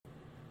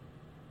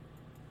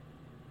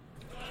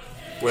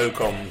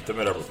Welcome to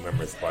Meadowbrook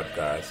Memories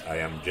Podcast. I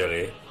am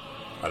Jelly,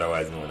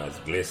 otherwise known as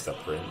Glacier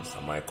Prince,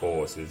 and my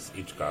co-host is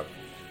Hitchcock,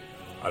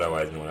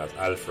 otherwise known as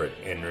Alfred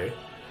Henry.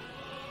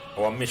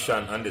 Our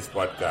mission on this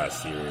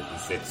podcast series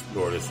is to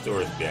explore the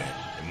stories behind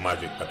the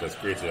magic that was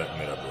created at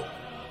Meadowbrook.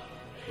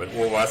 When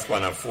over a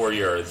span of 4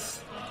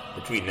 years,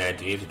 between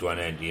 1982 and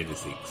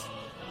 1986,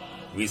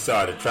 we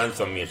saw the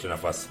transformation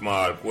of a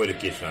small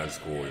coeducational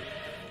school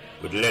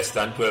with less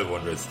than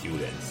 1,200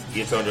 students,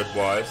 800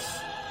 boys,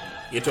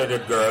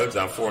 800 girls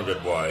and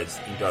 400 boys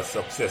into a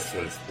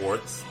successful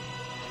sports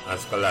and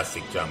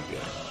scholastic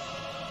champion,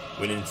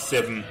 winning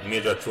 7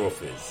 major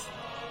trophies,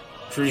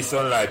 3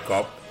 Sunlight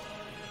Cup,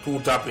 2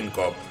 Topping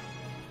Cup,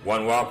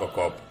 1 Walker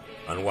Cup,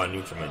 and 1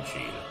 Nutriment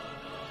Shield.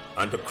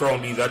 And to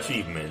crown these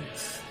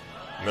achievements,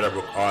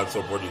 Meadowbrook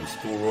also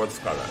produced 2 Rhodes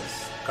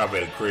Scholars,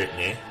 Cavell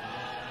Creighton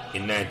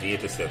in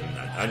 1987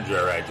 and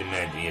Andrea Wright in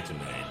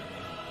 1989,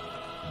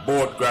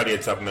 both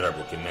graduates of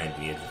Meadowbrook in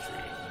 1983.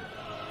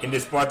 In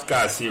this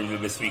podcast series, we'll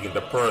be speaking to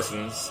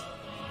persons,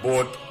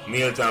 both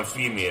males and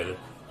female,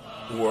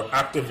 who were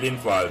actively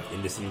involved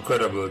in this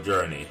incredible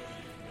journey,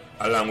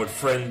 along with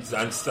friends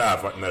and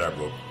staff at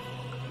Meadowbrook,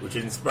 which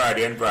inspired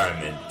the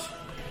environment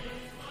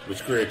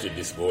which created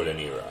this golden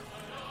era.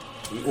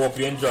 We hope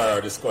you enjoy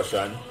our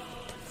discussion.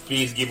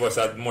 Please give us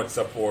as much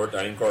support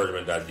and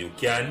encouragement as you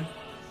can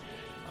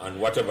on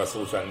whatever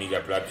social media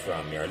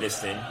platform you are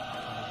listening.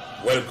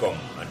 Welcome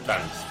and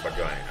thanks for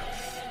joining us.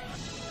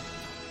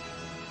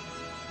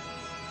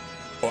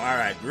 Oh,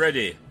 alright,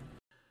 ready?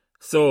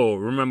 So,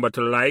 remember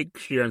to like,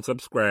 share, and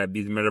subscribe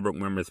these Meadowbrook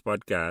Memories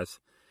podcasts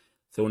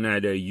so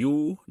neither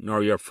you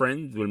nor your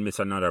friends will miss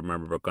another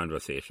Meadowbrook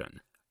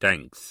conversation.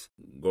 Thanks.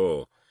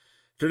 Go.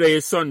 Today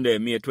is Sunday,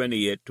 May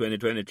 28,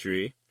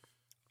 2023,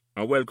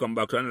 and welcome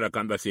back to another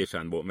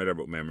conversation about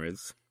Meadowbrook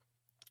Memories.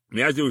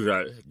 Me, as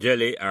usual,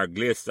 Jelly, our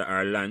Glacier,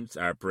 our Lance,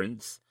 our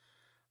Prince,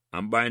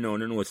 and by now,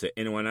 you know, say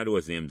any one of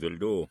those names will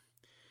do.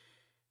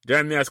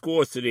 Joining me as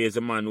co-host today is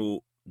a man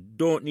who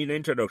don't need an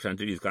introduction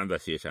to this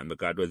conversation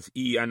because it was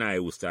he and I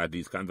who started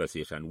this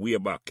conversation way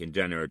back in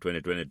January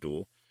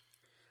 2022.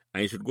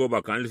 And you should go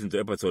back and listen to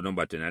episode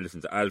number 10 and listen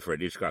to Alfred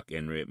Hitchcock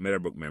Henry,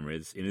 Meadowbrook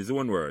Memories, in his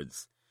own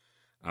words.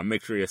 And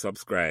make sure you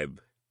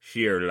subscribe,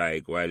 share,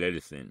 like while you're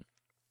listening.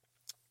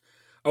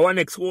 Our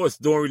next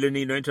host don't really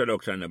need no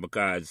introduction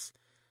because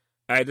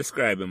I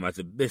describe him as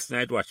the best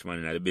night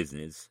watchman in the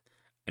business.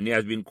 And he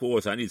has been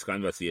co-host on this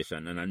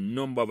conversation on a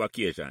number of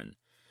occasions.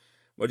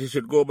 But you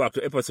should go back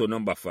to episode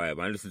number 5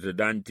 and listen to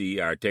Dante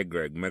or Ted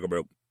Greg,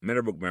 Meadowbrook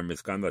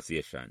Memories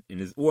conversation in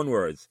his own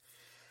words.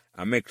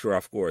 And make sure,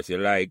 of course, you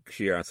like,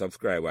 share, and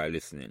subscribe while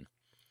listening.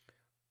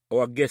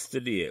 Our guest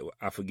today,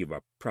 I have to give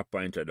a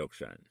proper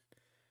introduction.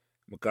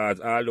 Because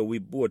although we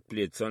both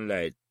played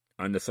Sunlight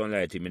on the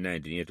Sunlight team in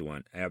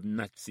 1981, I have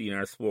not seen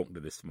or spoken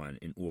to this man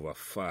in over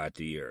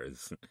 40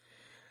 years.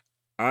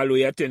 Although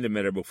he attended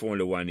Meadowbrook for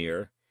only 1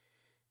 year,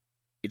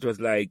 it was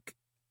like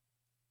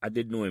I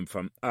did know him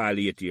from all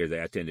 8 years I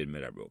attended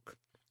Meadowbrook.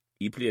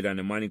 He played on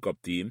the Manning Cup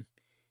team,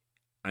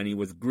 and he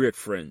was great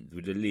friends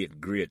with the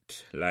late,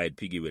 great Lloyd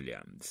Piggy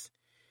Williams.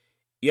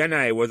 He and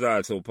I was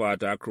also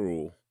part of a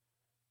crew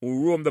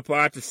who roamed the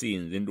party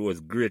scenes in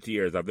those great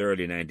years of the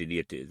early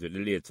 1980s with the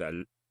late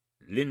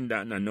Linda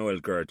and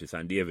Noel Curtis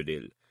and David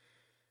Hill.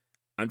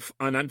 And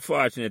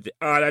unfortunately,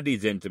 all of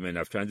these gentlemen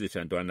have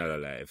transitioned to another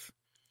life.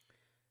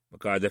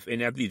 Because if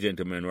any of these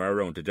gentlemen were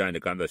around to join the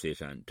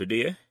conversation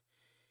today,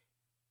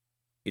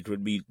 it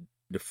would be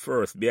the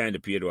first behind the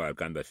paid wall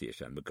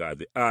conversation because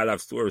we all have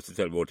stories to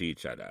tell about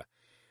each other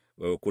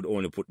where we could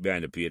only put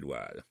behind the paid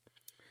wall.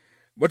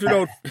 But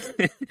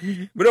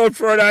without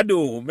further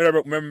ado,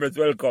 Meadowbrook members,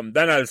 welcome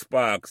Donald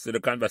Sparks to the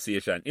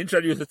conversation.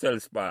 Introduce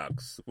yourself,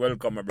 Sparks.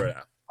 Welcome, my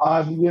brother.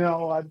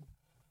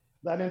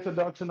 That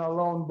introduction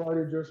alone,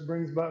 buddy, just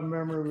brings back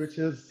memory, which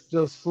is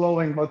just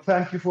flowing. But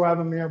thank you for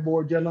having me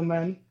aboard,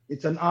 gentlemen.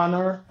 It's an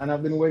honor, and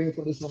I've been waiting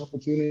for this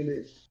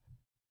opportunity.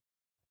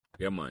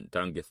 Yeah, man.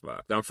 Thank you,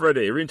 Sparks. And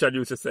Freddie,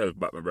 reintroduce yourself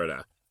back, my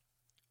brother.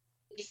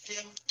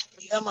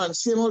 Yeah, man.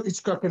 Same old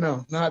Hitchcock,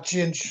 not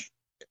change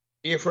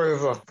here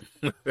forever.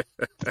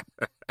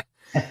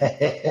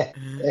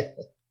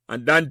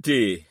 And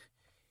Dante,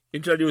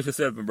 introduce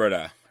yourself, my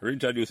brother.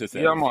 Reintroduce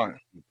yourself.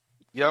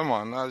 Yeah,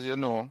 man. As you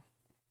know,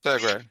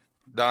 Tegre,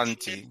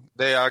 Dante,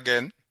 there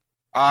again.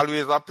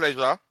 Always a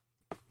pleasure.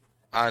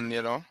 And,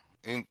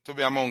 to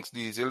be amongst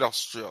these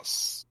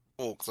illustrious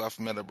folks of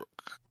Meadowbrook.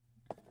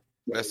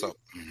 Bless up.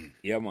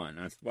 Yeah, man.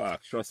 And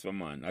Sparks, trust me,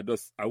 man. I'm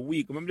just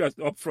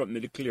up front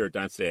and declare it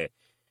and say,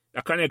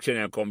 the connection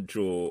I come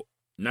through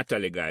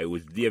Natalie guy, who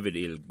was David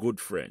Hill, good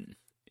friend,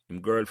 his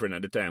girlfriend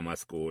at the time at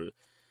school.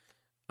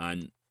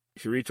 And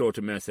she reached out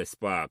to me and said,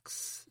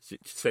 Sparks, she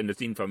sent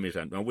us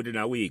information. And within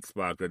a week,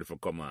 Sparks ready for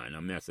come on.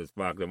 And I said,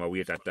 Sparks, never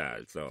wait at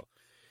all. So,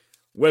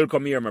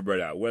 welcome here, my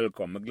brother.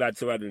 Welcome. I'm glad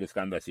to have this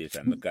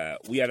conversation because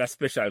we had a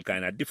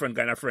different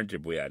kind of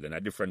friendship we had and a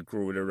different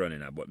crew we were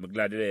running. But I'm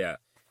glad they're here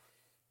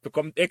to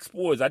come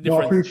expose a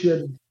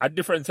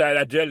different side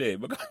of Jelly.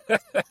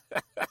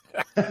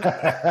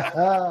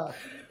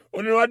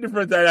 You know what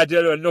difference I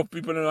tell you? Enough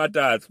people don't know what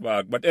to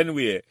spark. But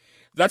anyway,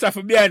 that's a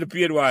for behind the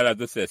paid wall,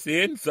 as I say.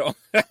 See? So,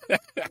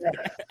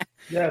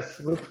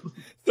 Yes.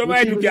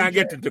 somebody you can't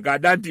get into because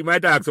Dante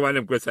might ask one of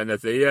them questions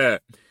and say, yeah.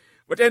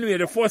 But anyway,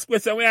 the first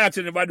question we ask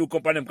about who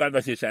come on them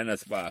conversation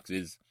as Sparks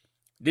is,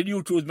 did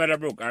you choose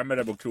Meadowbrook or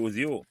Meadowbrook chose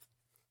you?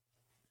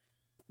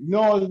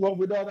 No,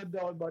 without a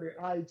doubt, buddy,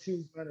 I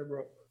choose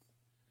Meadowbrook.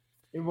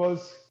 It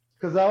was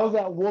because I was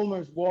at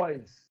Woolmer's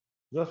Boys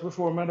just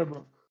before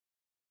Meadowbrook.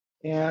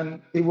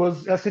 And it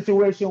was a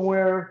situation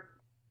where,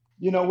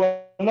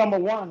 well, number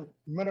one,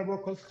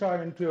 Meadowbrook was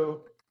starting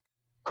to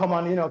come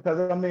on,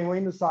 because I mean, we're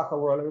in the soccer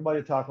world,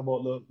 everybody talk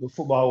about the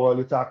football world,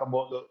 we talk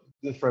about the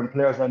different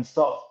players and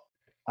stuff.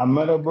 And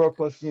Meadowbrook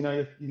was,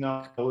 I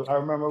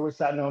remember we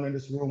sat down in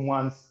this room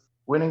once,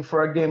 winning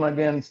for a game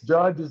against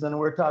Judges, and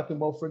we're talking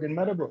about friggin'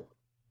 Meadowbrook.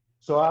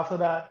 So after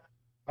that,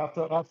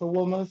 after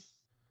Woolmer's,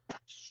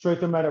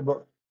 straight to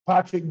Meadowbrook.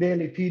 Patrick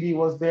Daly, PD,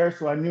 was there,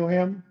 so I knew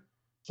him.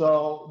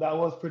 So that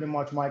was pretty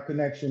much my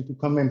connection to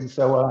come in to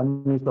say, well, I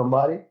knew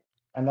somebody.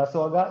 And that's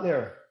how I got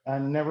there.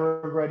 And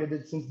never regretted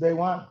it since day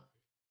one.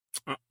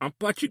 And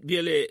Patrick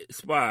Daly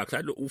Sparks,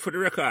 for the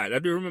record, I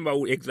don't remember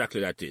who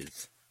exactly that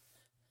is.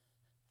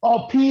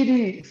 Oh,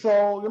 PD.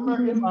 So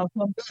remember him From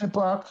Downey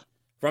Park.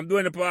 From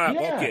Doing the Park?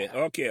 Yeah.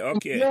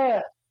 Okay.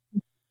 Yeah.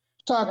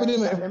 Talk with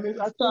him. I mean,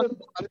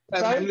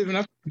 I'm living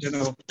up,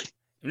 You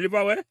live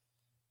away?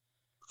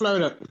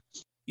 Florida.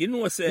 You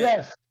know, say,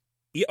 yes.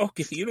 Yeah,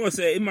 okay. You know,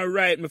 say, am I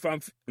right? Me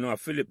from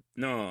Philip?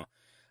 No,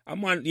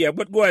 I'm on. Yeah,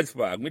 but go ahead,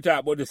 Spark. Me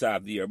talk about this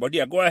half the year. But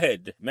yeah, go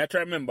ahead. Me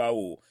try to remember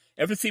who.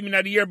 If you see me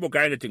in the yearbook or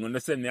anything, when they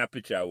send me a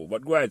picture of who.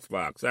 But go ahead,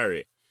 Spark.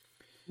 Sorry.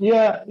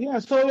 Yeah.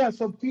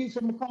 So Pete, so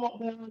we come up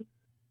there.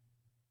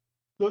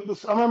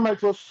 I remember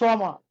it was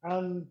summer,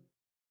 and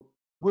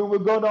we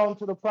would go down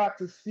to the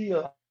practice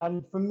field,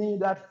 and for me,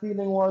 that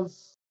feeling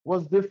was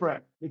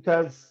different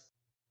because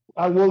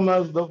at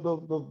Wilmer's,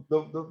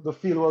 the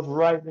field was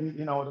right in,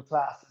 the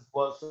classes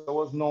was, so there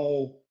was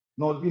no,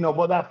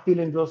 but that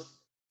feeling just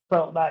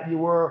felt that you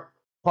were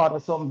part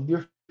of something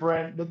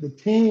different. The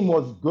team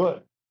was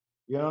good.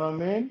 You know what I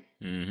mean?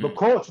 Mm-hmm. The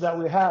coach that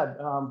we had,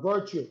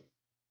 Virtue.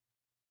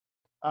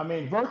 I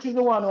mean, Virtue is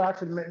the one who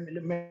actually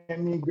made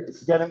me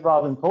get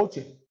involved in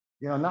coaching.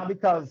 Not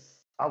because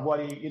of what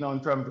he, in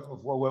terms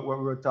of what we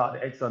were taught,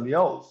 the X and the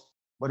O's,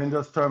 but in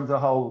just terms of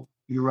how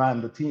he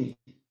ran the team.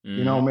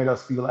 Mm-hmm. Made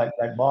us feel like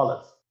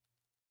ballers.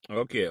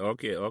 Okay.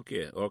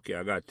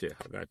 I got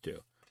you.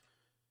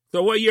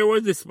 So what year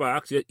was this,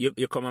 Sparks?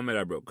 You come on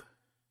Meadowbrook?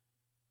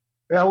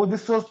 Yeah, well,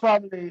 this was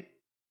probably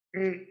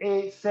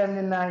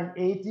 79,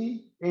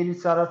 80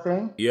 sort of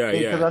thing. Yeah.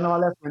 Because I know I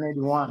left in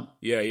 81.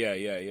 Yeah.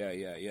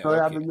 So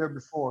I had the year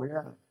before,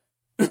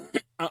 yeah.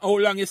 How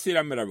long you stayed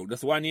at Meadowbrook?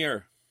 Just 1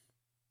 year?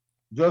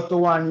 Just the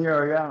 1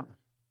 year,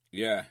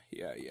 yeah.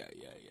 Yeah.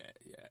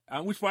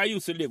 And which part you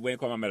used to live when you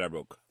come to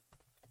Meadowbrook?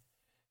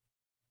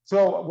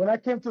 So when I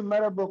came to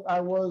Meadowbrook, I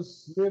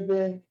was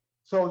living,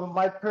 so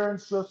my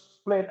parents just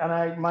split,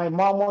 and my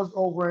mom was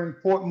over in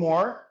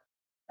Portmore,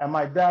 and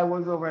my dad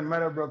was over in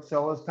Meadowbrook,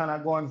 so I was kind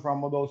of going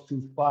from those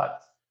two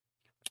spots.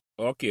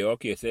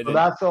 Okay. So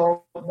that's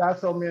how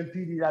me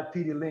and that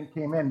PD link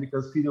came in,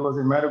 because PD was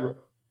in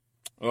Meadowbrook.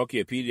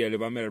 Okay, PD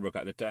lived in Meadowbrook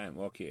at the time.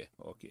 Okay.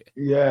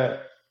 Yeah.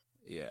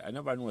 Yeah, I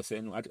never know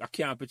saying I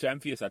can't picture him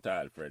face at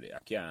all, Freddie. I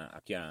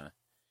can't.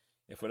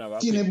 If I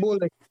Skinny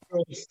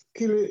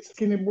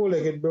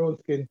bow-legged brown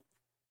skin.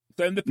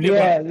 So him the play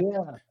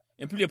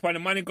Him play upon the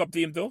Manning Cup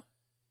team too?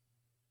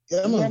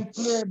 Yeah, man.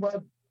 He play,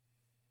 but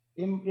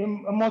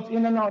him much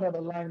in and out of the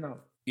lineup.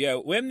 Yeah,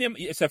 when name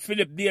it's a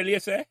Philip Daly, you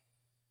say?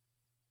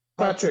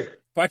 Patrick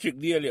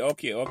Daly,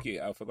 okay.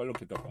 I forgot to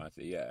look it up and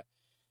say, yeah.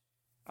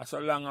 I so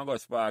long ago,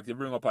 Spark, you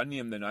bring up a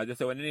name then. I just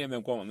say when the name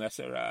them come up, I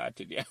say, right,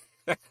 yeah.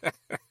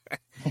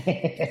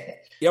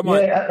 Yeah,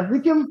 man. Yeah, I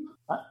think him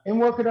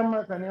work at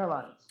American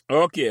Airlines.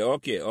 Okay.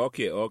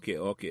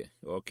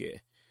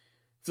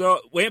 So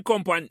when you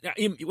come on,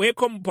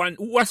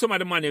 who was some of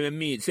the money we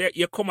meet? Say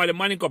you come at the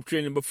Manning Cup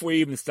training before you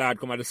even start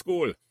come to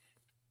school.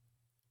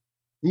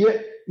 Yeah,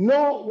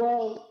 no,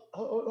 well,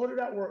 how did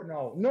that work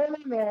now?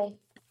 No.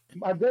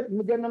 I'm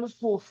getting on the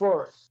school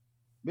first,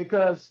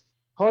 because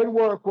how it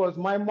worked was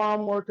my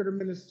mom worked at the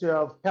Ministry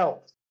of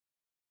Health,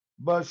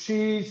 but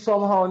she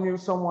somehow knew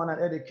someone at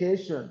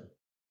education,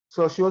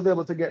 so she was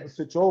able to get the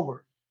switch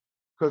over.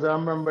 Because I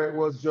remember it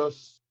was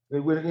just,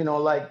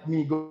 like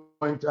me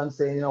going to and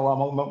saying,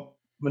 I'm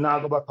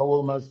not go back to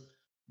Wilma's,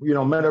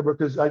 Meadowbrook,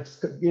 because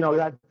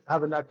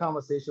having that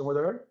conversation with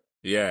her.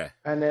 Yeah.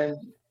 And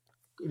then,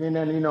 I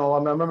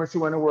remember she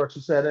went to work, she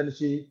said, and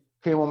she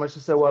came home and she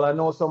said, well, I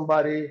know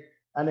somebody.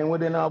 And then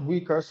within a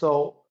week or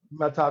so,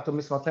 I talked to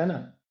Miss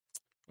McLennan.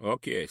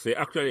 Okay. So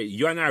actually,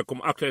 you and I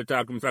come actually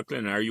talk to Miss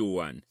McLennan, or you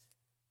one?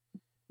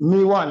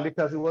 Me one,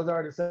 because it was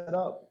already set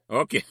up.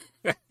 Okay.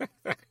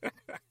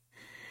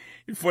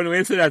 It's funny when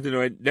you say that,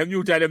 them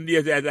new time them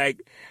days, it's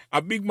like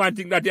a big man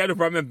think that you have the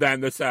problem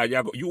time the side.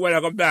 You want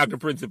to come back to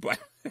principal.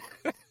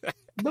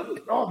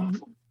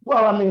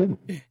 Well, I mean,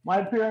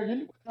 my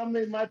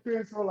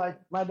parents were like,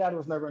 my dad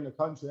was never in the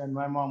country, and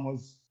my mom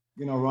was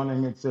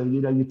running it. So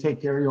either you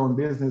take care of your own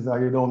business or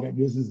you don't get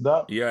business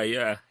done.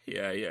 Yeah.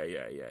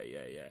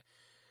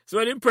 So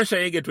what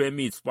impression you get when you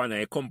meet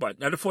Spanner?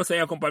 Now the first time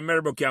you come on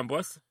Meadowbrook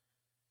campus?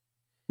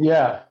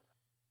 Yeah.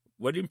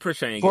 What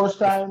impression you get? First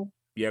time.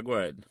 Yeah, go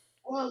ahead.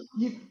 Well,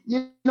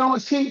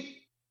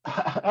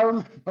 I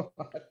remember,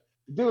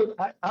 dude,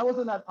 I was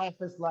in that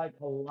office like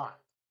a lot.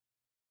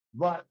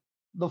 But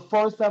the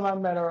first time I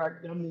met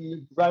her, I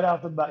mean, right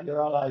off the bat, you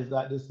realize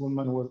that this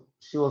woman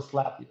she will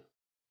slap you.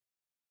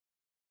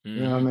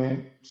 You know what I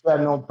mean? She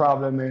had no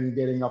problem in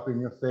getting up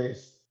in your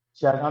face.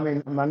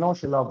 I know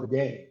she loved the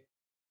game,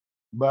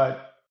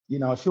 but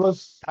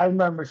I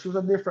remember she was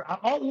a different.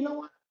 You know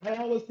what? I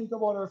always think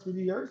about her through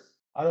the years.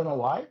 I don't know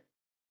why,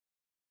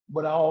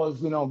 but I always,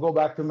 go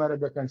back to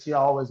Meadowbrook, and she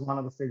always one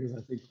of the figures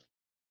I think.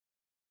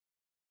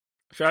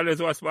 Charlotte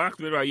was sparked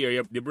with right here.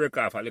 You break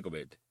off a little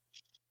bit.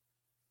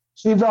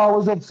 She's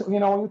always,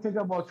 when you think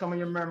about some of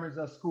your memories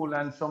at school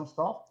and some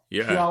stuff,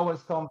 she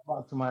always comes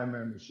back to my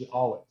memories. She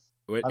always.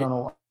 I don't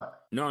know why.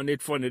 No,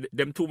 it's funny.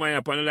 Them two men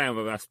up on the line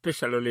have a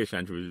special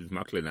relationship with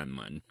McLennan,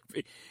 man.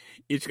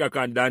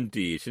 Ichka and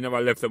Dante, she never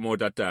left them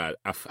out at all.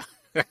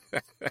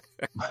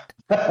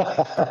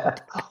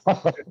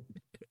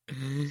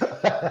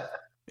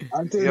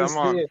 Until this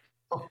day.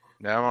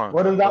 Yeah, man.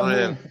 What does that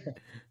mean?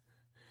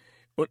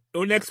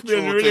 Don't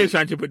explain the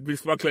relationship with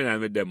Miss McLennan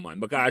with them, man.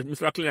 Because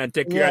Miss McLennan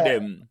take care of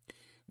them.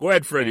 Go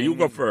ahead, Freddie. You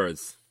go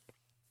first.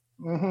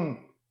 Well,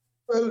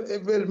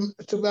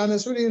 to be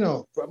honest with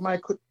you, I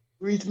could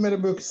reach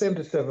Meadowbrook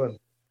 77.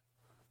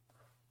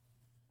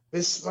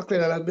 Miss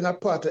McLennan has been a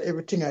part of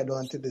everything I do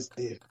until this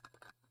day.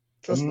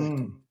 Trust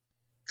me.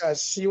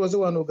 Because she was the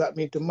one who got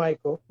me into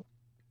Michael.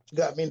 She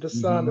got me into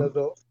Sanders,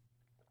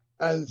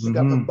 and she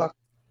got me back to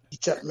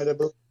teach at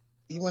Meadowbrook.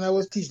 Even when I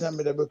was teaching at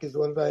Meadowbrook, it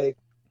was like,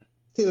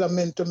 still I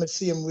mentor me the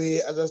same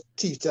way as a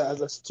teacher, as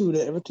a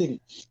student,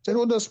 everything. So it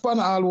was just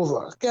Spanner all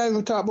over. I can't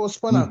even talk about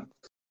Spanner.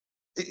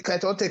 It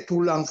can't take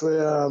too long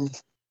for...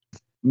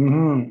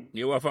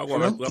 You have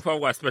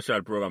a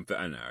special program for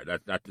Anna.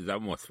 That is a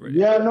must for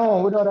you. Yeah,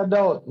 no, without a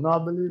doubt. No, I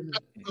believe it.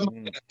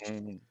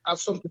 Have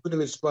something to do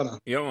with Spanner.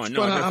 Yeah, man.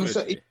 Spanner,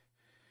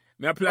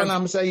 No, definitely.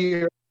 I'm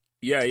here.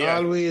 Yeah.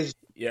 Always.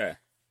 Yeah.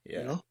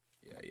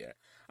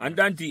 And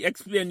Dante,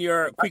 explain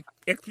your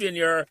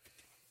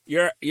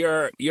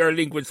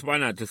link with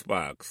Spanner to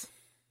Sparks.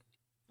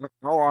 I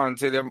want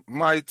to tell you,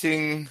 my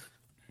thing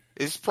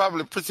is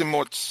probably pretty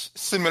much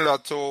similar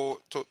to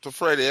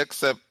Freddie,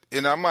 except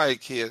in my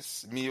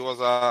case, me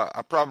was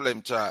a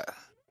problem child.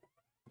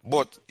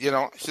 But,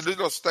 she did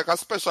just take a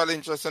special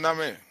interest in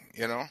me,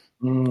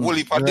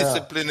 Only for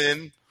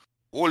disciplining,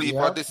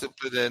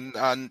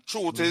 and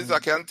truth is, I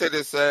can tell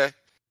you, say,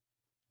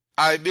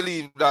 I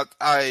believe that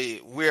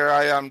where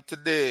I am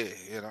today,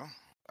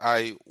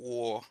 I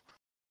owe,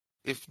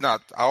 if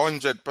not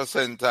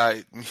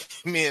 100%,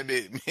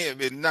 maybe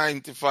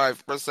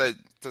 95%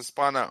 to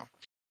Spanner.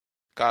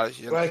 Cause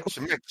she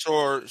make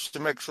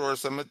sure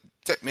some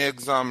take me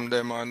exam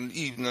them on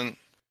evening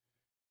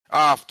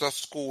after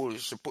school.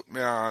 She put me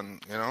on,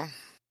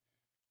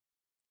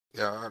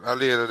 Yeah, a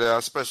lady there,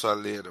 a special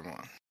lady,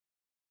 man.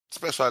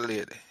 Special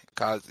lady.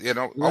 Cause a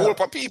whole lot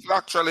of people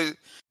actually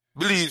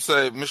believe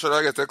me should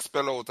I get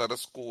expelled out of the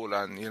school,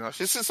 and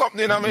she sees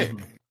something in me.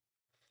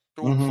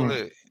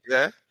 Truthfully,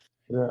 yeah.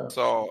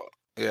 So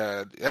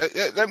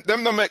them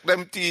don't make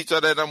them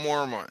teacher than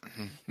more, man.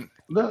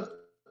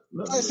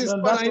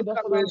 Spanner,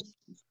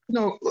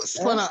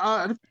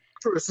 the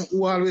person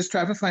who always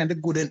try to find the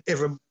good in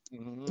every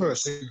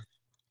person.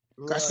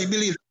 Because she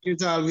believes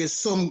there's always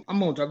some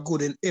amount of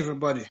good in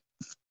everybody.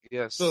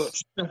 Yes. So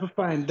she tries to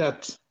find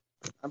that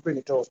and bring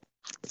it out.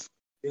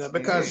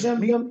 Because see.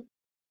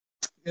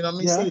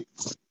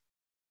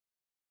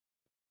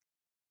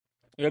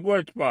 Yeah, go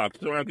ahead, Sparks.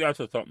 So I guess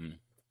or something.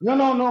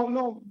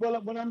 No.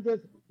 But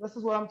this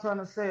is what I'm trying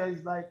to say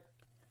is like,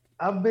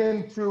 I've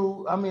been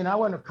through, I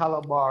went to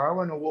Calabar, I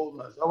went to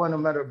Woolworths, I went to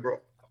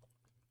Meadowbrook,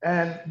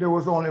 and there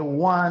was only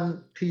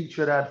one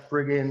teacher that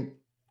friggin'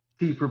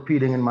 keep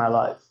repeating in my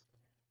life.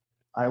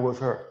 I was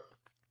her.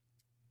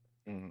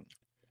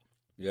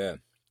 Yeah.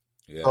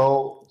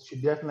 So she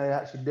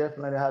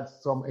definitely had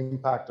some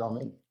impact on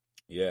me.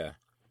 Yeah.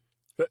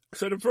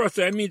 So the first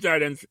time I meet her,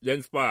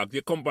 then Spark,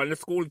 you come on the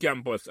school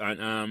campus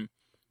and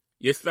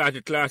you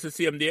started class the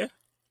same day?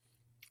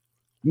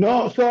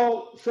 No,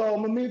 so I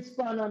meet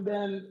Spanner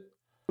then,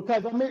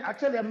 because I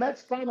met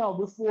Spanner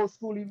before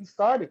school even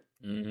started.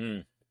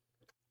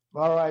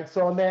 All right,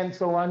 so I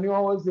knew I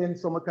was in,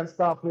 so I can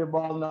start play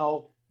ball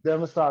now.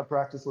 Then I start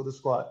practice with the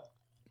squad.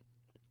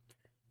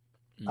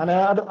 And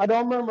I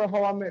don't remember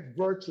how I met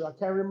Virtue. I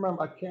can't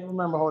remember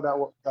how that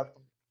worked.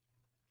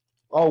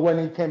 Or when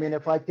he came in,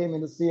 if I came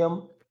in to see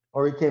him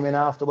or he came in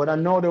after. But I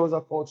know there was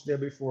a coach there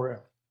before him,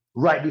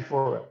 right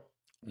before him.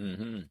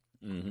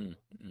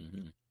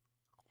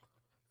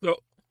 So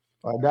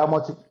that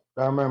much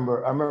I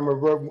remember.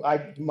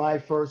 My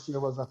first year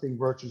was, I think,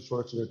 Virtue's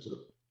first year too.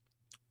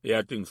 Yeah,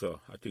 I think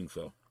so.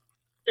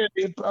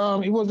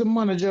 He was the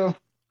manager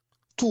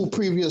 2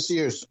 previous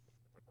years.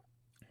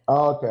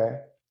 Oh, okay.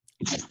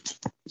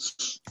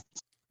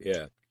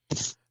 Yeah.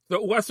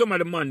 So what's some of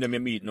the man them you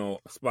meet now,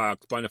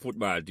 Sparks, on the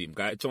football team?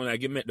 Because it sounds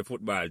like you met the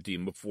football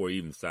team before you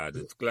even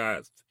started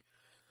class.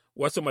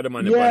 What's some of the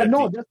man them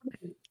on the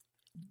team?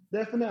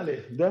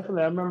 Definitely.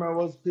 I remember I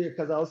was there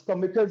because I was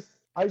coming because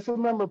I used to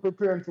remember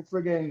preparing for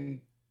friggin'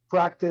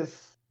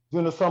 practice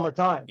during the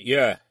summertime.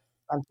 Yeah.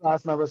 And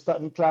class never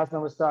start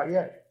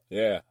yet.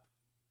 Yeah.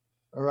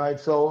 All right.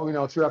 So,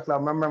 3 o'clock,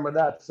 I remember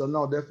that. So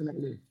no,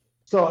 definitely.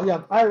 So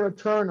yeah, Ira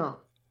Turner,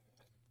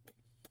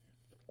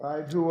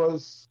 right, who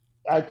was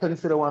I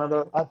consider one of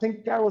the I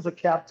think I was a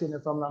captain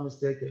if I'm not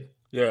mistaken.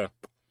 Yeah.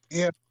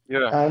 Yeah.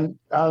 And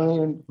I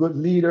mean, good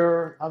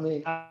leader. I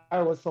mean,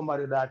 I was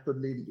somebody that could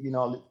lead,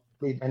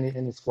 lead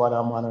any squad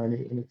I'm on or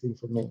anything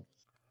for me.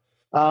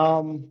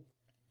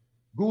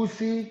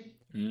 Goosey,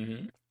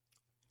 Mm-hmm.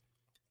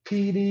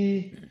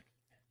 PD,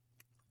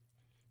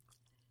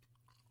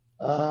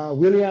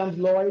 Williams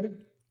Lloyd.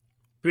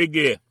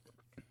 Piggy.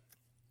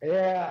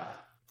 Yeah.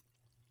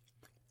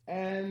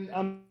 And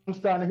I'm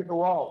starting to hit the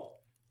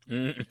wall.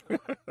 Mm-hmm.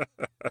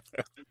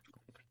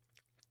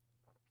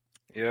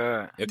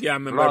 Yeah. You can't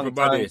remember Long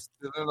everybody. time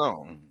still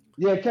alone.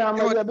 Yeah, can't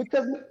remember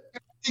because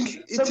I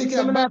think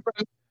Byron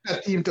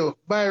that team too.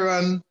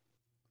 Byron.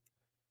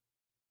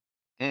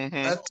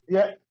 Mm-hmm.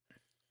 yeah.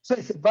 So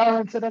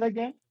Byron said that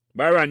again?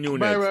 Byron Nunes.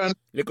 Byron.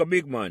 Little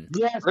big man.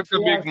 Yes.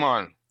 Little big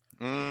man.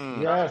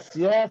 Mm. Yes,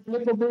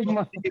 little big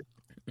man.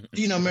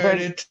 Dino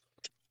Meredith.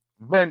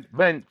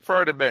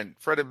 Freddie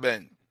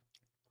Ben.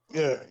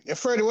 Yeah.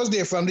 Freddie was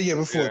there from the year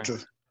before too.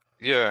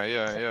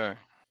 Yeah.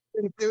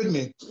 He played with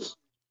me.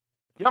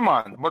 Yeah,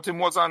 man. But he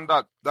was on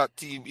that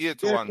team,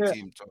 81 Yeah.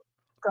 team too.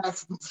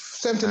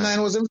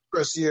 79 was his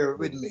first year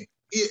with me.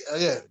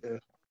 Yeah.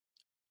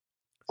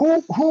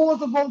 Who was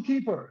the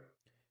goalkeeper?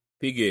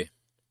 Piggy.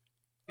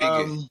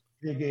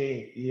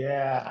 Piggy,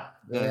 yeah.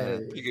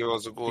 Piggy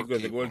was a He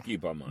was the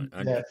goalkeeper, man.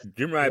 And Yes.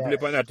 Jim Wright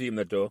played on that team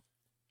that too.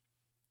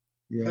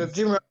 Yeah.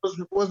 Jim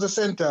was the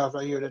center of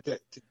a year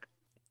that.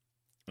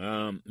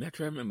 I try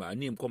to remember. A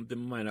name come to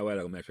my mind a while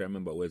ago. I try to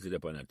remember where's it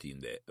up on that team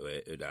there.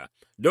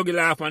 Dougie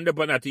Laugh and up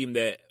on that team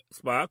there,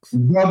 Sparks.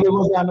 Dougie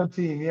was on the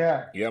team,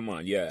 yeah. Yeah,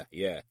 man,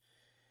 yeah.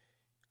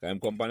 I'm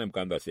come on them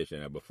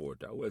conversation before.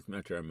 Where's me?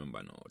 I try to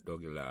remember now.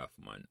 Dougie Laugh,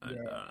 man.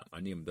 And I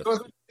name the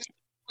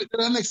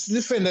The next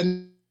defender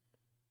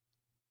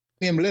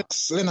named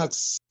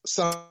Lennox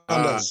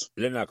Sanders.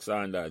 Lennox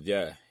Sanders,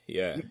 yeah.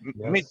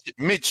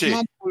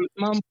 Mitchie.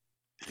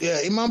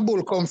 Imam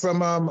Bull come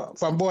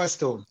from Boys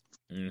Town.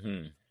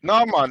 Mm-hmm.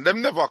 No, man,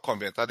 them never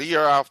come yet. The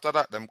year after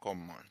that, them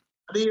come, man.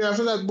 The year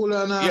after that, Bull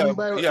and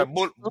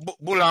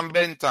Bull and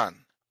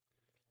Benton.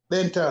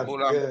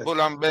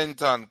 Bull and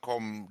Benton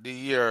come the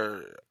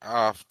year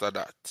after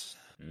that.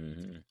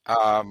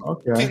 Mm-hmm.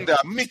 Okay. Think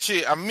that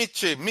Mitchie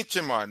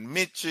man,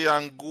 Mitchie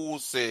and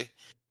Goosey,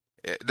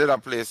 they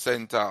don't play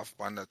centre half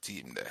on the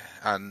team there,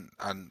 and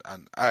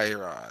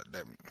Ira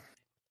them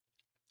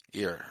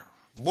here.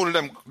 Bull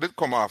them did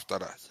come after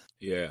that.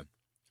 Yeah.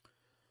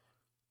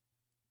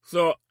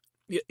 So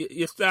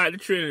you start the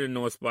training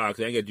in Sparks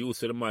and get used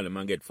to the man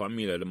and get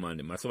familiar with the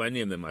man. So I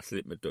name them, I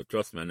slip me to.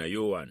 Trust me, I know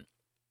you one.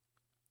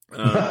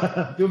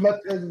 Too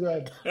much is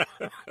good.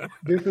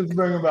 This is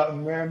bringing about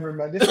memory,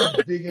 man. This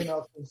is big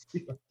enough to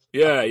see.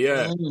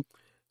 Yeah.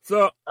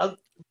 So,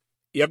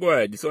 yeah, go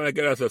ahead. Just want to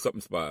get us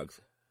something,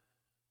 Sparks.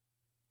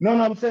 No,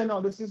 I'm saying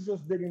no. This is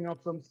just digging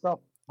up some stuff.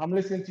 I'm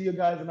listening to you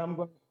guys and I'm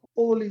going,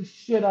 holy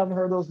shit, I've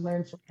heard those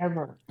names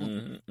forever.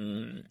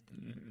 Mm-hmm.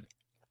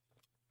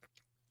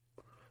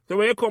 So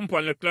when you come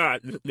on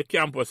the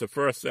campus the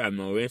first time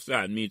now, when you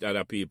start to meet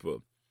other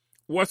people,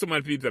 what some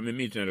of the people you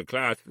meet in the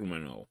classroom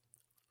now?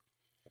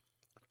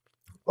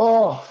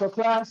 Oh, the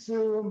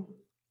classroom.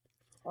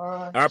 Or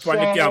on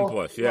the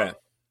campus, yeah.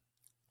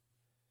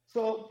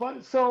 So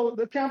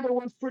the campus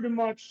was pretty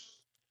much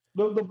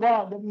the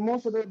bar.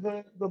 Most of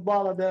the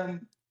bar of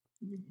them.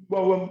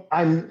 Well,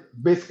 I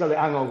basically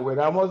hung out with.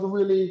 I wasn't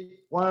really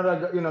one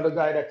of the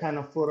guy that kind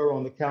of floated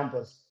around the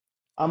campus.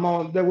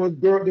 There was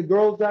the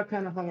girls that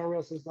kind of hung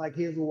around. So it's like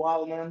Hazel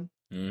Wildman,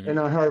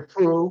 her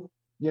crew.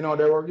 They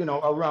were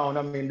around.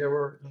 I mean, they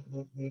were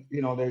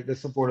they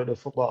supported the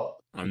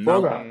football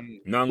program.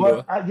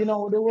 Nango. But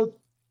there was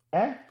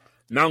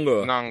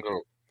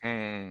Nango.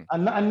 And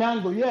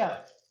Nango, yeah.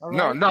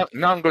 Right. No,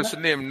 Nango's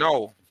name,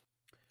 no.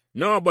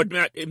 No, but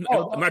I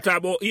talk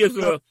about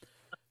Hazel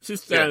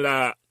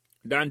sister-in-law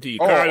Dante,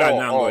 Carla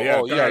Nango.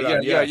 Yeah.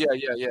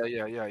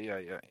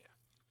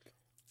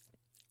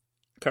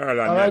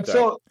 Carla. All right,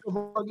 so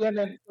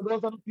again,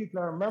 those are the people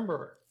I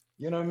remember.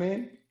 You know what I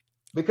mean?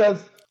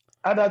 Because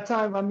at that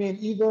time, I mean,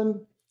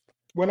 even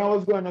when I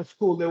was going to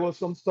school, there was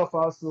some stuff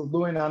I was still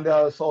doing on the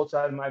other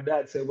side. My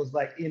dad said it was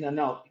like in and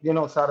out,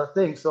 sort of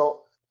thing.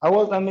 So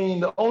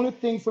the only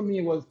thing for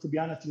me was, to be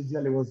honest with you,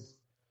 Jelly, was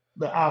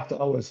the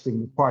after hours thing,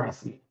 the party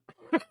scene.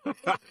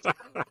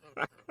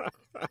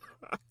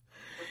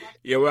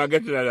 Yeah, we'll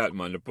get to that,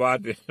 man. The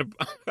party.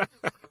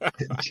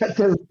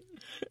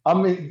 I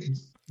mean,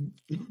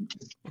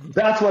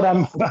 that's what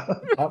I'm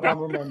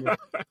remembering.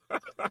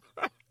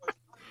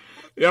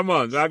 Yeah,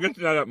 man. I'll get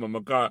to that, man.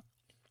 Because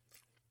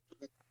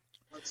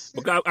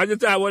Because I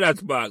just thought about that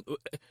spark.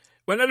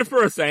 When the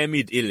first time I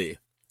meet Illy,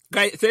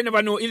 guys, say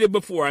never know Illy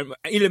before, and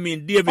Illy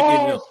mean David.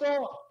 No,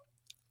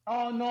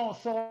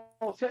 so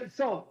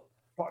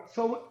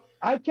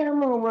I can't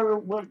remember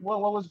what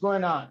was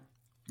going on,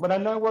 but I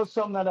know it was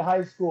something at the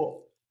high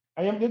school.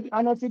 I don't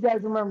know if you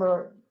guys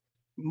remember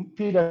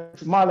Peter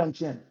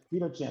Chin.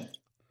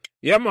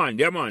 Yeah, man,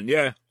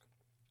 yeah.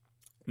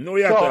 No,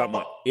 you talking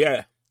about,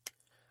 yeah.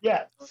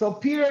 Yeah, so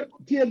Peter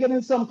getting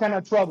in some kind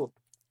of trouble.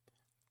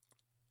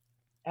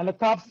 And the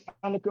cops,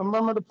 and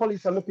remember the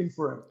police are looking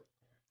for him.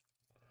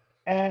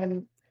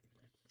 And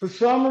for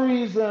some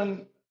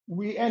reason,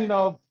 we end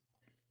up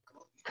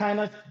kind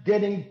of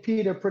getting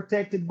Peter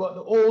protected, but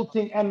the whole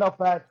thing end up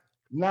at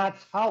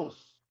Nat's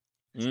house.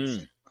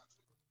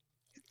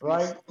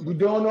 Right? We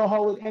don't know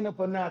how it end up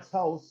at Nat's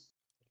house.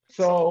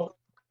 So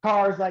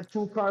cars, like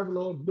 2 cars,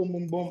 load, boom,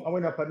 boom, boom, I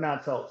went up at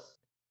Nat's house.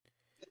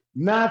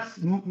 Nat's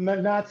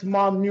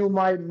mom knew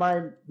my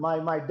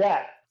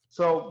dad.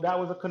 So that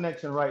was a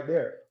connection right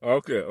there.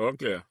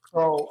 Okay.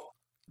 So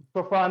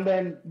from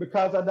then,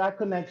 because of that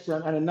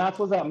connection, and Nats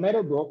was at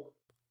Meadowbrook,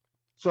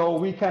 so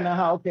we kind of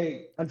had,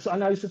 okay, and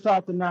I used to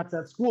talk to Nats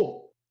at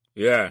school.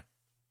 Yeah.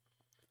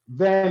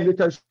 Then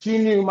because she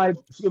knew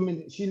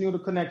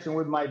the connection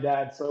with my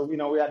dad, so we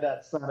had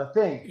that sort of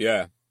thing.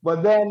 Yeah.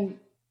 But then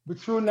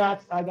through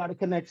Nats, I got a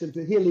connection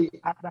to Hilly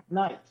at that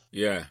night.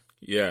 Yeah.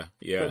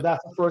 So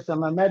that's the first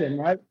time I met him,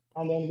 right?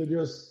 And then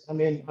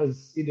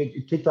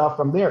it kicked off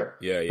from there.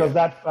 Yeah. Because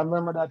I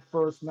remember that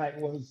first night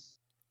was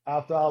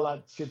after all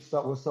that shit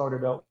stuff was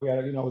sorted out. We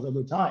had, it was a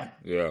good time.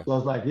 Yeah. So I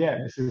was like, yeah,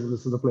 this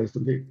is the place to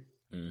be.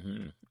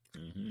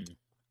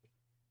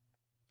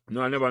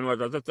 No, I never know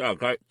what to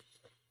talk. Like,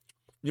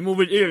 you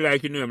move it here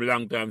like you know him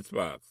long time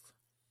sparks.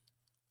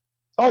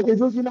 Oh, it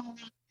was,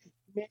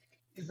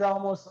 it's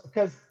almost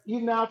because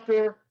even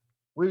after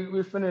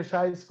we finished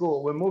high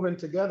school, we're moving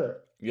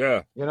together.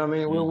 Yeah. You know what I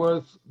mean?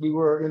 We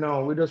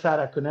were, we just had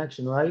a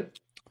connection, right?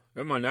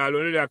 Yeah, man, all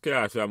only that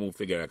class I moved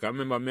together. I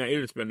remember me and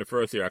Illy spent the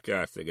first year of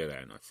class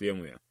together,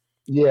 same way.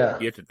 Yeah.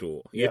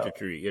 82,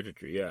 83,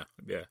 yeah.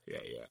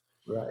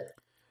 Right.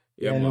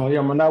 Yeah, man.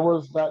 Man, it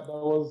was.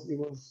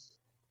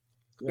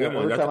 Yeah, man.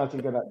 Every time I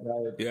think of that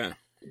guy.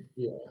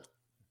 Yeah.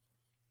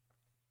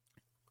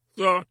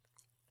 So,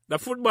 the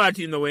football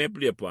team that we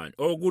play upon,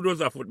 how good was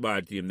the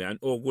football team there, and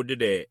how good did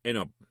they end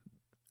up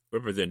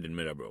representing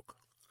Meadowbrook?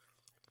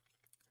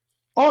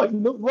 Oh,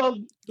 well,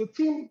 the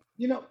team,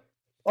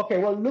 okay,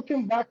 well,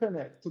 looking back on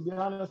it, to be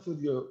honest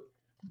with you,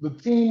 the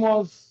team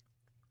was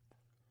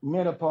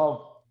made up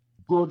of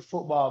good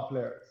football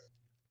players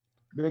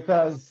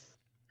because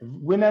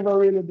we never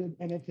really did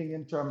anything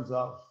in terms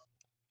of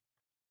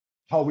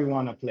how we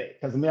want to play.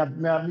 Because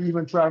I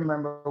even try to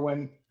remember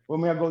when we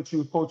go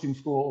through coaching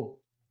school,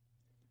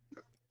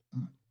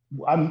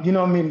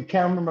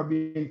 can't remember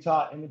being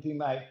taught anything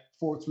like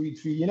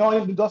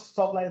 4-3-3, just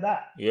stuff like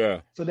that. Yeah.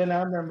 So then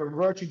I remember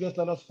Virtue just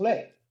let us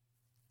play.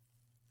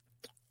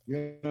 You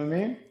know what I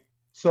mean?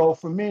 So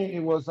for me, it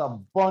was a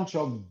bunch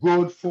of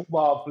good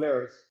football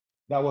players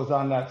that was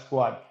on that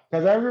squad.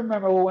 Because I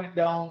remember we went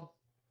down.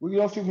 We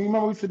used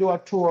to do a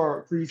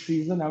tour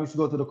pre-season, and we used to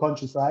go to the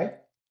countryside.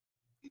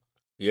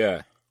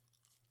 Yeah.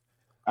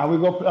 And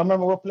I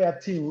remember we play a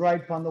team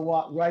right on the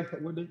wall, right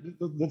with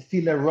the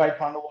fielder right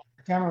on the wall.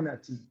 I can't remember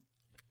that team.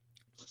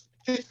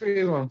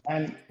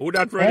 And who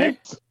that Freddie?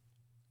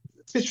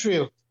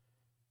 Titchfield.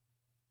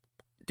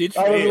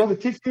 Was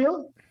it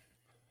Titchfield?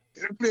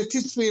 We play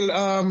Titchfield.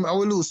 I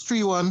will lose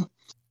 3-1.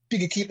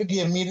 Piggy keep the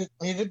game. Me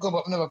did go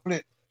but never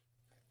play.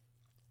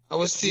 I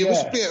was still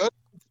play.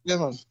 Yeah,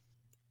 man.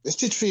 It's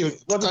Titchfield.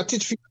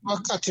 Titchfield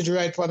catch it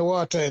right on the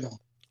water,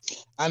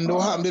 And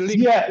the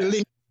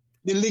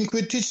link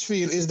with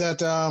Titchfield is that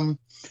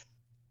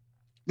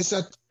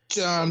Mr.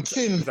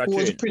 Chin, who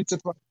was the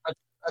principal at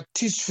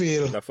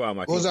Titchfield, the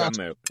former was at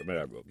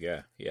Meadowbrook,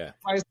 yeah.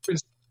 Vice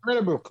Principal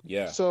Meadowbrook.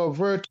 Yeah. So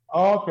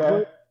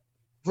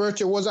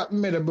Virtue was at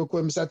Meadowbrook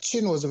when Mr.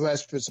 Chin was the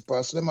vice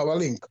principal, so them have a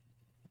link.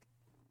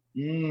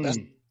 That's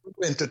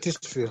went to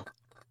Titchfield.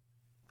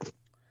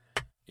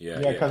 Yeah,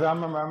 because I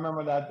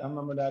remember that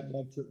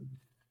too.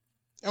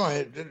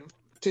 Oh,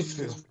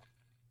 Titchfield.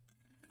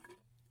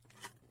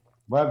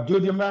 Well,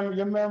 dude, your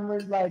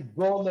memory is like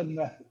golden,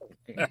 man.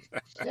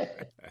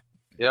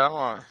 Yeah,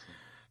 man.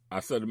 I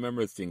saw the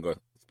memories thing go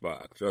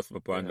spark. Trust me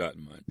upon that,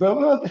 man.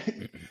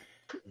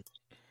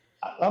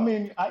 I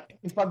mean,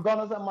 if I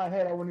guns at my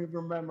head, I wouldn't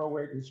even remember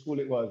where in school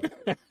it was.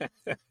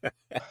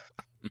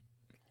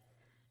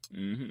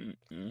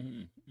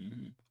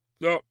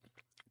 So,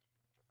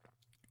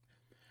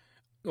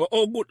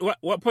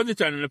 what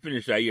position in the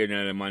finish that year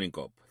in the Manning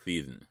Cup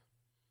season?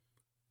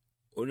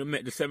 When you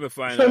met the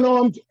semi-final? So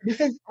no,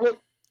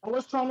 I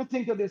was trying to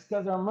think of this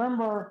because I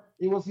remember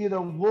it was either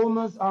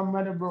Wolmer's or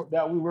Meadowbrook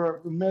that we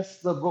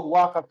missed the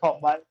Walker Cup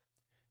by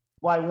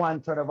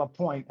 1/3 of a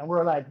point, and we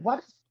were like, "What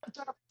is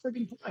that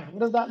freaking point?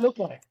 What does that look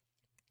like?"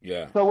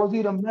 Yeah. So it was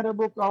either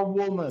Meadowbrook or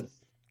Wolmer's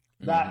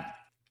that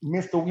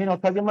missed the,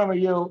 because remember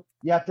you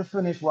had to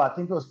finish what I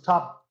think it was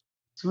top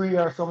 3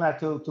 or something like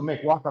to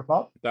make Walker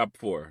Cup. Top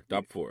four.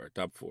 Yeah.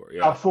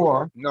 Top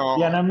 4. No.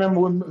 Yeah, and I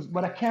remember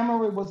but I can't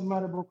remember it was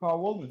Meadowbrook or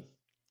Woolman's.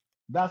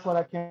 That's what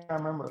I can't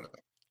remember.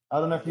 I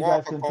don't know if you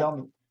guys can tell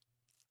me.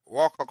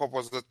 Walker Cup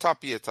was the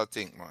top 8, I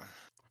think, man.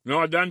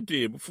 No,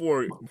 Dante,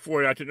 before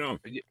that,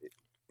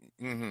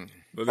 Mm-hmm.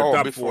 Was the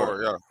top before,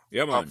 4. yeah.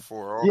 Yeah, man. Top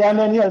 4. Okay. Yeah, and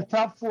then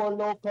top 4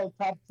 local,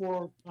 top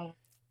 4.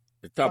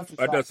 The top,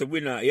 that's the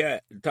winner,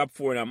 yeah. The top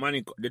 4 in a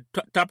Money Cup. The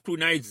top 2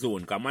 night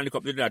zone, because Money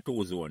Cup did that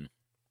 2 zone.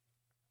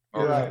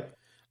 Okay. Right.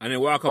 And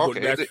then Walk Up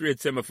with that straight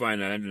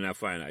semi-final and then a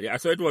final. Yeah,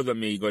 so it wasn't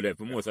me go there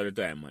for most of the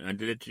time, man,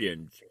 until it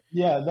changed.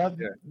 Yeah, that's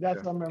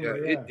what I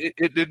remember. Yeah.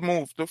 It did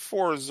move to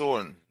 4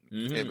 zone.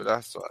 Maybe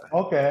that's why.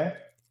 Okay.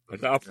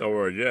 But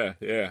afterwards, yeah.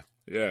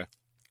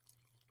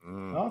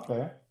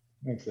 Okay.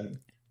 Makes sense.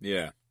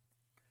 Yeah.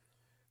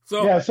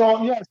 So I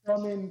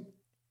mean,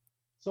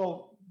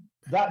 so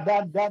that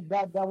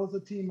was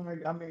the team.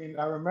 I mean,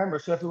 I remember.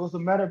 So if it was the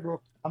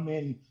Meadowbrook, I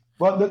mean,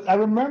 but I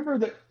remember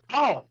that.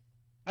 Oh,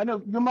 I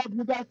know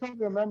you guys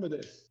probably remember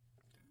this.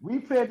 We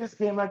played this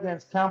game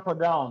against Camper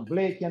Down,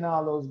 Blake and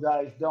all those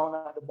guys down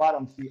at the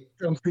bottom field.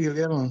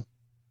 Yeah, man.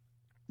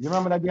 You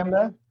remember that game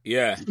there?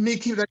 Yeah. Me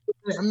keep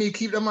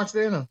the match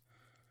there, no?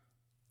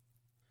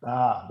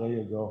 There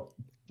you go.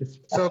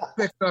 So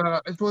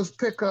it was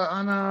Pekka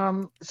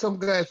and some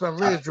guys from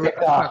Ridge Road.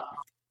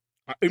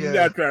 Even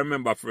that I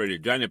remember Freddie,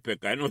 Johnny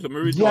Pekka. I know some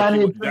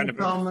Johnny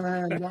Pekka,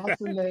 man, that's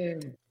the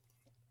name.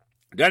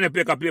 Johnny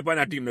Pekka played on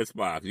that team the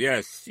Sparks.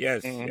 Yes.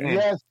 Yes.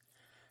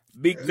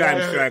 Big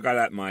time striker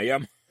that man, yeah.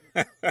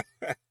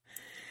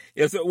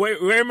 Yeah, so we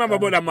remember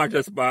about that match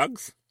of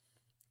Sparks?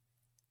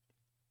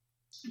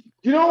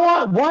 You know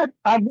what? One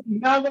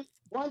thing I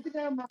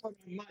remember about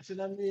the match,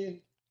 and I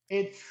mean,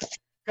 it's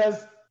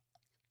because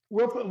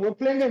we're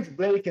playing against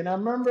Blake, and I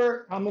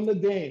remember I'm in the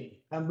game,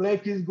 and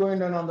Blake is going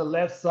down on the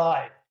left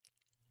side,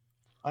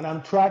 and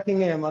I'm tracking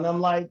him, and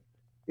I'm like,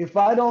 if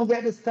I don't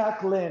get this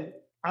tackle in,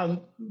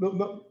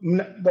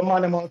 the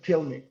man will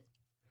kill me.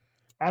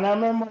 And I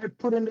remember I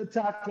put in the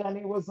tackle, and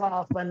it was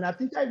off, and I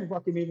think I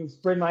fucking even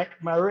sprained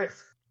my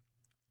wrist.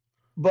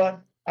 But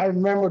I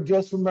remember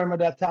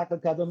that tackle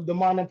because the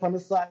man on the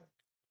side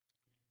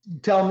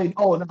tell me,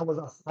 oh, that was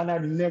us, and I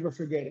never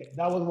forget it.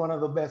 That was one of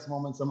the best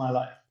moments of my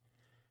life.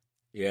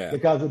 Yeah.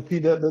 Because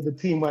the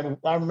team went.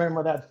 I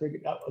remember that.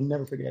 I'll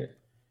never forget it.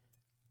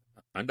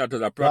 And that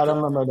was I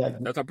don't remember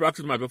that. That's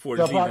approximately before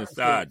the season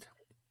started.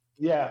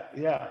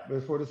 Yeah,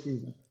 before the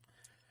season.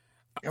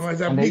 It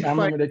was a big fight. I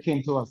remember they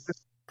came to us.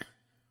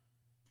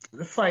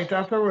 The fight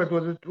afterwards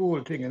was the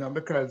whole thing,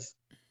 because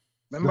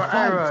remember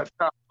Ira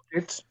stopped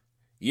it.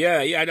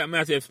 Yeah, that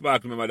massive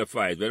Spark, remember the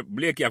fight. But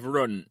Blake have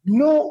run.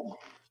 No.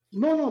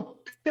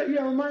 Yeah,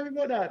 remind me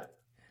about that.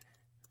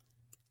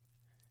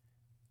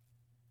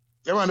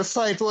 Yeah, man, the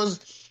fight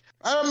was,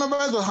 I don't remember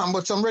as well,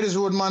 but some Reddish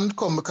Road man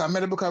come because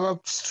Meadowbrook have a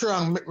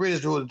strong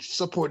Reddish Road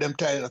support them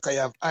title. Because you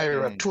have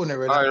Ira, Tony,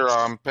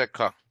 Ira and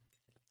Pekka.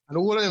 And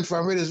all of them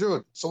from Reddish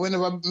Road. So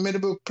whenever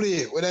Meadowbrook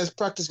play, whether it's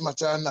practice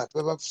match or not,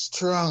 we have a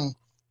strong,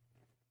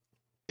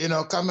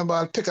 can't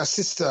remember Pekka's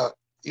sister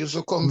used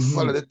to come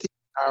follow the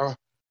team,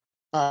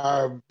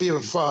 our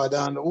baby father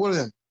and all of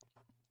them.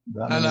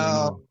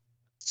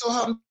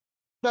 So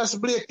that's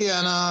Blakey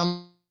and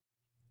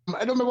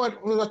I don't remember what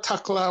it was a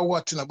tackle or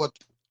what, but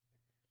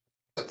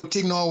the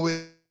thing now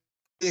with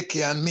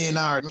Blakey and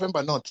Maynard,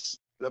 remember not?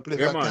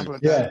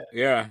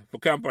 Yeah, for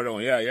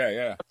Camper,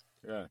 yeah.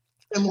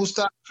 Them who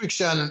start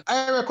friction,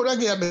 I could have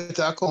get a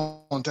better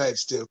account type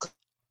still.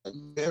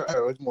 I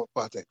was more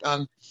perfect.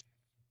 And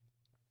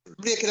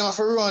Blakey them have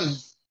to run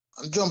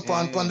and jump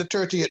on the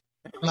 38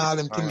 and all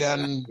them things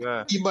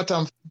and keep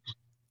bottom.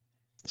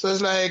 So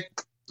it's like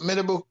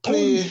Meadowbrook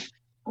play.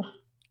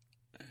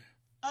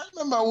 I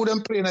remember who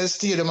them playing at the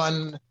stadium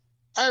and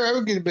I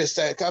will give the best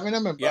time. I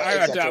remember. Yeah,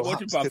 I talk about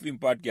the film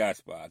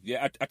podcast, Park.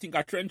 Yeah, I think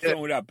I Trent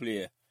with that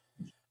player.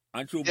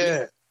 And so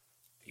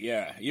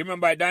yeah. You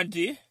remember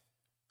Dante?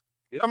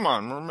 Yeah,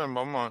 man.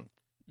 Remember, man.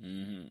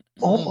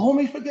 Mm-hmm.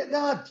 Homie, forget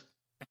that.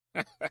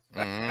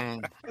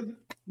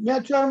 Yeah, I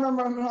try to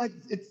remember. I'm like,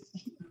 it's.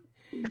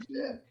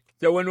 Yeah.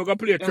 So when we're going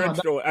to play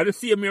Trenchtown, at the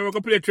stadium, we're going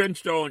to play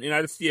Trenchtown in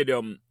the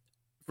stadium,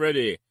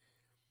 Freddie.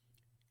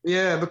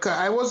 Yeah, because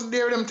I wasn't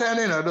there them time,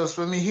 just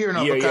for me here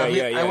now.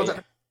 I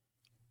wasn't.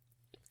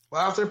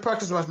 Well, after the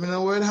practice match, I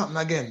know where it happened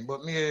again,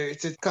 but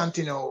it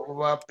continue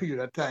over a period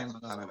of time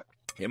and all of that.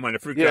 Yeah, man, the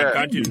freaking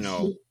continue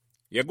now.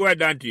 Yeah, go ahead,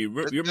 Dante. You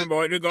remember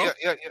where they go?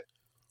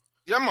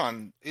 Yeah,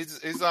 man. It's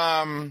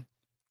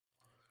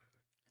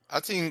I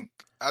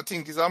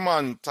think it's a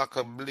man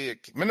tackle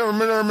Blake. I don't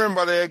remember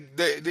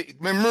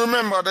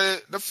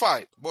the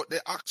fight, but the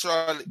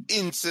actual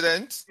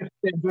incident.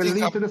 Blake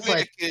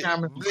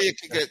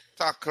get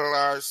tackled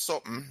or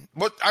something.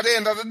 But at the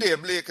end of the day,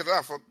 Blake would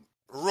have to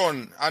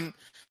run. And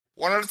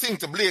one of the things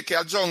to Blake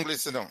a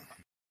junglist,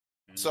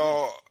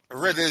 So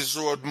Reddish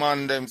Road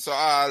man them, so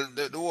all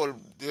the whole,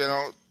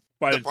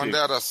 politics on the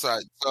other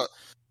side.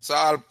 So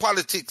all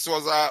politics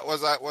was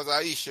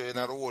a issue in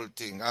the whole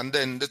thing. And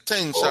then the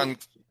tension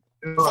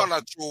follow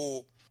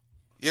through,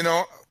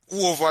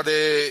 over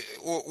the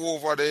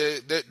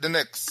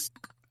next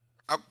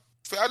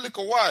for a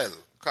little while.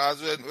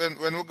 Cause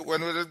when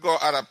we go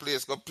other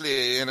place go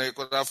play, you know, you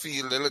could have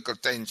feel the little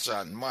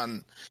tension,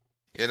 man.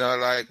 You know,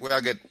 like where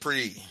I get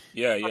pre.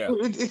 Yeah.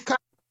 It can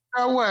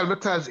be a while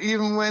because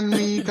even when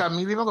me come,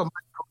 me even go back,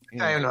 you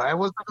know, I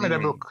was at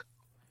Meadowbrook,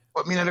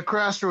 but me in the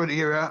crossroad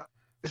area,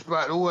 it's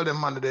about the whole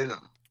them man there, you know.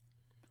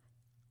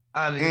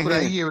 And you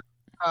could hear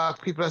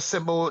people say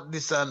about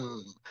this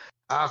and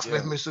ask me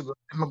if me should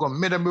go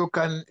Meadowbrook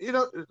and you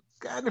know,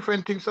 kind of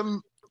different things.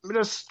 Some me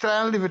just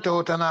try and live it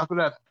out and after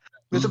that.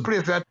 We used to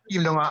play for a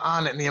team down at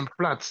Arnett named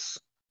Flats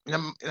in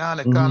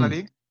the corner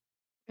league.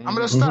 I'm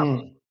gonna stop.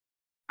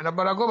 And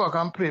but I go back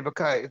and play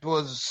because it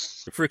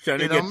was The friction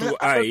you to know, get too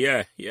high.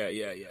 Yeah.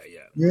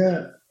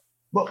 Yeah.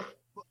 But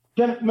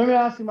let me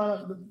ask you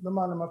the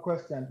man my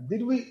question.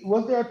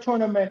 Was there a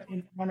tournament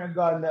in Honor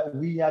Garden that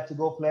we had to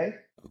go play?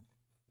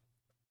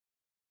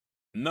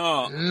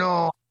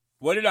 no.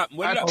 What did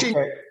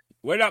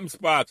happen,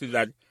 Sparks, is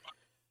that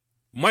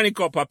Money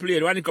Cup I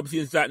played. Money Cup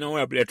since that now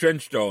I play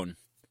Trenchtown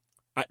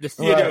at the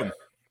stadium. Right.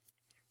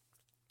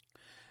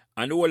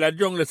 And the whole of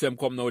jungle them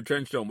come now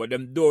Trenchtown, but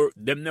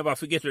them never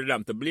forget to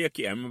them to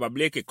Blakey. I remember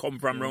Blakey come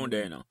from round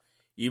there, you know.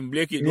 Even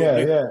Blakey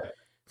Yeah.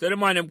 So the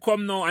man them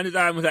come now and it's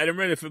almost like them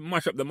ready to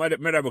mash up the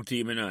Meadowbrook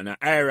team, you know. And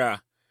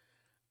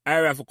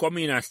Ira for come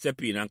in and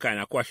step in and kind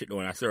of quash it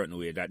down a certain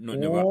way that not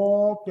never.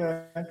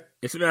 Okay.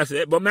 It's what I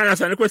say. But man, that's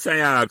the question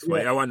you asked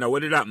me. I wonder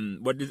what did happen.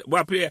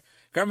 What play?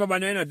 Can't remember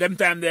now, you know, them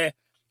time there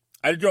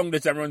at the jungle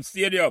them run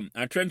stadium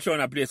and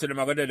Trenchtown a place so them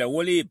are gonna do the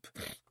whole heap.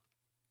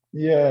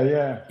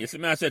 Yeah. You see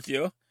me I said to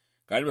you?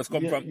 Because it was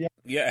come from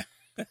yeah.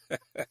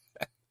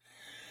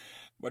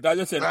 But I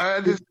just said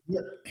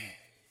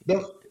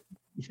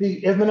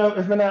See, if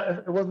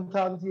it wasn't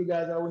talking to you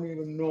guys, I wouldn't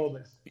even know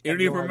this. You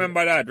don't even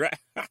remember that, right?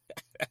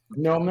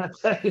 No, I'm not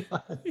saying.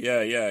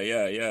 Yeah.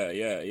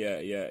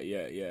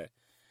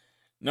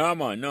 No,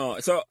 man, no.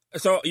 So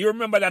you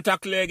remember that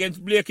tackle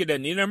against Blakey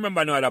then? You don't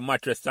remember no other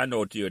match that stand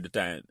out to you at the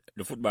time,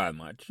 the football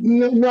match?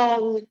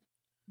 No.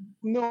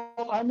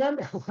 I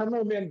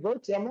remember me and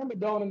Bertie. I remember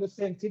down in the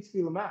St.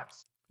 Titsfield match.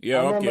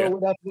 Yeah, I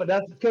remember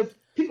that's because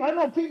I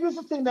know people used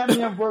to think that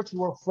me and Bertie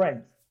were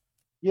friends,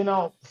 you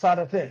know, sort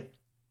of thing.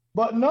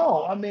 But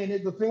no, I mean,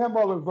 the thing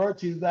about with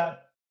Virtue is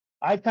that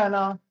I kind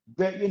of,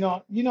 if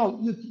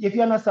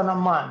you understand a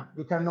man,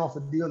 you can know how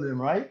to deal with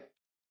him, right?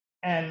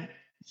 And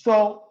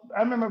so I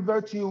remember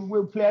Virtue,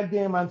 we'll play a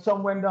game and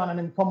some went down and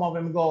then come up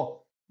and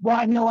go, well,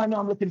 I know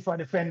I'm looking for a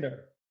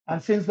defender.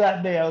 And since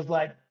that day, I was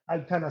like, I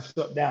kind of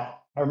shut down.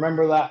 I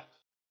remember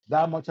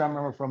that much I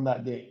remember from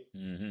that game.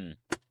 Mm-hmm.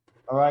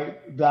 All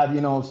right, that,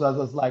 you know, so I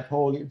was like,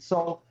 holy.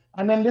 So,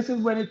 and then this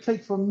is when it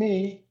takes for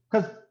me,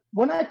 because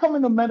when I come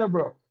into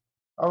Meadowbrook,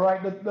 all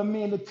right,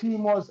 the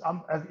team was,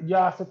 as you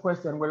asked the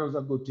question whether it was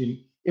a good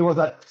team, it was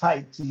a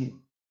tight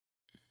team.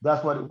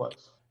 That's what it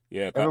was.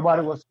 Yeah.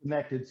 Everybody was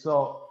connected.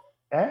 So,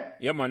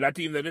 Yeah, man, that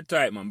team that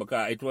tight, man,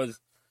 because it was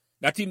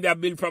that team that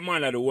built from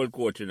man at the world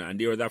coach, you know, and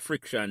there was a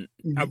friction,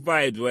 a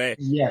vibe where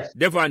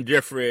Devon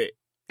Jeffrey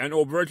and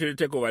Virtue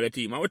take over the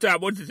team. And we talked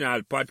about it in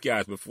our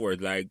podcast before.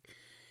 It's like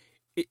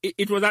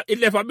it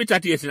left a bitter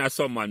taste in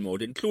some man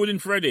mouth, including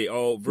Freddie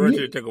or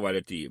Virtue take over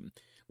the team.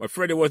 But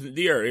Freddie wasn't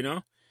there, you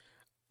know.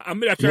 I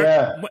mean,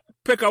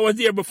 Pekka was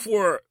there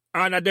before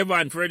Anna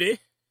Devon Freddie.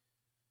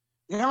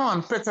 Yeah,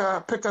 man,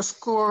 Pekka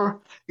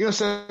score. You know,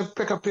 so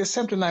Pekka played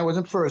 79 was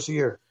in first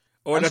year.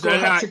 Oh, that's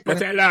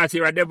the last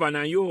year at Devon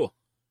and you.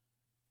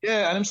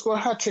 Yeah, and him scored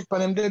a hat trick for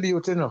him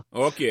debut, you know.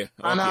 Okay.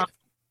 And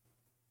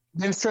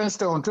then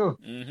Trenchtown too.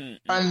 Mm-hmm.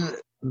 And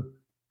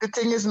the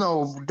thing is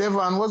now,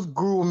 Devon was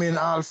grooming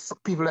all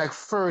people like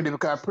Freddie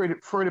because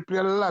Freddie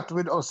played a lot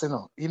with us, you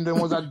know. Even though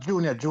he was a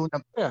junior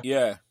player.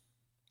 Yeah.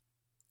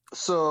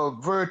 So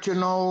Virtue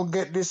now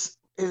get this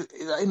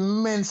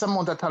immense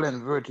amount of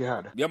talent Virtue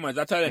had. Yeah, man,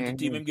 that's a talented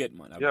team him get,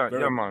 man. Yeah,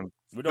 man.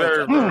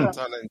 Very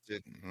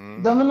talented.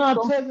 Don't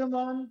not tell you,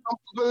 man. Some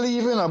people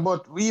leave, you know,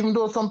 but even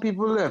though some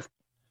people left,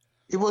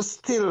 it was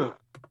still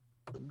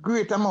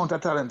great amount of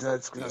talent in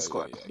the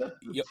squad.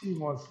 The team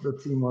was.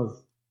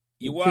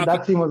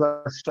 That team was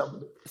a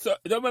struggle. So,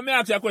 let me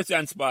ask you a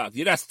question, Sparks.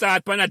 You just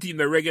start on a team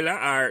the regular,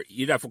 or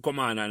you have to come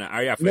on and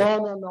are you have to...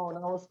 No. I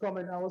was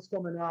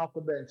coming off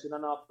the bench, and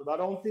after. I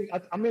don't think.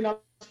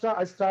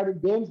 I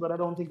started games, but I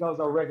don't think I was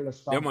a regular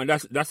starter. Yeah, man.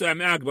 That's why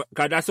I'm asking,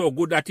 because that's how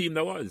good that team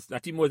that was.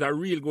 That team was a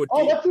real good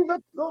team. That team.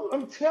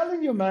 I'm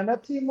telling you, man.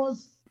 That team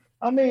was.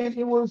 I mean,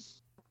 it was.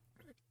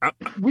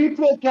 We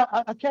played.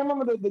 I can't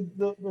remember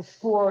the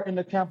score in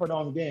the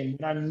Camperdown game,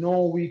 and I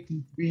know we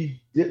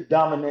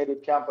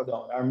dominated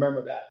Camperdown. I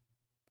remember that.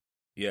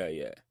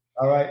 Yeah.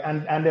 All right,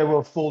 and they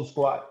were full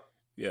squad.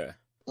 Yeah.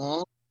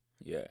 Mm-hmm.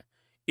 Yeah.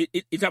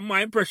 It's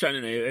my impression,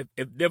 you know,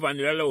 if Devon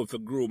did allow for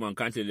groom and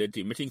cancel the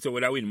team, I think so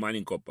would have win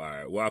Manning Cup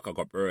or Walker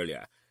Cup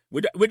earlier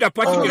with that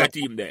particular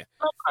team there.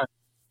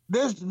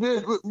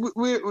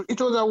 It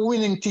was a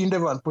winning team.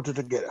 Devon put it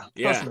together.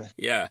 Trust me.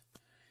 Yeah.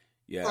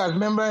 I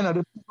remember, you know,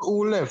 the people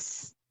who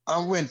left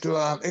and went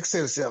to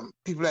Excelsior,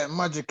 people like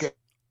Magic.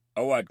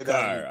 Howard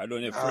Carr, I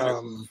don't know if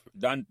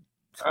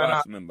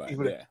Sparks member,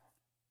 yeah.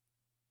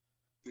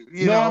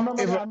 You No, I know,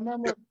 remember if that. I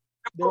remember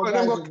there were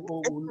them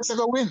guys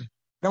go win.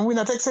 Then win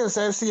at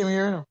Excelsior see him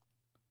here,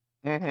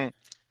 you know.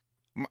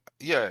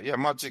 Yeah,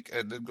 Magic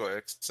did go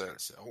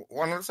Excelsior.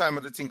 One of the time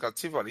I did think of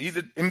Tivoli.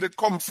 Him did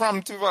come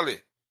from Tivoli.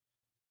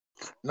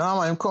 No,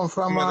 man, him come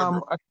from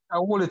Meadowbrook. a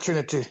Holy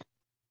Trinity.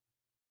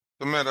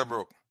 The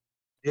Meadowbrook.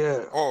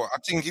 Yeah. Oh, I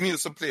think he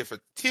used to play for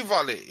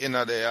Tivoli in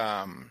the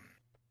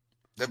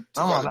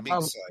Tivoli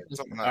big side,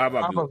 something like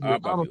that.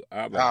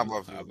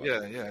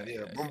 Harborview.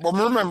 Yeah. But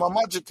remember,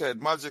 Magic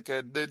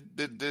Head did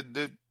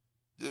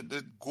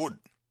good.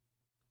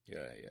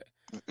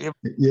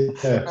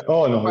 Yeah.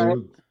 Oh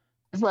no.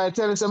 If I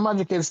tell you some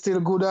Magic is still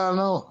good, I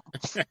know.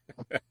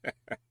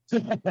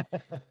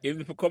 If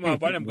you come on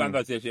for them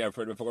conversation,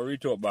 Fred, if I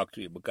reach out back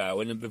to you, because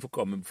when you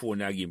come in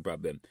phone, I give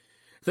problem.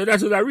 So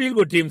that was a real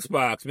good team,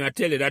 Sparks. I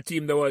tell you, that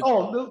team that was.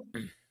 Oh,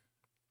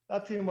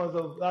 that team was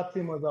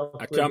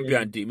a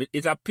champion team.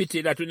 It's a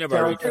pity that we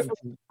never reached.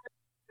 The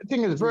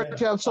thing is,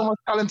 Virtue have so much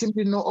talent, he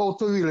didn't know how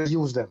to really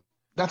use them.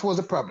 That was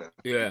the problem.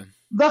 Yeah.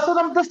 That's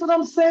what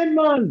I'm saying,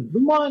 man. The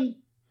man,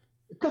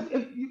 because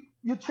if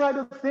you try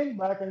to think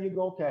back and you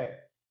go, okay,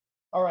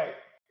 all right,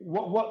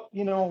 what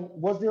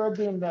was there a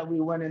game that we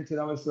went into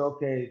and we said,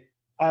 okay,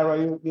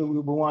 Ira, we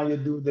want you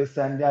to do this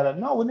and that?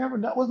 No, we never.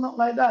 That was not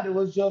like that. It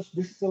was just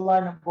this is the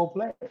lineup, go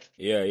play.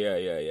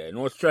 Yeah.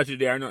 No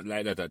strategy are not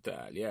like that at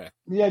all. Yeah.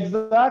 Yeah,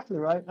 exactly,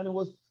 right. And it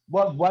was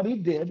what he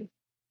did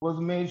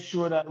was made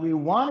sure that we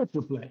wanted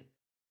to play.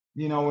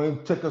 He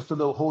took us to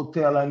the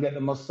hotel and get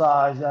the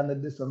massage and the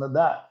this and the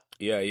that.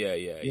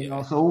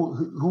 Yeah. So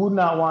who would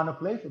not want to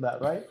play for that,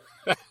 right?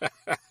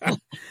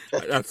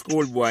 That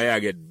schoolboy, I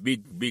get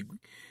big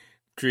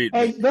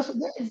treatment. Hey, that's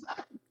exactly.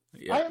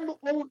 Yeah.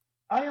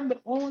 I am the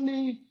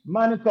only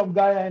Manny Cup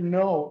guy I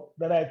know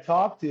that I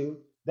talk to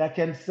that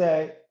can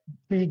say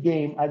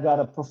pre-game I got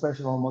a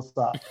professional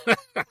massage.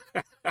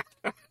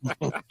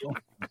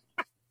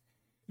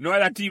 No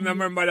other team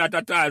remember that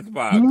at all,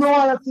 Sparks. No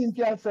other team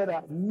can say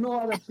that.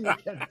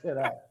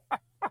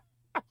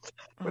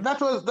 But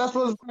that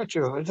was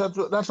Virtue.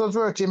 That was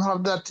Virtue. Him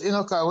have that,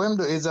 what him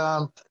do is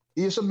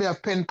he used to be a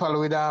pen pal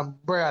with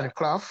Brian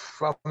Clough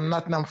from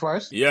Nottingham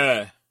Forest.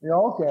 Yeah. Yeah,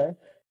 okay.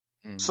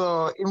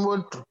 So he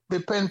would be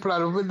pen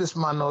pal with this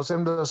man now. So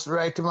him just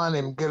write him on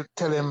him,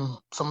 tell him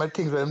some of the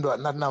things that him do at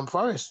Nottingham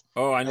Forest.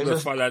 Oh, and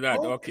just follow that.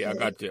 Okay, I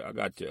got you.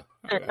 Okay,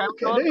 there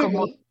you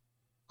go.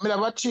 I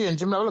have a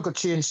change. I look a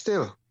change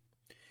still.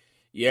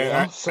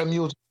 Yeah. Some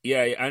music.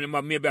 Yeah, and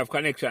maybe have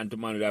connection to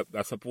man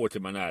that support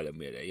him and all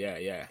them. Yeah.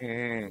 Yeah.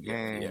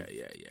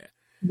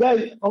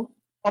 Guys,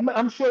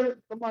 I'm sure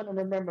someone will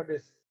remember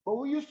this, but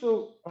we used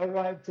to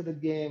arrive to the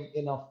game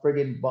in a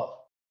friggin' bus.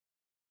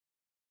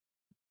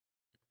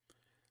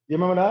 You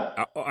remember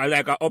that? I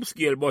like an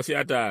upscale bus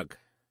attack.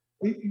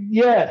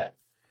 Yeah.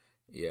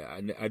 Yeah,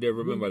 I don't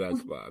remember that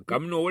spot.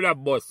 Come know with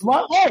that bus.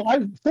 I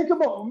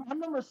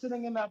remember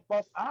sitting in that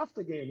bus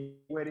after game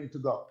waiting to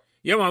go.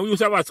 Yeah, man, we used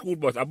to have a school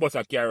bus, a bus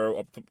a carry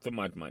up to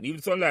Matt, man.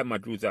 Even so like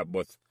Matt used to have a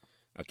bus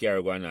a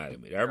carry going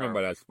on. I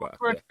remember that spot.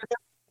 Yeah.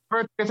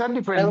 It's a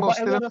different bus.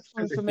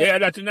 Yeah,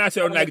 that not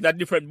sound like that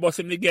different bus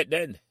him to get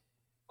then.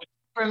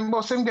 Different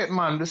bus him get,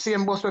 man. The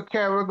same bus with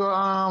carry go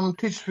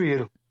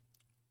Teachfield.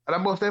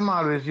 That bus them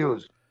always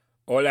use.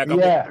 Or like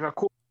a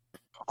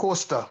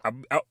coaster. A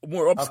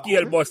more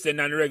upscale bus than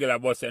a regular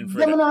bus and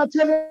Fred. Man.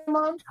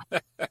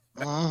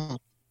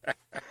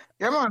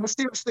 Yeah, man, the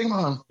serious thing,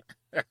 man.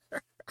 I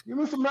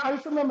used to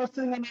remember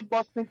sitting on the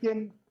bus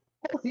thinking,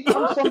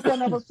 I'm some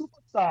kind of a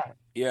superstar.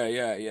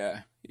 Yeah.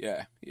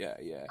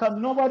 Because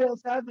nobody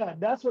else had that.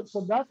 That's what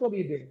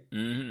he did.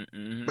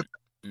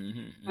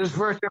 This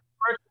Virtue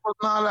was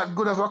not that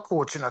good of a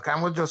coach, He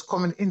was just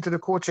coming into the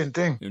coaching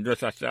thing. And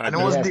it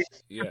was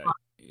yes.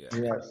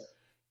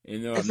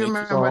 If you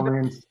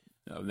remember,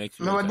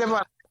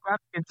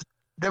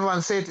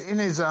 Devon said in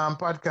his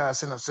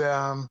podcast, say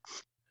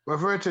what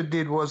Virtue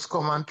did was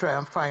come and try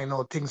and find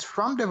out things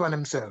from Devon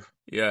himself.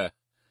 Yeah.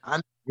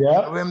 And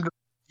him to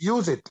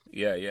use it.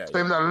 Yeah. So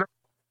him that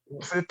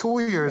for 2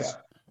 years,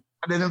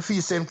 and then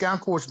feel same can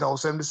coach now,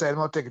 so him decided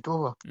to take it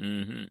over.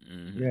 And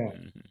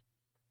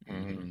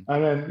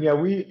then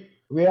we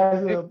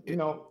as we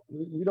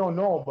don't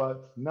know,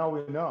 but now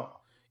we know.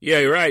 Yeah,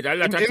 you're right.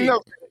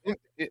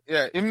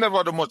 Him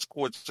never do much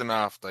coaching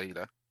after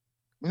either.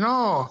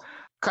 No,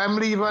 come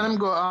leave and him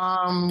go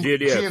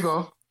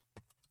Diego.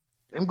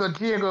 Him go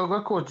Diego,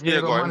 go coach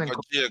Diego.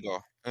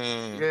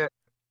 Yeah.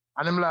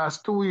 And him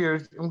last 2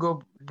 years, him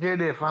go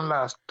JDF and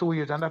last 2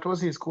 years, and that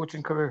was his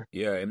coaching career.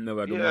 Yeah, him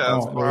never do much.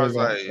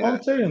 I'll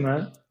tell you,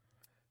 man.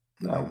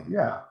 No,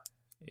 yeah.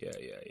 Yeah,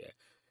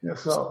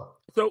 so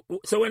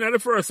when I the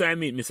first time I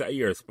meet Mr.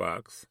 Ear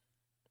Sparks,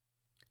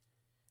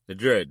 the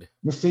Dread.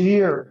 Mr.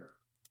 Ear.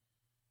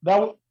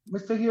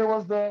 Mr. Ear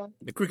was the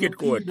cricket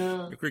coach.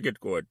 The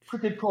cricket coach.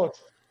 Cricket coach.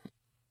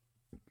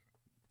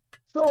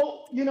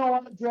 So, you know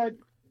what, Dread,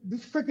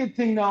 this cricket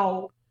thing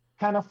now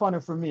kind of funny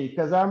for me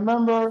because I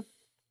remember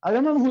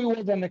who he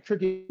was on the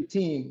cricket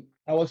team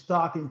I was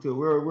talking to. We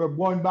were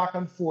going back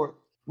and forth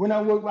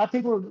I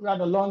think we were at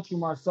the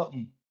lunchroom or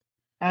something.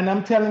 And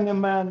I'm telling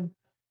him, man,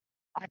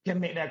 I can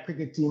make that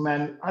cricket team,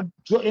 man. I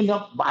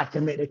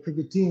can make that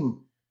cricket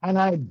team. And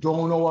I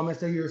don't know what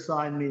Mr. Here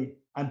signed me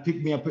and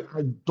pick me up.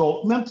 I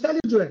don't. Man, I'm telling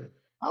you, Dre,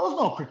 I was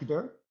no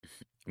cricketer.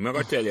 I'm not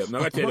gonna tell you.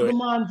 But the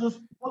man just,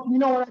 you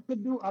know what I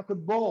could do? I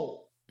could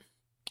bowl.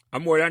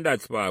 I'm more than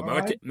that, Spark. I'm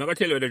Right. not gonna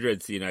tell you the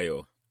dread scene,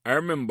 yo. I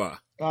remember.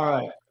 All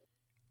right.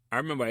 I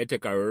remember I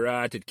take a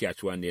ratted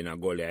catch one day in a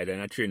goalie. I did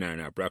a trainer in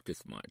a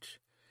practice match.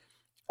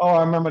 Oh,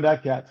 I remember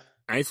that catch.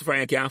 I used to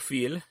find I can't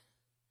feel.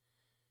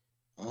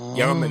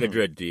 You remember the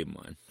dread team,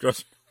 man.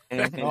 Trust me.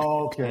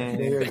 Oh, okay,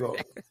 there you go.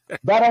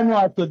 That I know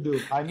I could do.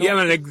 I know. Yeah,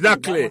 man,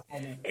 exactly. I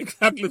know.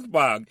 Exactly,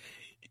 Spark.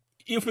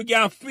 If you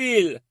can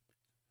feel,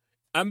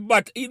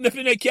 but even if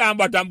you can't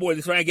bat and bowl,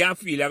 this one I can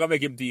feel, I can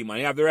make him team, man.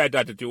 You have the right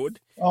attitude.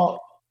 Oh,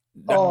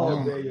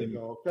 there you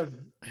go. Because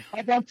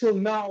up until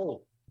now,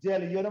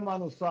 Jelly, you're the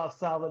man who saw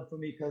solid for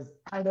me because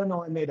I don't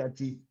know I made that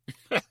tea.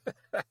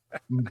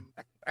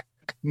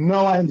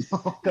 No, I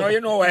know. No,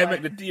 you know why I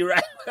make the tea,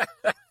 right?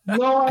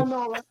 No, I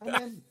know.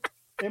 And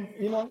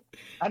then,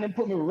 and then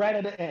put me right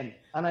at the end.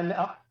 And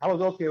I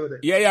was okay with it.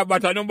 Yeah,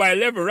 but I know by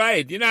 11,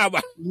 right? You know,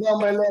 but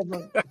Number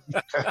 11.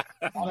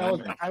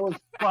 And I was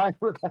fine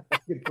with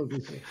that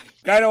position.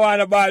 kind of want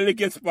the ball lick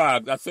his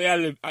Spark. That's why I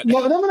live. No,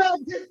 let me not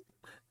get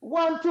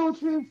 1, 2,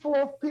 3,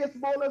 4 pace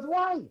bowlers.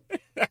 Why?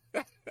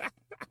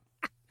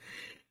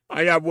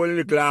 I have one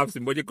little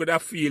laughing, but you could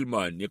have feel,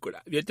 man. You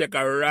take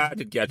a rat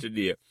to catch it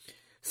there.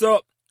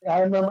 So I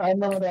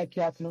remember that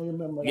catch. No, you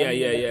remember?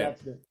 Yeah.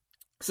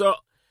 So,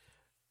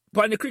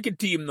 on the cricket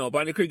team now,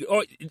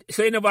 oh,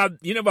 so you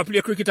never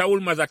play cricket at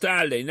Ulmas at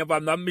all, then? You never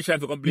have no mission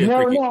to come play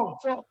cricket? No.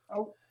 So,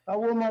 at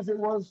Ulmas, it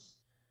was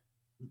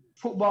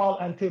football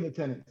and table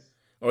tennis.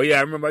 Oh, yeah,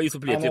 I remember I used to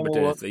play table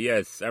tennis. So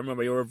yes, I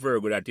remember you were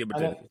very good at table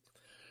tennis.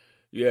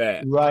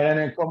 Yeah. Right, and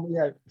then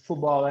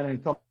football, and then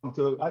come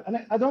to.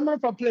 I don't know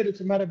if I played it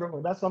to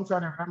Meadowbrook. That's what I'm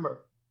trying to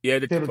remember. Yeah,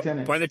 table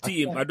tennis. On the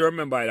team, I don't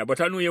remember that.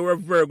 But I know you were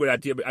very good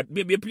at table.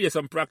 Maybe you play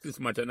some practice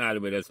match and all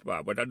with us,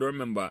 but I don't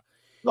remember.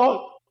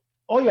 Oh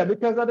yeah,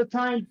 because by that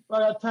time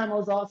I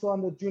was also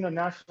on the junior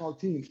national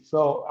team,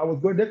 so I was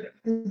good.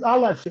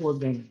 All that shit was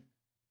going.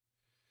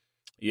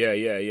 Yeah.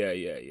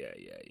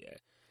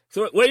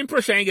 So, what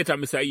impression you get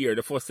on Mr. Year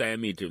the first time I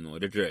meet him,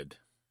 the dread?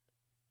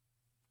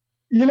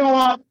 You know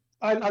what?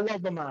 I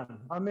love the man.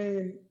 I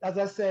mean, as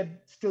I said,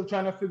 still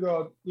trying to figure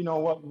out,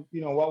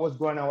 what was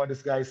going on with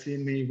this guy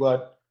seeing me,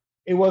 but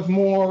it was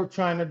more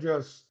trying to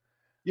just,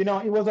 he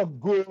was a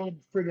good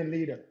friggin'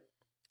 leader.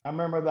 I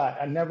remember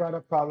that. I never had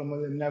a problem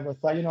with it. Never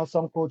thought,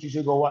 some coaches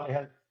should go, what the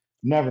hell?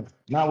 Never.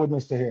 Not with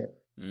Mr. Hare.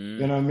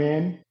 You know what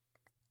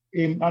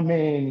I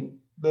mean?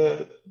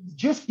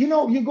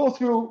 You go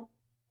through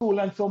school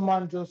and some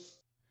man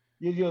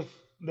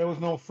there was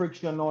no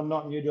friction or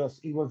nothing. It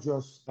was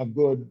just a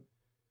good,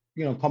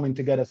 coming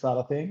together sort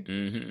of thing.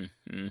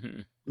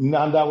 And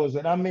that was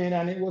it. I mean,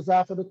 and it was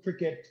after the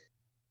cricket.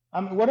 I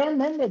mean, what I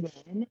remember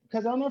though,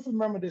 because I don't know if you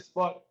remember this,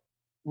 but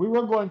we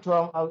were going to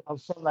a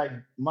some like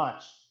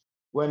match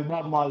when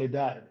Bob Marley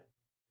died.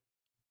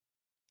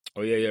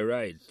 Oh yeah, you're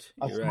right.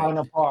 At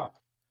Minor Park.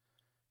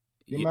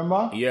 You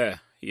remember? Yeah.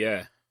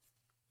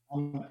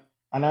 And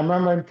I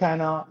remember it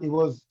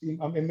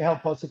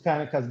helped us to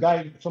because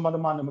some of the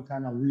man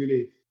kind of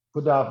really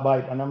put that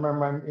bite. And I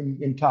remember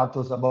him talked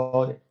to us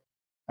about it.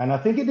 And I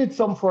think he did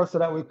something for us so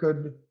that we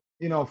could,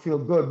 feel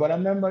good. But I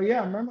remember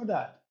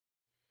that.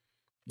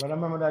 But I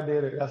remember that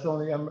day. That's the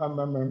only I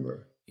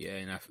remember. Yeah,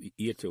 in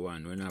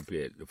 81 when I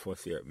played the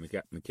first year, me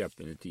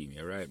captain the team.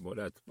 You're right, but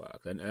that's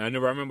Spark. And I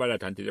never remember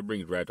that until they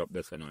bring it right up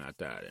the sun on that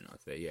time.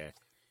 So yeah,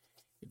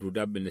 it would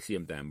have been the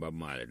same time Bob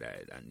Marley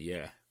died. And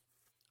yeah.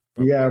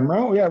 Yeah,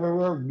 remember? Yeah, we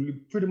were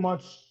pretty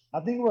much. I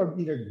think we were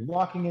either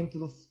walking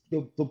into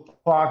the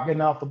park,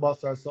 getting off the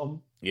bus or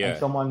something. Yeah. And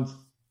someone's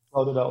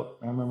floated out.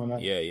 I remember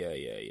that.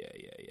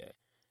 Yeah.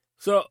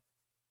 So,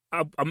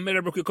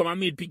 Meadowbrook, you come and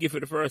meet Piggy for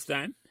the first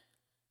time?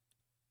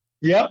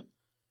 Yep.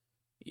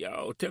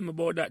 Yo, tell me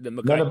about that then.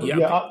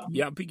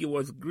 Piggy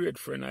was a great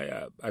friend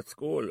at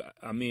school.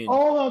 I mean.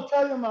 Oh, I'm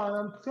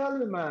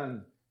telling you,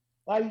 man.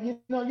 Like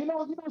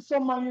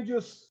some man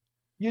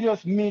you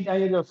just meet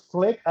and you just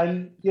click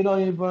and you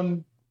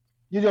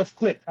just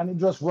click and it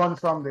just run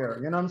from there.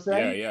 You know what I'm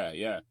saying?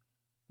 Yeah.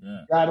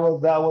 That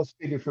was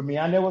Piggy for me.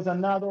 And there was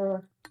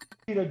another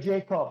Peter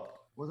Jacob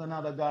was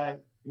another guy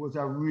who was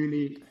a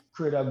really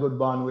created a good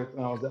bond with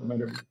when I was at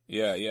Meadowbrook.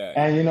 Yeah.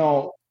 And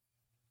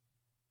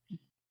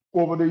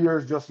over the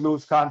years just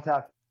lose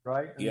contact,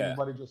 right? And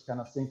everybody just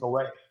kind of sink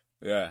away.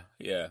 Yeah.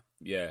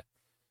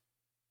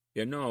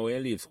 When you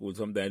leave school,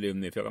 sometimes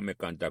even if you can make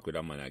contact with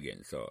a man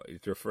again, so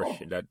it's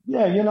refreshing. That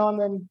and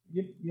then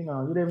you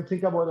didn't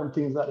think about them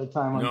things at the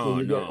time until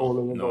you get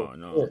older.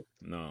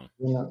 No.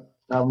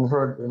 I haven't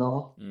heard,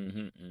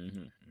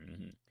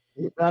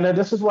 And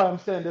this is why I'm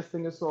saying this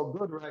thing is so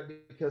good, right?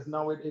 Because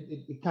now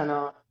it kind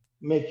of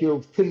make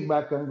you think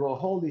back and go,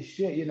 holy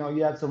shit,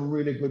 you had some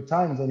really good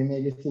times, and it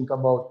made you think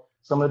about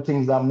some of the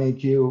things that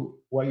make you,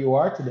 what you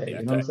are today. Yeah,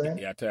 You know what I'm saying?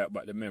 yeah, talk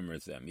about the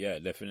memories, them. Yeah,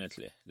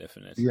 definitely.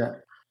 Yeah.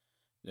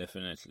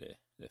 Definitely,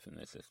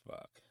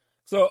 Spark.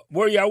 So,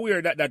 were you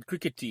aware that that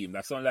cricket team,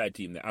 that Sunlight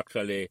team, they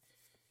actually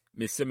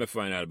missed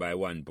semi-final by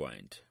 1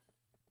 point?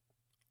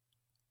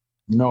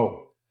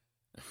 No,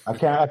 I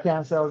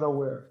can't say I was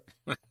aware.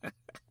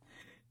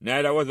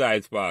 Neither was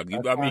I, Spark.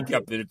 You got me can't say.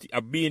 captain.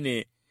 I've been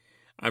here.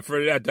 I'm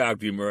afraid I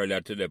talked to him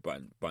earlier today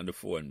on the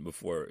phone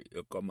before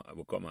you come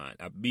on.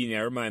 I've been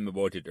here. Remind me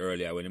about it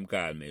earlier when him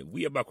called me.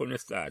 We are back on the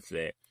start,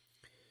 say.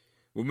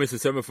 We missed the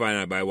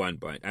semi-final by 1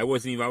 point. I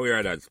wasn't even aware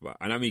of that, Spark.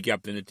 And I'm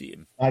captain of the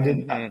team. I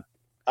didn't, and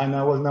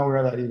I wasn't aware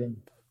of that either.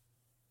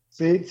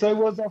 See, so it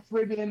was a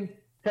friggin',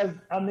 because,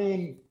 I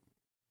mean,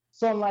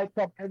 Sunlight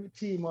Cup, every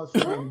team was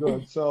friggin'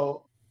 good.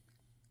 So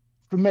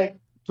to miss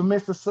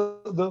the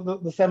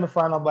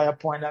semifinal by a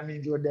point, that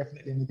means you were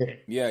definitely in the game.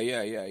 Yeah.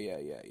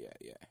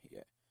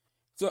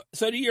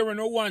 So the year when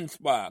no one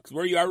Sparks,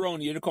 were you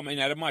around here to come in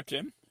at the match,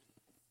 eh?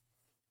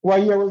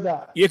 What year was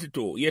that?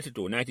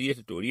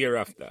 1982, the year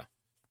after.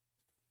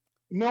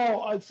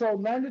 No, so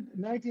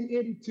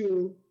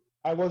 1982,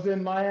 I was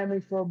in Miami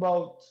for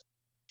about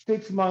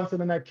 6 months,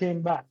 and then I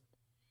came back.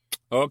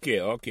 Okay.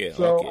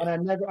 So,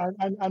 and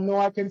I know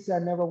I can say I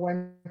never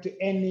went to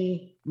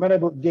any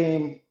Meadowbrook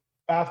game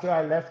after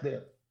I left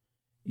there,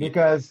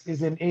 because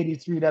it's in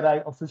 83 that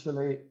I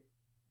officially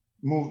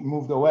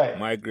moved away.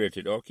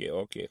 Migrated, okay.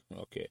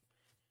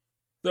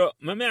 So,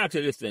 let me ask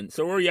you this then.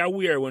 So, were you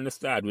aware when the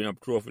start win up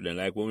trophy then,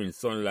 like we win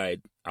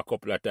Sunlight a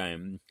couple of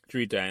times,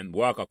 3 times,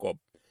 Walker Cup?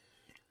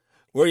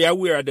 Were you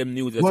aware of them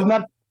news?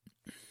 Well,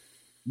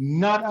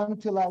 not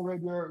until I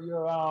read your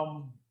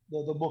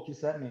the book you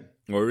sent me.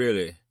 Oh,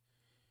 really?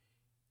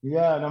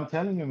 Yeah, and I'm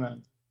telling you,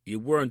 man. You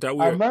weren't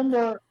aware? I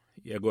remember.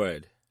 Yeah, go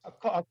ahead. A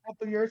couple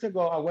of years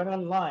ago, I went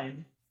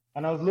online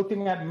and I was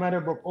looking at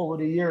Meadowbrook over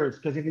the years,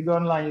 because if you go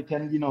online, you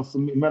can,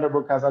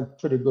 Meadowbrook has a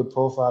pretty good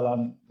profile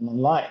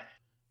online.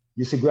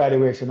 You see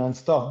graduation and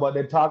stuff, but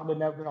they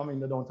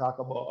don't talk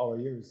about our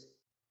years,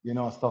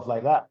 stuff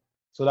like that.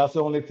 So that's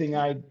the only thing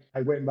I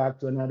went back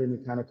to and had any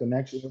kind of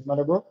connection with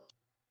Meadowbrook.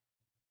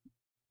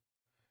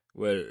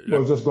 Well, it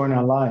was just going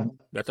online.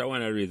 That's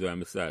one of the reasons why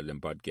I started them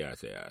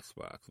podcast here,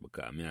 Sparks,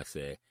 because I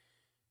say,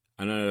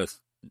 the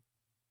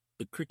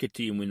cricket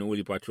team win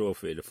only a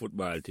trophy, the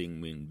football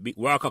team win big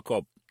Walker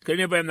Cup. Can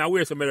you never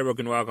wear some Meadowbrook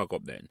in Walker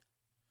Cup then?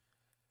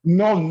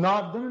 No,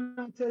 not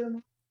tell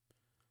you.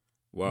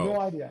 Wow. No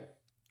idea.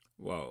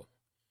 Wow.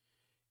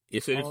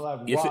 I'm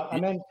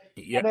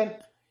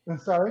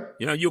sorry.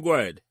 You go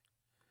ahead.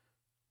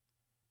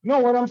 No,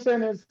 what I'm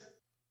saying is,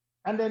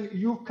 and then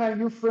you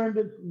framed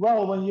it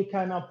well when you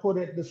kind of put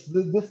it, this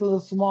little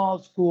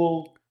small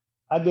school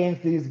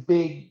against these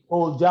big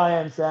old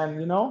giants, and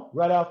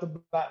right off the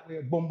bat, we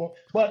were boom boom.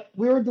 But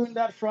we were doing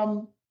that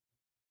from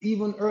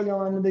even earlier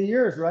on in the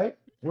years, right?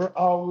 We're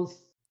always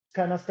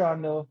kind of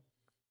starting to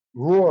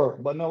roar,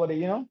 but nobody,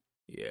 Yeah.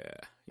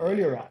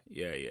 Earlier on.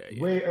 Yeah.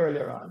 Way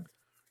earlier on.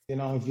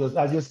 Just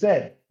as you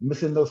said,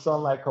 missing those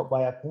Sunlight Cup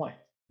by a point.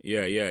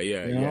 Yeah.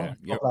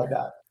 Stuff like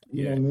that.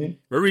 You know what I mean?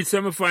 We reached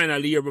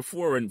semi-final the year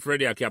before when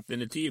Freddie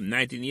captained the team,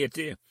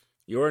 1980.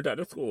 You weren't at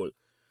the school.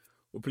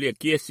 We played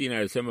Kingston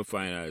at the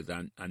semi-finals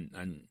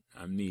and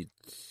meet.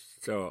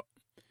 So,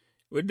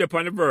 with the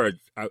on the verge,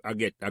 I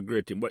get a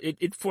great team. But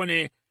it's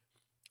funny,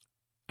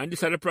 and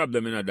this is the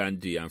problem in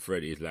Dante and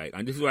Freddie is like,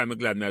 and this is why I'm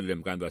glad we had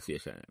them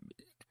conversation.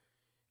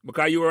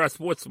 Because you were a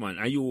sportsman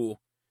and you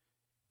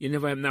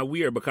never have that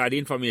weird, because the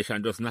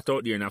information just not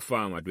out there in a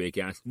format where you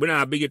can, we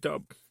not big it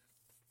up.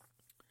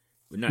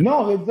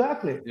 No,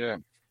 exactly. Yeah.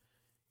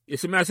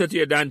 It's a message to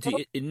you,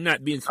 Dante, it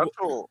not being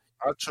True.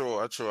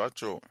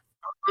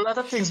 A lot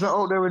of things not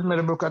out there with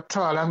Meadowbrook at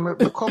all, and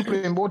we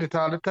complain about it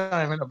all the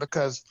time,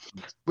 because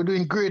we're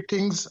doing great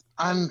things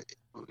and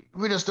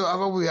we just don't have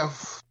a way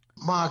of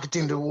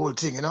marketing the whole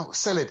thing,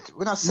 sell it.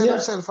 We're not selling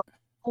ourselves for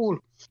cool.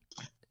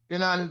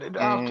 And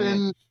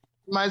often you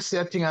might say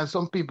a thing and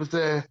some people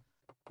say,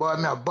 boy,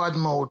 I'm a bad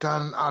mouth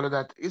and all of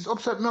that. It's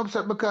upset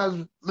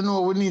because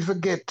we need to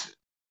get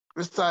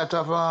the start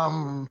of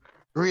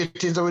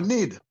ratings that we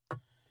need.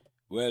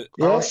 Well,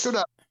 or should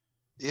I?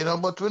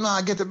 But we're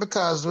not getting it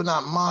because we're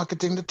not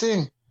marketing the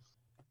thing.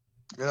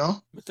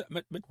 No,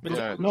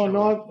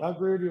 I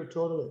agree with you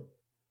totally.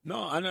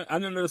 No, I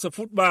don't know it's a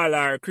football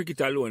or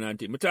cricket alone. I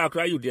talked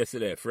to you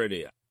yesterday,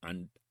 Freddie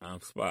and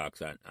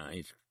Sparks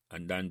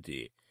and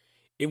Dante.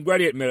 Him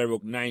graduate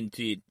Meadowbrook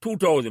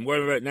 2000,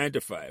 graduate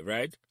 95,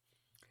 right?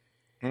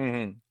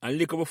 Mm-hmm. And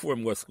look before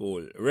him go to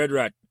school. Red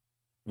Rat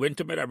went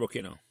to Meadowbrook,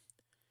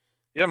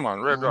 Yeah, man.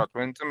 Red Rat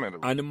went to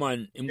Meadowbrook. And the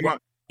man,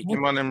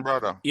 him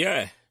brother.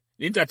 Yeah.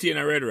 The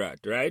entertainer Red Rat,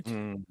 right?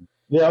 Mm.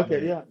 Yeah,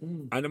 okay, yeah.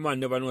 Mm. And the man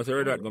never knows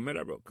Red Rat go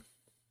Meadowbrook.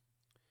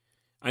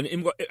 And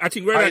him go, I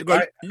think Red Rat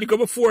go, look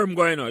before him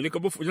going,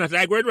 look before, it's not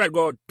like Red Rat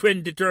go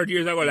 20, 30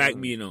 years ago like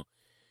me, The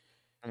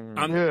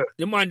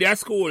man there at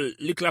school,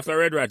 little after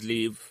Red Rat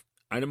leave,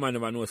 and the man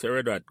never knows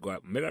Red Rat go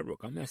at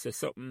Meadowbrook. And I say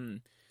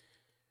something.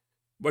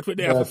 But we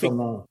have to fix.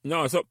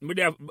 No, so we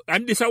have,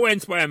 and this is what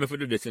inspire me to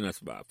do this in a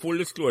spot. Full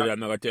disclosure, I'm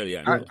not gonna tell you.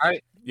 I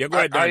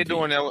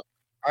don't know.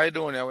 I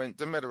went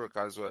to Meadowbrook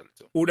as well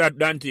too. Who that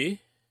Dante?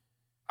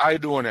 I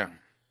do them.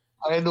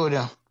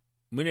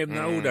 My name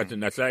now who that,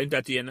 and that's an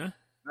entertainer.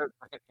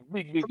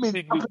 Big I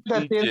mean,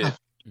 DJ.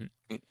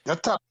 the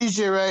top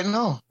DJ right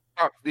now.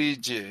 Top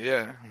DJ,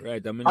 yeah.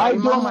 Right, I mean, I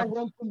in don't my know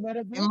went to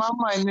Meadowbrook.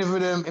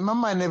 In my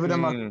mind, never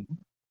them a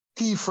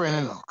key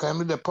friend, you know. Can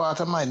be the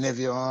part of my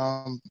nephew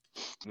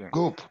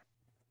group.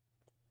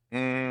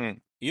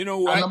 you know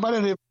And what?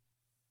 nobody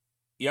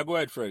Yeah, go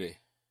ahead, Freddie.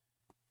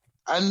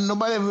 And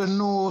nobody even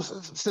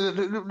knows. So,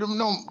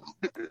 no,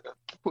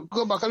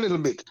 go back a little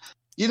bit.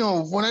 You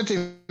know, one I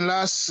think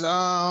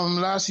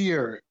last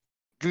year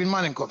during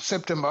Manning Cup,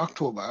 September,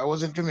 October, I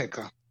was in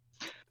Jamaica.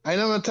 I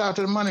never talked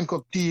to the Manning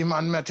Cup team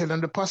and met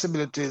them the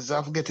possibilities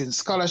of getting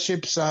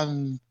scholarships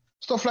and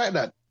stuff like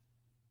that.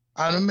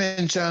 And I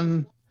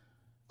mentioned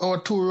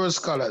our 2 Rhodes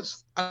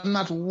Scholars, and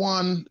not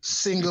one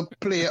single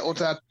player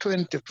out of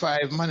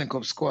 25 Manning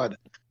Cup squad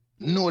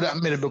know that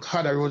Meadowbrook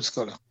had a Rhodes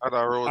Scholar.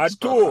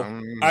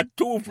 At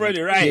two,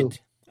 Freddie, right.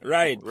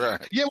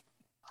 Yeah,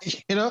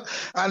 you know,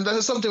 and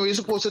that's something where you're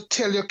supposed to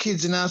tell your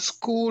kids in our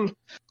school.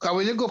 Because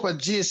when you go up at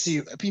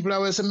JC, people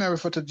always say, I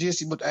refer to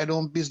JC, but I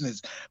don't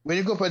business. When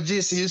you go up at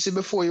JC, you see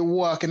before you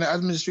walk in the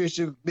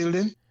administrative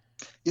building,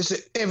 you see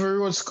every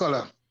Rhodes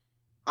Scholar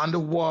on the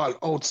wall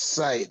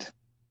outside.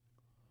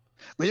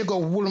 When you go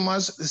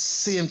Woolmer's, the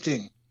same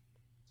thing.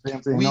 We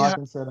have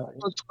Rhodes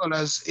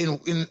Scholars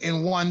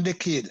in 1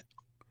 decade.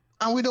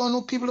 And we don't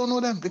know, people don't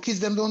know them. The kids,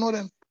 them don't know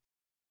them.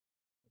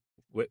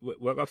 We're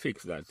going to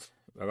fix that.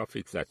 We're going to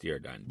fix that here,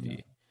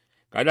 Dante.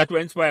 Because that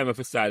will inspire me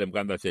to start them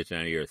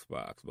conversation here,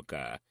 Sparks.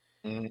 Because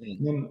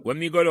when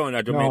we go down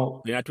to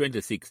Jamaica in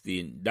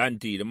 2016,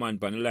 Dante, the man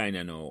on the line,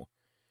 you know,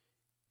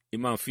 the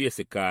man face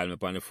the call me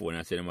on the phone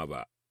and said him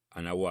about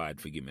an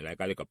award for give me, like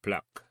a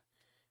plaque.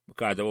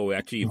 Because of what we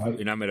achieved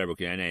in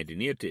Meadowbrook in the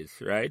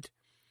 1980s, right?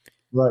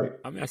 Right.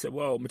 I mean, I said,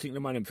 wow, I think the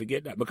man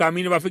forget that. Because I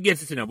mean, never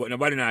forget it, you know, but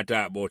nobody not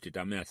talk about it.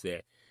 I mean, I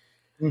say,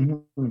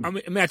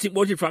 I think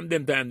about it from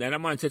them time. Then a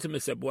man said to me,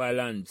 say, boy,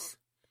 Lance,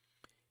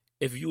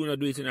 if you not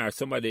do it, you know, or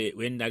somebody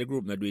when the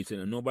group not do it, you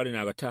know, nobody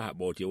not going to talk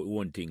about your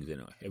own things, you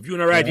know. If you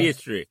not write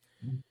history,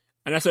 and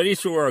that's how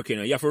history work, you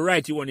know, you have to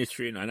write your own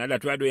history, you know, and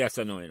that's what I do, yes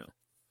or no, you know.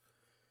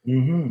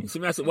 You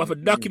see, I said, we have to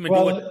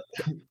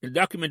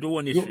document your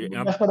own history.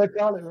 That's what I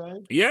call it,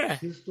 right? Yeah.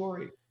 His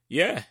story.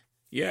 Yeah,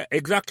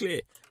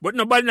 exactly. But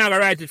nobody not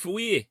going to write it for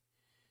we.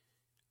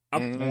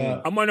 I'm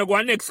going to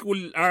go next school,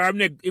 or I'm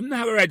not going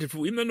to write it for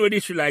we. Him don't know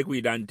this like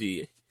we,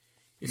 Dante.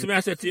 You see me,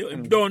 I said to you,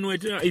 him don't know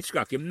it, you know,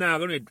 Hitchcock. Him not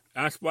going to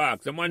ask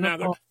Sparks. The man not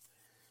going to...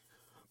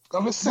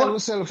 Come and sell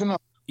yourself, you know.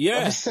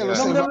 Yeah.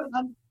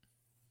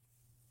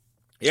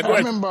 Yeah, go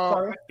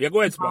ahead. Yeah,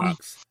 go ahead,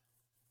 Sparks.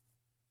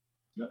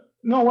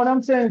 No, what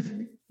I'm saying is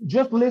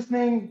just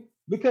listening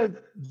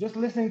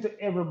to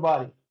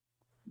everybody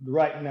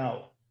right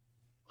now,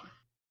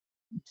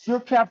 you're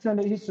capturing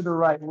the history the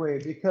right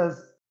way,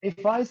 because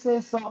if I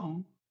say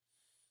something,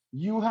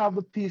 you have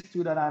the piece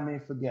too that I may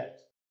forget.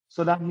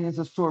 So that means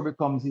the story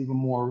becomes even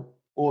more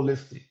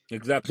holistic.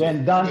 Exactly.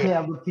 Then Dante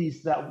have the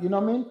piece that, you know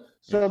what I mean?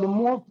 So the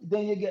more,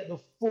 then you get the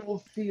full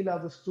feel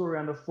of the story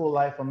and the full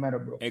life of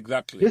Meadowbrook.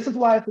 Exactly. This is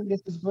why I think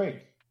this is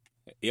great.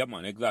 Yeah,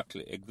 man,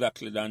 exactly,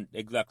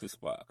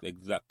 Spark,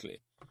 exactly.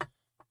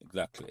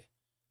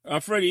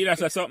 Freddie,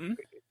 that's something?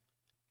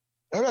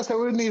 That's what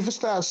we need to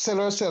start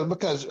selling ourselves,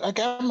 because I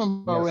can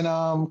remember when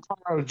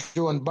Carl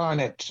Joan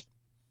Barnett,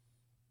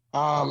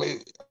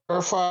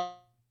 her father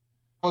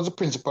was the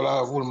principal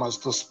of Woolmer's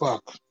to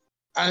Spark,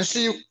 and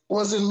she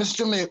was in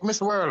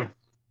Miss World,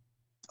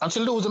 and she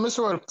lost the Miss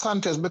World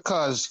contest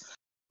because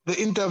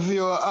the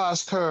interviewer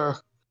asked her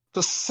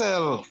to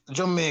sell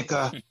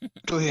Jamaica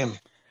to him.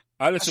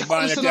 Alison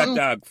Barnett, that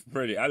dog,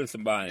 Freddie.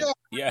 Alison Barnett.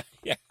 Yeah.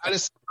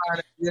 Alison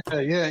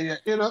Barnett, yeah.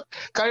 You know,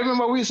 can you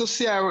remember we used to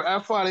see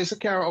our father used to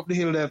carry up the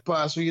hill there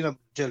past, you know,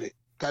 Jelly.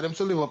 Can them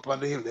to live up on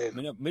the hill there?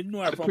 I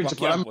know her from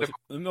campus.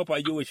 I know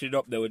her Jewish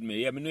up there with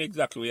me. Yeah, I know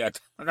exactly where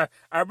you're at.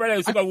 Our brother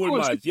used to go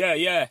Woolmer's.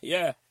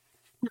 Yeah.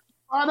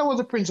 Father was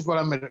the principal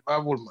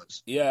of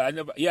Woolmer's. Yeah,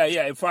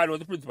 father was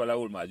the principal of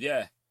Woolmer's,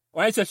 yeah.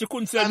 Why said she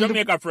couldn't sell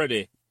Jamaica,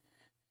 Freddie?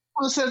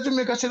 Couldn't sell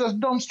Jamaica, she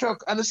just dumbstruck,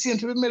 and the same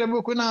to be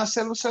Meadowbrook, we now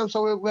sell ourselves,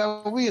 so we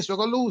have a waste, we're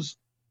going to lose.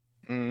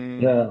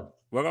 Yeah.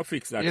 We're going to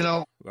fix that. You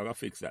know? We're going to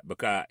fix that.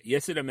 Because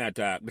yesterday, I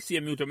talk, the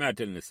same youth I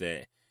telling you,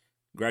 say,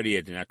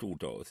 graduating at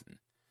 2000.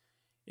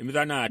 He was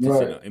an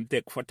artist, you know. He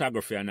take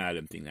photography and all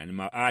them things. And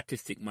my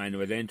artistic mind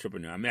was an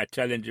entrepreneur. I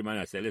challenge him and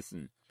I say,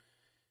 listen,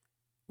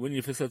 we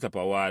need to set up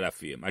a wall of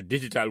fame, a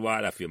digital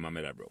wall of fame at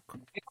Meadowbrook.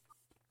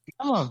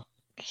 Come on.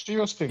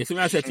 Seriously. You see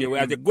what I said to you? We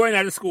have to go in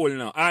at the school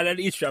now. All of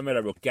the history of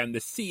Meadowbrook can be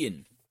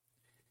seen.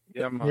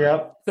 Yeah, man.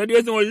 Yep. So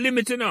there's no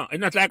limit, you know. It's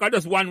not like I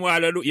just one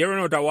wall. You run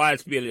out of wall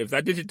space. If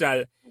it's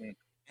digital,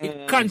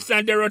 it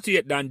constantly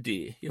rotate,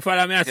 Dante. You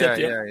follow me? I said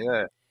to you?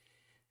 Yeah.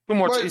 Too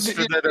much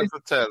history there to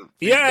tell.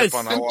 Yes.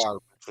 On a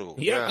wall, too.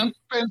 Yeah.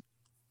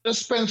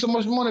 just spend so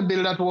much money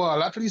build that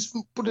wall. At least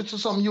put it to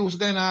some use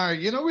then.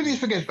 We need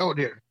to get out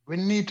there. We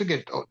need to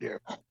get out there.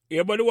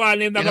 Yeah, but the wall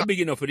name not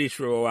big enough for this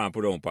show I want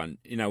to put on pan.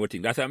 What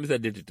thing. That's why I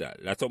said digital.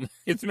 That's what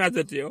it's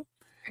matter to you.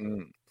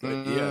 So,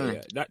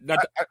 yeah.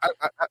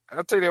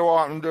 I tell you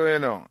what I'm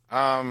doing,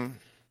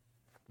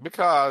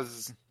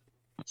 because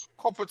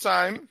couple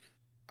time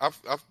I've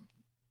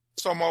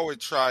somehow we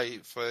try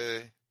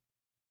for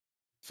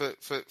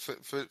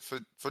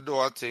do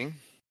a thing,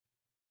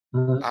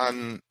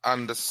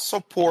 and the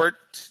support.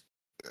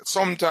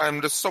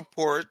 Sometimes the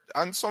support,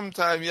 and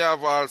sometimes you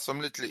have all some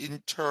little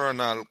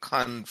internal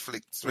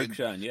conflicts.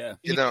 Friction, yeah.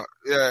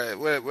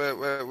 Where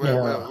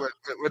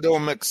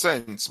don't make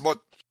sense. But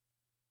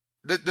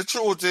the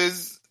truth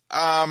is,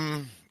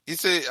 you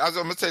see, as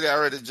I'm tell you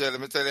already, Jelly,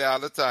 I'm tell you all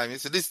the time. You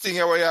see, this thing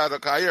where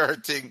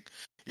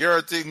you're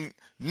a thing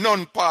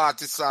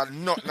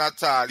non-partisan, nothing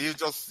at all. You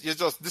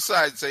just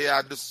decide say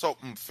you do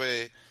something for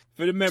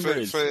the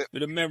memories. For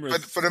the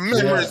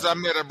memories of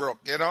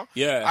Meadowbrook,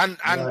 Yeah. And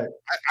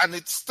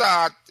it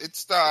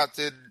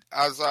started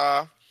as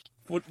a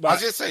football.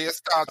 As you say, it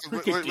started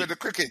with the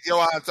cricket. You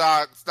want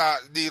to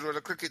start deal with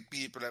the cricket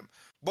people.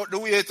 But the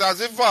way it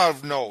has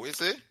evolved now, you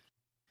see?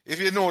 If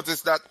you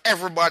notice that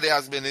everybody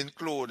has been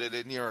included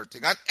in your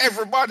thing, and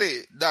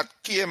everybody that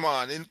came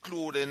on,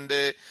 including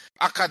the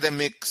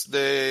academics,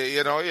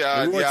 the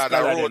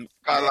road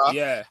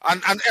scholar,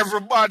 and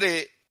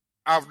everybody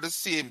have the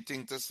same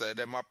thing to say.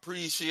 Them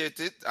appreciate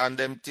it and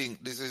them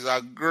think this is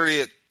a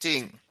great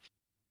thing.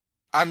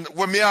 And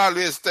when me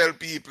always tell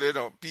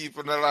people,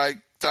 people are like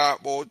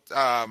talk about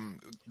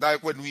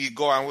like when we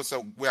go and we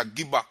say we are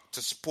give back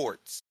to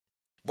sports.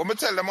 But me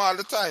tell them all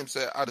the time,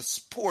 say the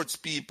sports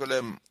people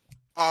them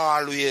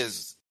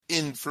always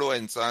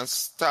influence and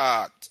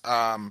start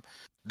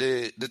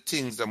the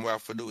things that we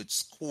have to do with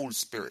school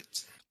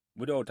spirit.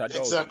 Without a doubt.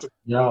 Exactly.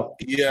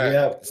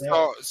 Yeah.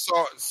 So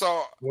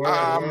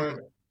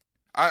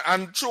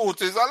and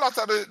truth is a lot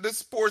of the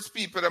sports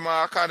people them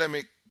are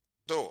academic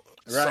too.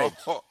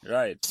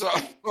 Right. So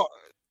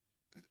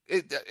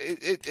it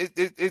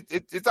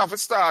have to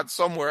start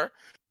somewhere.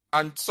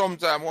 And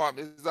sometimes what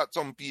is that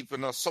some people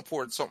not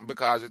support something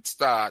because it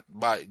start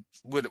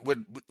with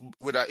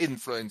an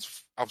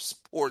influence of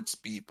sports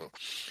people,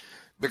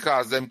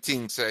 because them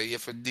things say you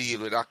have to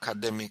deal with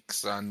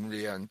academics and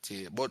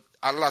reality. But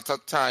a lot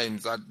of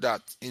times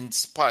that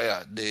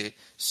inspire the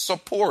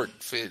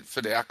support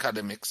for the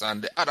academics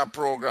and the other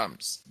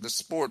programs, the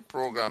sport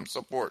program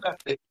support.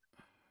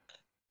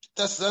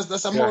 That's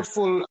a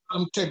mouthful,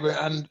 Tegre,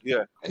 and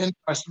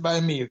endorsed by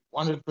me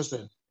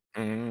 100%.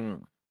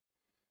 Mm-hmm.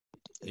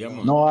 Yeah,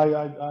 man. No, I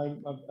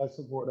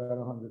support that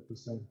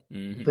 100%.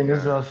 The thing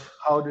is just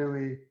how do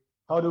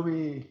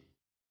we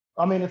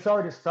I mean it's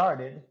already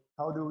started.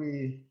 How do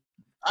we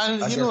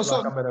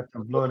something better to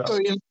blow it up?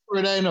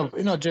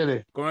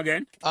 Jelly. Come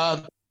again?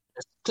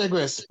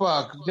 Tegre,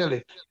 Spark,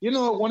 Jelly.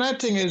 One I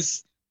think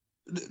is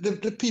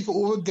the people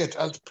who will get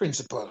as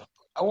principal.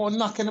 I won't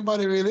knock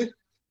anybody really.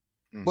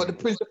 Mm-hmm. But the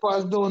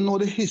principals don't know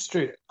the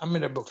history of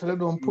Meadowbrook, so they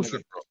don't push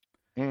it.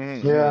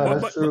 Mm-hmm. Yeah,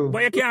 that's true.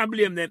 But you can't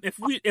blame them. If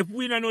we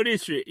don't know the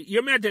history,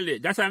 you may tell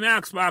it. That's why I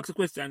ask Sparks a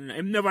question.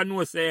 I never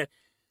know say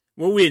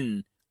we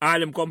win all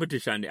them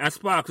competition. And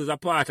Sparks is a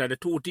part of the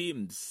two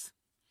teams.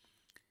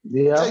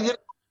 Yeah. I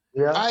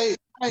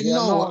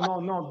know.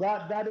 No.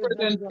 That is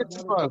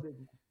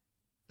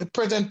the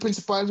present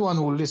principal is one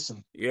who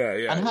listen. Yeah.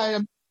 And I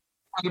am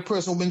the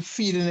person who's been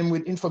feeding them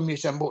with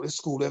information about the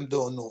school. Them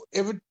don't know.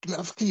 I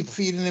keep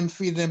feeding them.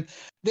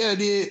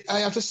 I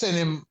have to send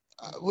him.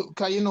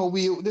 Because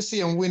we this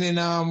year winning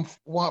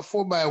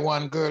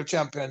 4x1 girl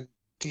champion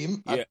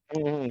team. Yeah.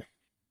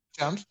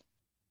 Champs.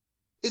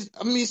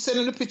 Me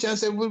sending the picture and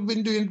say we've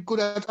been doing good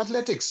at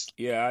athletics.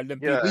 Yeah,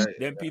 them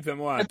people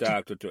want to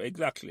talk to.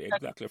 Exactly,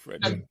 Fred.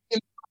 And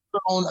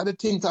the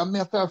things I may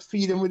have to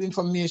feed them with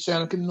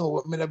information. I can know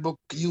what Meadowbrook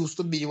used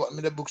to be, what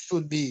Meadowbrook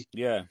should be.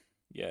 Yeah.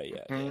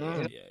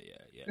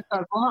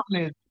 Because what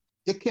happening is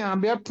you can't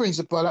be a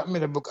principal at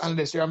Meadowbrook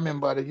unless you're a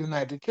member of the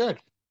United Church.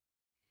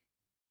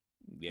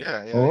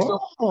 Yeah.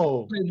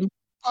 So,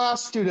 our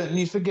student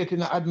needs to get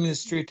in an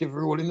administrative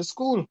role in the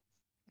school.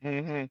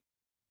 Mm-hmm.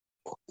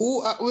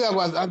 Who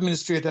was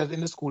administrators in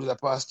the school as a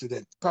past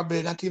student?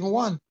 Probably not even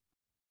one.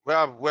 We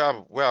have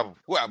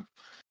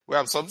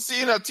some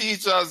senior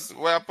teachers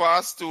who are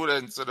past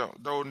students,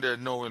 down there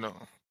now,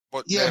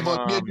 But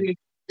maybe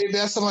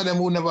there are some of them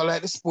who never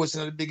liked the sports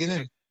in the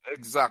beginning.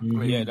 Exactly.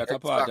 Mm-hmm. Yeah, that's a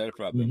part of the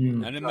problem.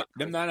 Mm-hmm. And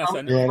them not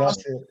understand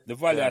the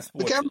value of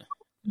sports.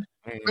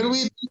 When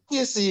we beat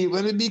KC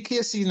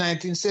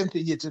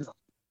 1978,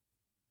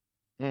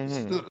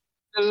 the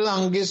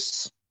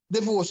longest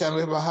devotion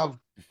we ever have.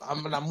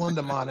 I'm a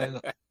Monday morning.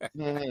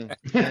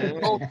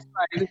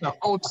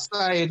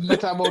 Outside,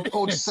 not about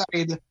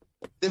outside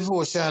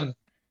devotion.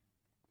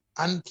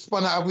 And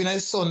Spanner when I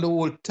saw the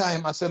whole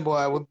time, I said, boy,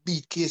 I will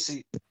beat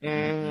KC.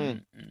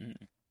 And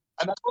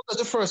that was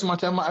the first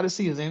match of the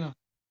season,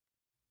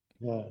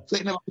 Yeah. So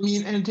it never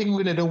mean anything.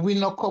 We didn't win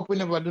no cup, we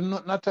never do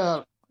nothing at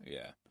all.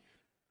 Yeah.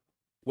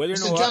 Well,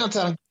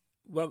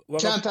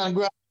 Jonathan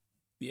Grant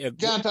Yeah,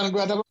 Jonathan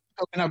Grant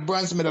in a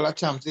bronze medal at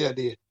champs the other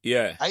day.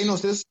 yeah. I know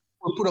this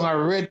we put on a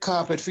red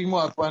carpet for him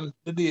walk on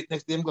the day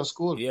next day him go to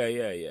school. Yeah.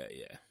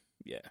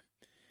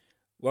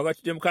 Well,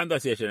 got them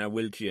conversation and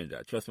we'll change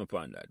that. Trust me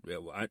upon that.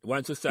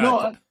 Once you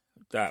start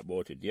talk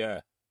about it, yeah,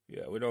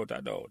 without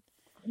a doubt.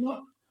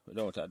 No,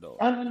 Without a doubt.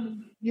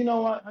 and you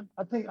know what?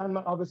 I think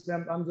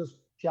I'm just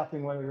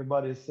capping what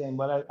everybody is saying,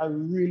 but I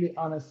really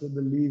honestly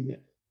believe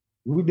it.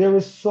 There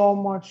is so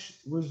much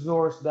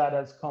resource that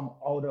has come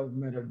out of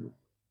Meadowbrook.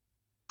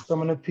 So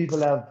many people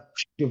have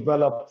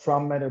developed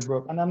from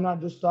Meadowbrook, and I'm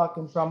not just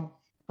talking from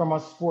a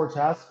sports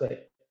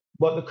aspect,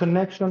 but the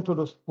connection to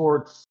the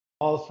sports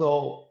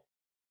also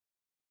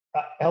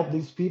help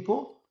these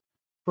people.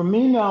 For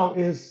me now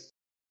is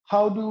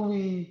how do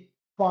we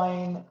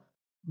find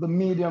the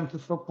medium to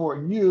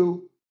support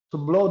you to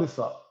blow this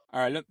up?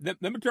 All right,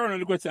 let me turn on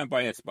the question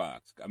by your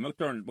Sparks. I'm going to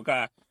turn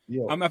because I'm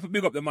going to have to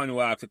big up the man who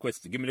asks the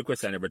question. Give me the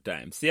question every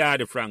time. See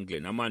Hardy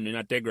Franklin, a man in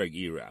a Tegreg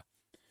era.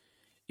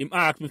 Him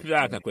asked me to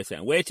ask a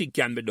question. What do you think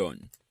can be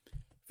done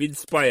to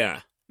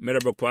inspire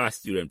Meadowbrook past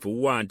students who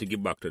want to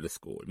give back to the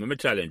school? Let me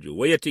challenge you.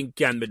 What do you think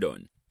can be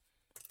done?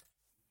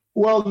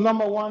 Well,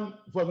 number one,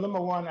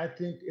 I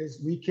think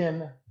is we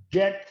can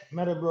get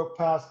Meadowbrook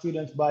past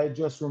students by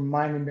just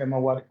reminding them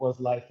of what it was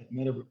like at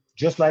Meadowbrook,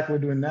 just like we're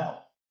doing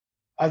now.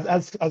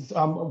 As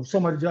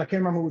somebody, I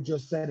can't remember who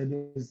just said it,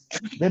 is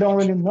they don't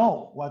really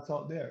know what's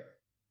out there,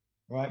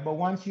 right? But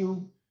once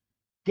you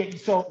get,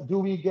 so do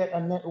we get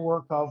a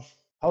network of,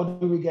 how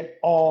do we get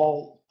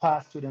all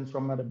past students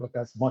from Meadowbrook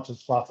as much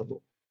as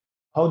possible?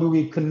 How do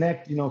we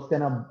connect,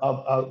 send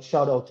a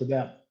shout out to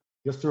them,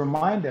 just to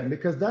remind them,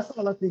 because that's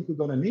all I think we're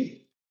gonna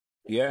need.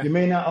 Yeah. You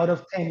may not, out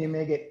of 10, you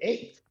may get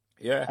 8.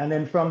 Yeah. And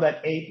then from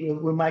that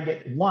 8, we might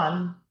get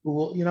 1 who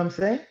will, you know what I'm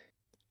saying?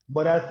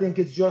 But I think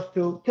it's just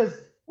because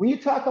when you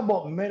talk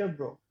about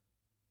Meadowbrook,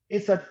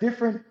 it's a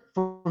different,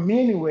 for me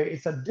anyway,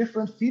 it's a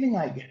different feeling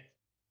I get.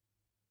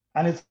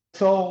 And it's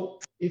so,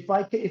 if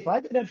I get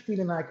that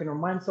feeling, I can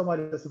remind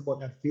somebody else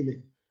about that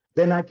feeling,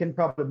 then I can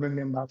probably bring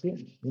them back in.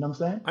 You know what I'm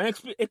saying?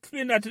 And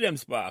explain that to them,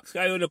 Sparks.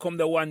 I only come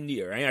the 1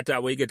 year and you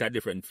talk where you get a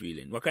different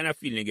feeling. What kind of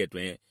feeling you get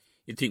when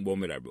you think about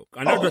Meadowbrook?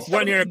 And not just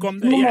 1 year come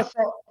there. Yeah.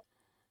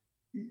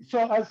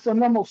 So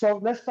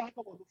let's talk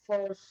about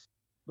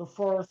the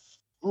first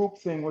group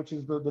thing, which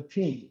is the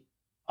team.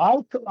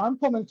 I'm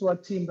coming to a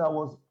team that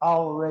was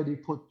already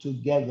put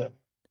together,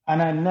 and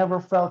I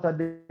never felt a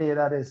day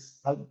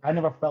I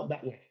never felt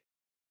that way.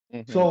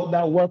 Mm-hmm. So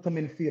that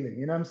welcoming feeling,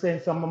 you know what I'm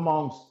saying? Some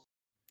amongst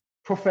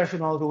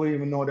professionals who wouldn't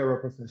even know they were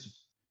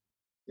professionals.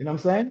 You know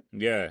what I'm saying?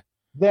 Yeah.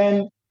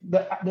 Then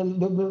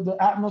the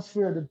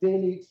atmosphere, the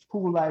daily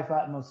school life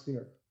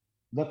atmosphere,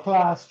 the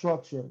class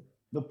structure,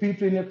 the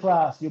people in your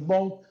class,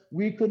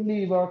 we could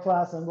leave our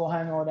class and go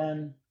hang out,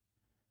 and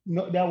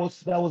that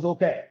was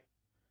okay.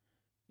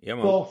 Yeah,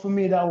 man. So for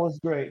me, that was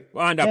great.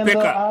 Well, and a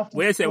Pekka.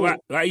 Where you say,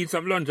 I eat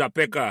some lunch at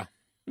Pekka?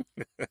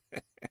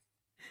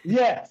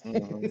 Yeah,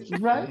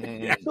 right?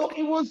 Yeah. So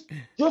it was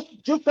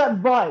just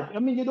that vibe. I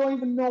mean, you don't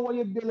even know what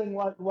you're doing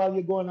while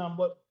you're going on,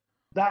 but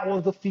that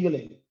was the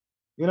feeling.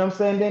 You know what I'm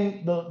saying?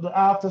 Then the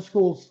after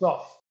school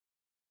stuff.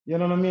 You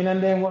know what I mean?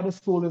 And then what the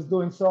school is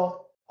doing.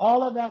 So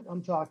all of that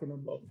I'm talking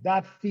about.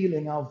 That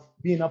feeling of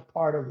being a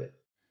part of it.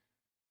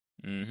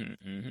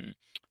 Mm-hmm, mm-hmm.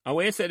 And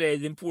what you said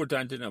is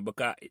important,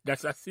 because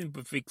that's a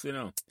simple fix,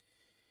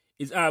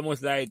 It's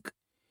almost like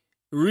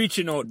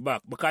reaching out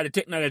back, because the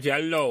technology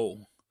allow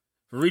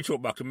reach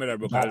out back to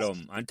Meadowbrook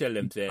alum and tell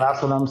them, say,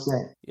 that's what I'm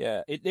saying.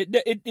 Yeah,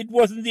 it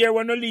wasn't there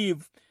when I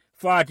leave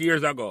 40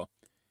 years ago,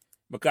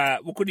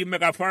 because we couldn't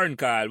make a foreign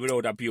call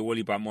without a pay whole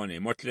heap of money,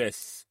 much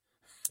less.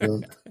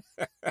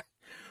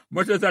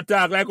 Much less a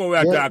talk like how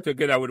we talk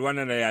together with one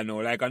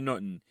another, like a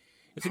nothing.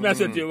 You see me I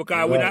said to you,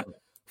 because we're in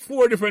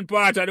 4 different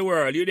parts of the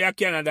world. You there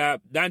Canada,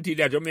 Dante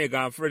there Jamaica,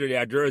 and Freddie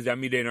there Jersey, and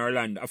me there in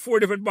Orlando. 4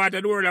 different parts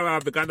of the world that we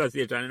have the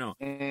conversation,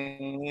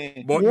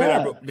 But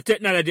Meadowbrook, the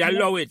technology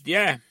allow it,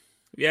 yeah.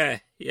 We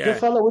just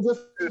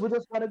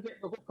gotta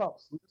get the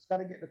hookups. We just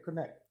gotta get the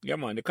connect. Yeah,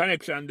 man, the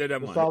connection there,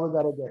 man. That's all we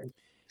gotta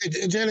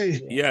get.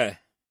 Jelly. Yeah.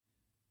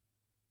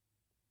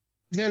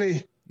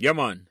 Jelly. Yeah,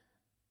 man.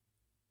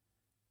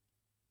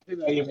 Yeah,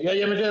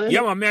 Jelly?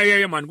 Yeah, man,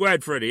 yeah, man. Go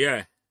ahead, Freddie,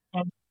 yeah.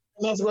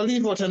 Let's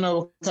leave water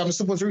now. I'm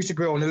supposed to reach the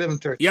ground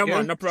 11:30. Yeah,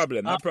 man, no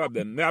problem. I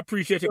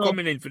appreciate you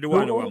coming in for the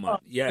 1 hour, man.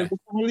 Yeah.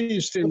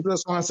 Still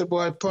just want to say,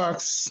 boy,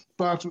 Parks,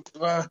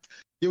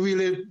 you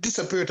really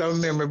disappeared out of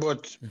memory,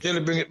 but Jelly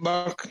bring it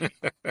back.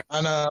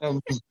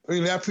 And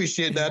really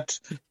appreciate that.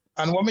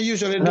 And what we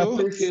usually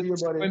do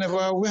is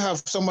whenever we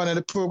have someone in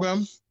the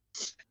program,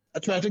 I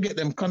try to get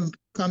them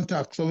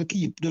contact so we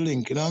keep the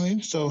link, you know what I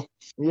mean? So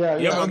yeah,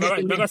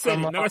 man, never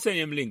send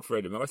him link,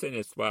 Freddie. Never send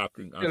him Spark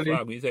link.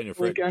 You send him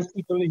Freddie. We can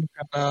keep the link.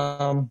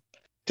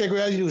 Take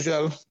away as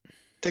usual.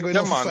 Take away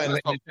find me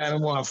anytime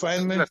you want to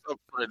find me.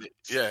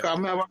 Yeah.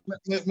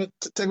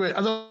 Take away.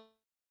 As a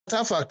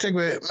matter of fact, take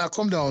away. I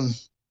come down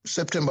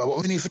September,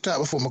 but we need to talk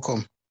before I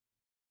come.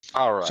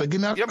 All right. So give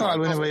me a call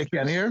whenever you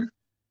can here.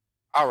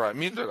 All right,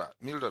 me do that.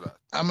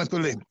 I'm at the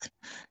link.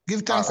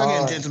 Give thanks All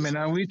again, right. gentlemen,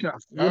 and we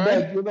talk. You All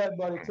right? bet,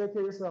 buddy. Take care of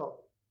yourself.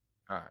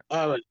 All right.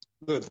 All right.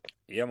 Good.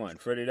 Yeah, man.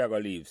 Freddie that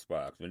gonna leave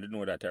Sparks. We didn't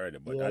know that already,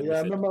 but Yeah, as yeah. we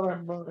I said,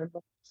 remember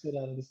say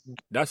that in this thing.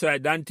 that's why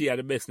Dante are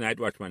the best night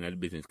watchman of the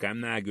business. I'm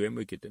not arguing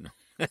with it, you know.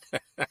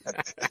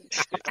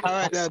 All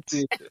right, that's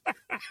it.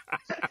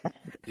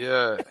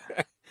 Yeah.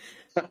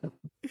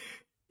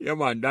 Yeah,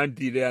 man.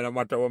 Dante there, no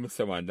matter what I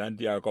say, man.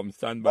 Dante will come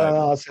stand by.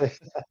 I'll say.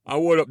 I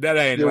hold up that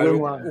line. You Well, win we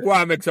one. go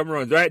and make some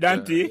runs, right,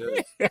 Dante?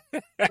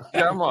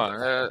 Yeah,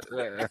 man.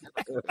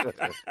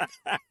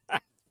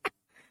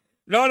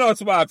 No,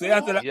 Sparks. You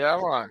answer that. Yeah,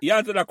 man. You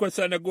answer that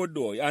question good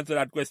though. You answer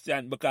that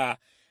question because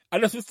I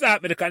just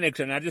start with the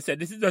connection. I just said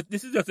this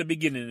is just the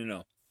beginning, you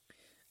know.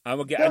 And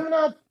we Coming can,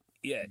 up.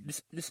 yeah,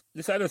 this is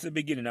just the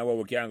beginning of what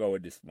we can go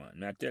with this,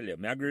 man. I tell you,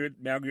 I agree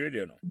with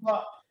you, know.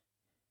 But,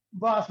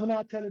 boss, when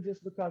I tell you this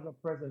because of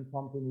present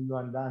company, you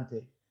and Dante,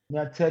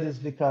 when I tell you this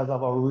because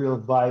of a real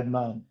vibe,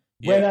 man.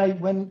 Yeah.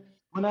 When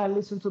I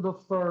listen to the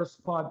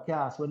first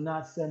podcast, when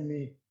Nat sent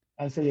me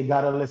and say you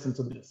gotta listen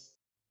to this,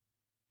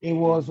 it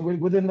was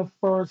within the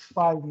first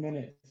 5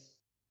 minutes,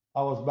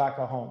 I was back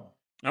at home.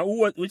 And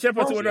which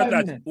episode was First 5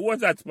 that? minutes. Who was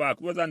that, Spark?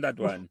 Who was on that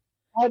one?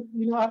 I'm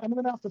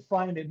gonna have to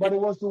find it, but it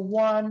was the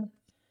one.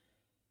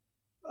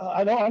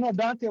 I know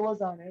Dante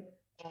was on it.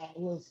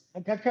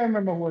 I can't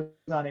remember who was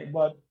on it,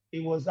 but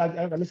it was.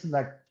 I listened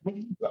like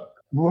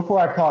before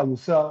I call you,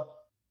 so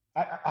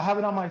I have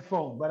it on my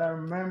phone. But I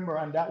remember,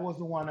 and that was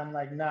the one. I'm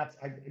like, Nat,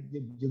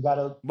 you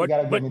gotta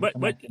give me the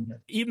connection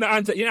here. Even the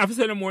answer, you have to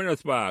say no more, no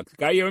Sparks.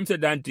 Can you hear him say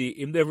Dante?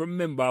 Him never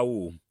remember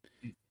who.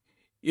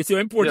 You see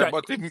how important. Yeah,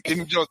 but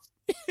him just.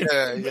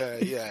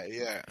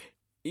 Yeah.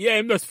 Yeah,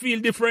 him just feel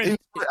different.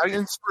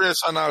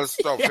 Inspirational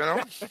stuff, you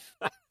know.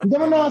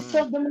 Them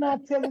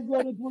not tell you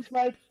what it was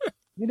like.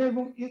 You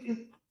know,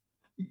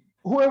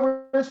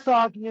 whoever is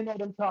talking, you know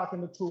them talking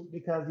the truth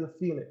because you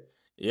feel it.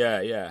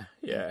 Yeah,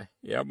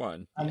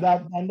 man.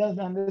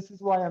 And this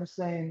is why I'm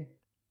saying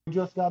we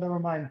just gotta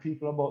remind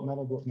people about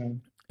Meadowbrook,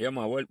 man. Yeah,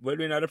 man. Well,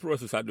 we're in the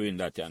process of doing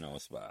that, you know,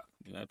 Spark.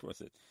 In that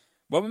process.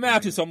 But we may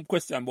ask you some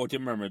question about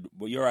your memory,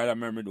 but you're right, I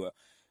memory.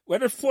 When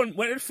did fun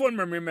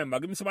memory remember?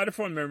 Give me some of the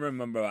fun memory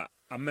remember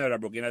a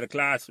Meadowbrook in the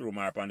classroom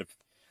or on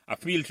a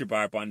field trip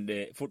or on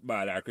the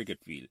football or cricket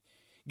field.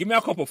 Give me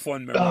a couple of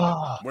fun memory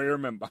where you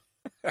remember.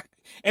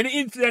 Any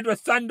incident was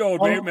stand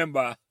out where you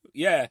remember?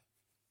 Yeah.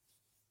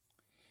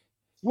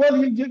 Well,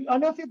 I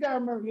don't know if you guys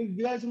remember.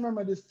 You guys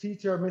remember this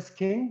teacher, Miss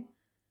King?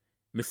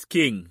 Miss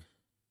King.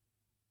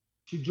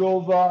 She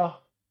drove a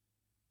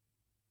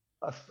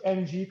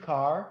MG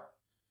car.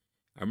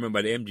 I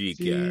remember the MG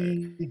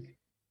car.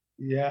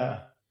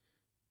 Yeah.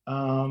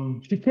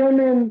 She came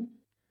in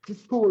to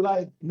school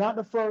like not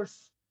in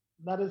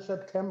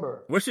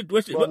September. What's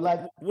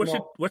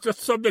the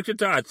subject you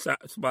taught,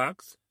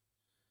 Sparks?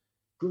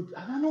 Good.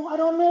 I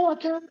don't know. I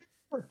can't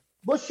remember.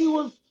 But she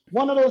was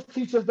one of those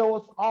teachers that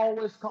was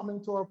always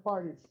coming to our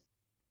parties.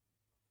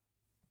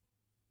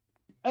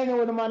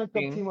 Anyway, the man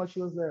team when she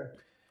was there.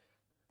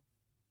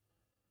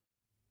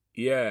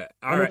 Yeah.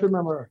 I don't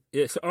remember her.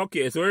 Yes,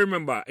 okay, so I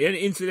remember. Any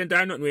incident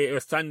or nothing where it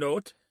was stand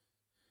out?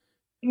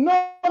 No,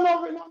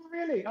 not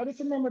really. I just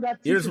remember that.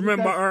 You just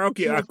remember her?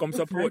 Okay, I come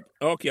support.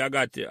 Okay, I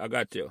got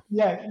you.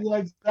 Yeah,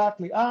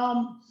 exactly.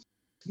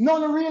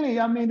 No, really.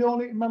 I mean, the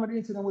only remember the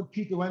incident with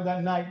Peter went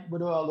that night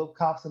with all the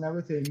cops and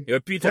everything. Yeah,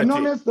 Peter. It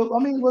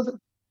was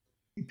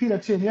Peter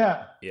Chin.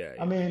 Yeah.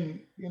 I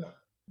mean,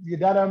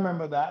 that I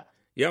remember that.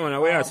 Yeah, man,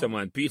 I asked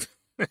man, Peter.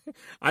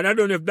 And I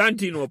don't know if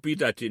Dante know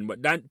Peter Chin,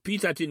 but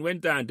Peter Chin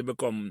went on to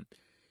become,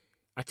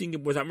 I think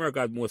it was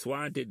America's most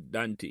wanted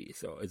Dante.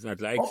 So it's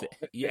not like,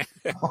 yeah.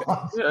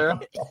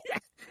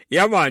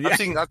 Yeah, man.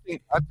 Yeah.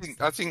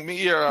 I think me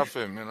hear of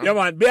him, you know. Yeah,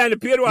 man. Behind the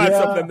paid one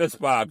something the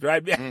spark,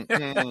 right?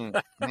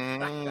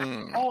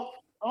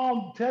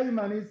 Tell you,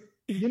 man,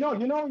 you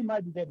know, he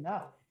might be dead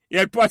now.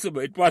 Yeah, it's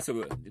possible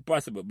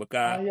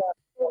because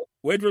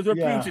when it was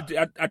reputed,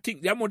 I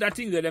think the amount of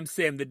things that them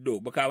saying they do,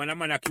 because when a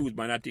man accused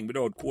man, I think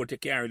without court, you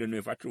can't really know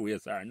if it's true,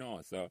 yes or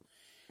no. So,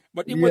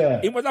 but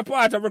it was a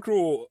part of a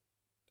crew,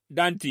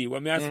 Dante,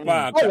 when me and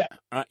Spark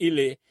and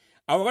Illy.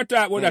 I want to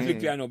talk about that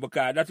with you, know,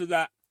 because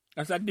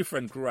that's a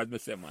different crew, as I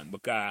say, man.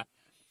 Because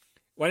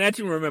when I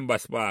think remember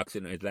Sparks,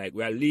 you know, it's like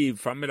we leave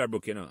from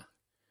Meadowbrook, you know,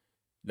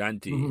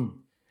 Dante,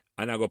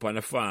 and I go up on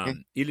a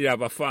farm. Illy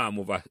have a farm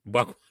over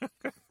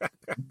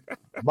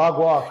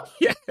Bagwalk.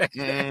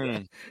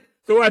 Yeah.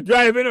 So I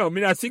drive, you know,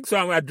 me not 6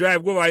 1, I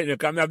drive go over, you know,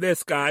 come have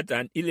this cart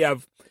and Illy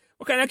have,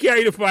 what kind of car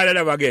you father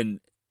have again?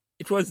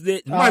 It was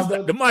the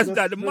Mazda. His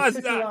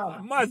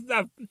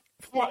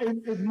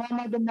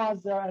mama the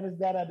Mazda and his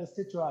dad had the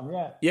Citroen,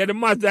 yeah. Yeah, the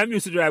Mazda I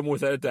used to drive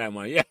most of the time,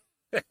 man, yeah.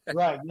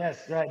 Right, the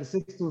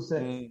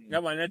 626. Yeah,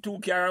 man, the 2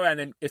 car around,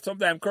 and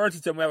sometimes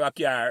Curtis have a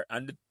car,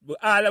 and we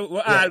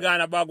all gone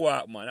a bag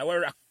walk, man.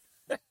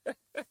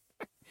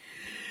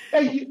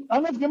 Hey, I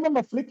don't know if you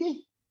remember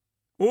Flicky?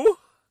 Who?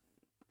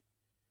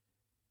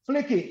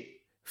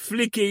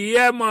 Flicky,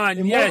 yeah,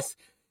 man, yes.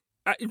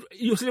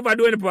 You sleep at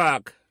doing the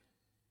park?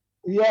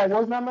 Yeah, it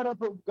wasn't a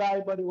Meadowbrook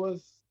guy, but it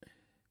was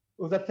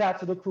was attached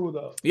to the crew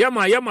though. Yeah,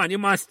 man. You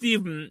man,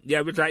 Stephen,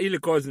 yeah, with our illy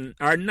cousin,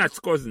 or Nat's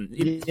cousin.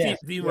 Yes,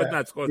 Steve was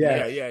Nat's cousin.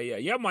 yes. Yeah.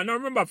 Yeah, man, I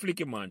remember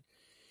Flicky, man.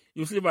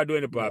 You sleep by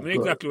doing the part. Yeah,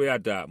 Exactly where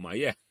you at, man.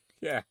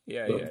 Yeah.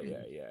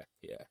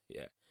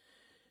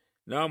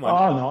 No, man.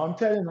 Oh, no, I'm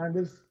telling you, man,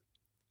 this...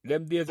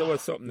 Them days there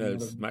was something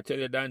else. I tell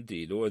you,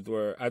 Dante, those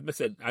were, as I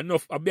said,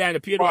 enough behind the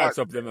paywall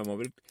stuff, them,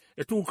 man.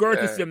 The two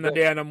Curtis them the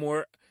day no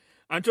more.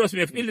 And trust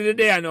me, if either the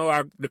day I know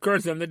or the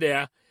Curtis them the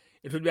day,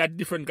 it would be a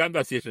different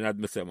conversation, as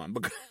I say, man.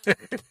 Because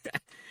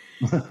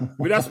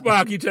we just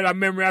spark each other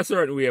memory a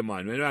certain way,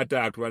 man. When I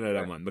talk to one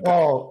another, man.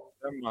 Oh,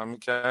 man,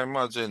 can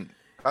imagine.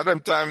 At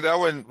them time there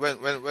when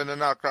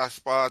in a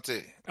crash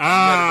party.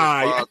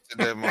 Ah, party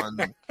them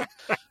man.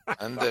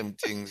 And them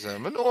things.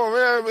 Me know,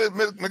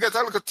 me get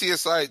a little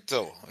taste side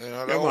too. You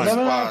know, the whole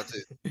party.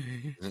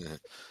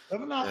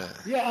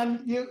 Yeah,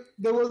 and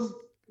there was,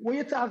 when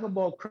you talk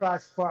about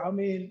crash party, I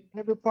mean,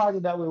 every party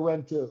that we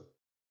went to,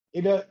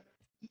 it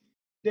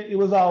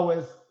was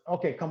always,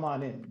 okay, come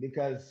on in,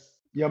 because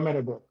you're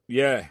Meadowbrook.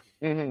 Yeah.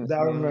 Mm-hmm. I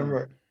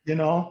remember, you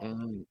know?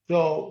 Mm-hmm.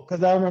 So,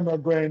 because I remember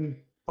going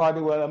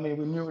party, well, I mean,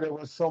 we knew there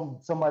was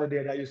somebody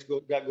there that used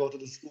to go to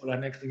the school,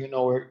 and next thing you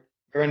know, we're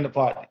in the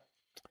party.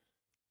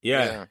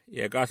 Yeah,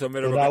 because some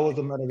Meadowbrook. That was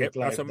the Meadowbrook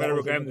life. Some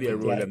Meadowbrook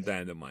MD rule them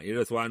time, man. You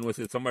just want to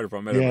see somebody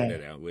from Meadowbrook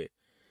there, way.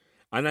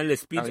 And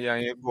unless Peter,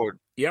 you're good.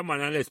 Yeah,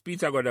 man, unless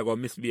Peter gonna go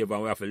misbehave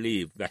and we have to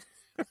leave.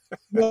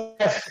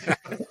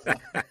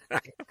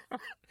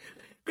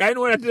 I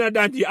know that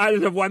Dante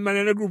always have one man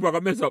in the group who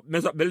can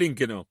mess up the link,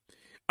 you know.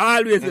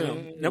 Always, you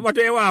know. No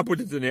matter you want to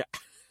put it in there.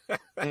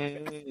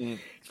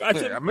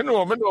 I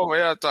know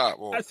where you talk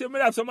about. I say, me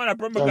have some man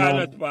from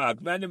McDonald's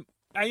Park, man.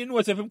 And you know,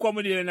 if him come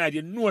in the night,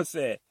 you know,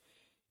 say,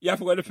 you have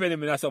to go defend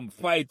him in some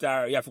fight,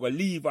 or you have to go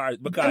leave, or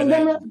because.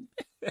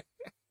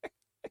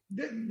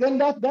 Then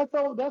that's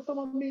how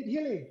I made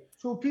Hilly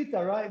through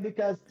Peter, right?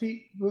 Because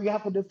we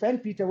have to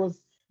defend Peter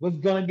was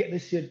gonna get the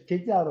shit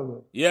kicked out of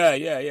him.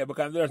 Yeah,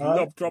 because there's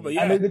enough trouble.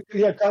 Yeah,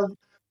 because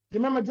you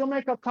remember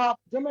Jamaica cop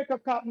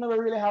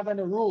never really have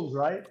any rules,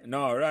 right?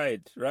 No,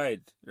 right.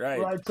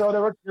 So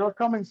they were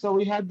coming, so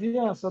we had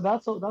so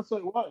that's what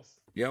it was.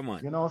 Yeah, man.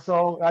 You know,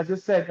 so I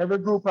just said every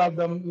group have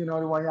them, you know,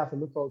 the one you have to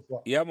look out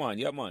for. Yeah, man.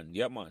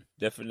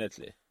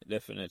 Definitely,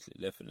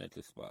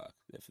 Spark.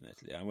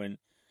 Definitely. And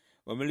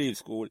when we leave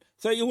school,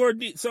 so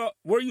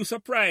were you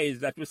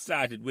surprised that we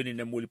started winning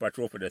the Mullipa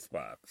Trophy, the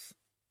Sparks?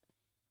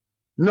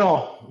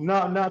 No,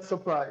 not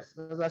surprised.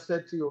 As I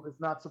said to you, it's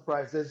not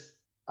surprised.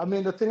 I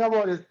mean, the thing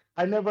about it is,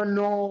 I never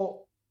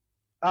know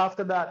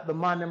after that the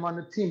man on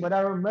the team, but I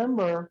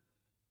remember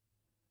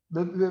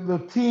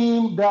the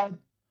team that.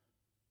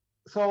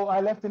 So I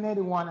left in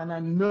 81, and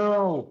I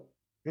know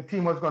the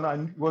team was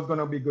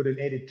gonna be good in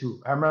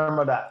 82. I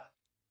remember that.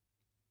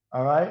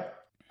 All right,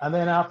 and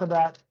then after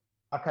that,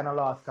 I kind of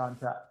lost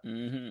contact.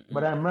 Mm-hmm.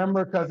 But I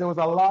remember because there was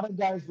a lot of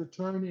guys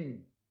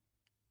returning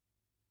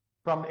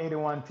from the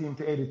 81 team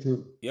to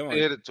 82. Yeah, man.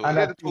 82. And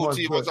 82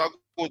 team was a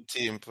good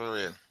team for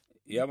real.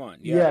 Yeah, man.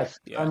 Yes,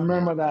 I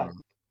remember that.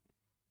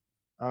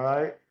 All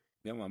right.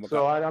 Yeah, man.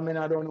 So I mean,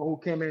 I don't know who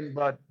came in,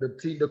 but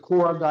the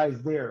core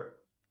guys there,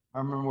 I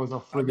remember was a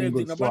friggin'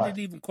 good squad. Nobody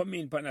didn't even come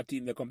in for a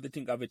team. They come to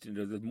think of it.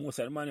 There's most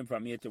of the man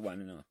from 81,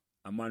 you know.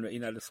 A man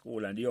in the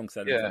school and the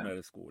youngsters from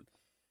the school.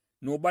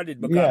 Nobody,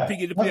 because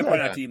Piggy the play on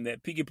that team there.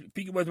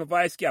 Piggy was my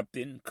vice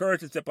captain.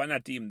 Curtis the on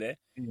that team there.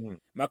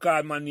 My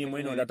call man name,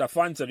 you know, that a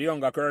fancy the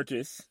younger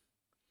Curtis.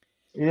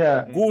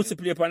 Yeah. Goose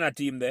play on that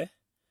team there.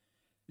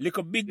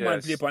 Little big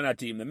man play on that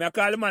team there. I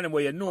call the man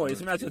where you know,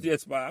 it's not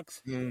just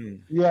Sparks.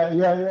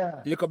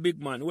 Yeah. Little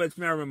big man. Well,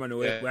 I remember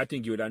where I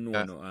think you would have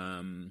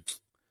known.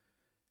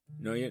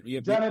 No,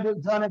 you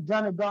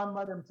Johnny gone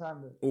by them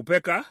time there. Oh,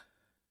 Pekka?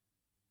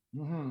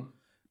 Mm-hmm.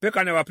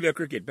 Pekka never played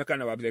cricket. Pekka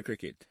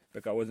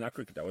wasn't a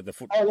cricketer. Was the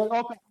football.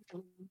 Oh,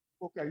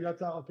 okay. You're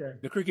talking. Okay.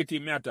 The cricket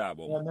team me talk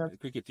about. Yeah, the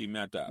cricket team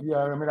me talk. Yeah,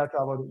 I remember that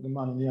about the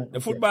man. Yeah.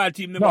 The football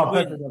team never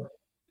win.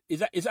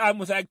 It's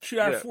almost like 3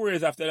 or 4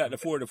 years after that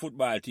before the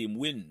football team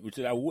win, which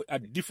is a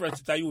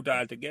difference to youth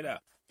altogether.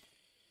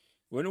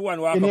 When the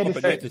one walk up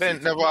against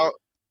Bent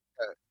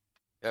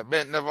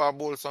never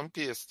bowled some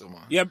pace to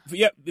man. Yeah.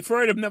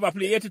 Before them never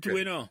played 82,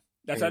 you know.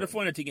 That's how the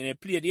funny thing. They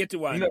played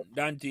 81,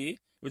 Dante.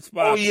 With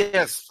Spark. Oh,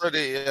 yes,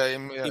 Freddie.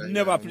 He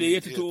never played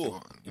 82.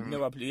 He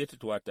never played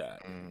 82 at all.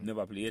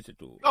 Never played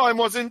 82. No, he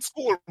was in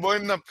school, but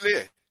he never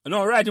played.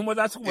 No, right. He was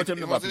at school, but he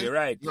never played,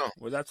 right? No.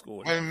 He was at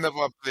school. He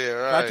never played,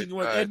 right. I think he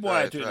was head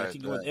boy, too. I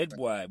think he was head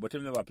boy, but he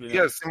never played.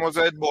 Yes, he was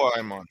head boy,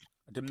 man.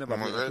 But he never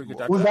played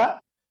cricket at all. Who's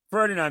that?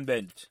 Ferdinand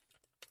Bent.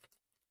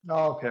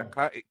 Oh, okay.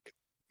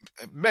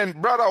 Ben,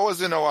 brother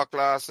was in our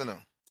class, you know.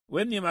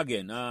 When name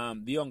again?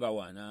 The younger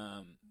one.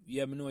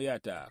 Yeah, me know your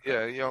talk.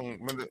 Yeah,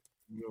 young.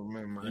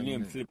 The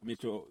name slipped me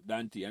to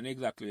Dante, and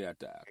exactly your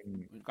talk.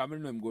 Because I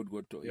know him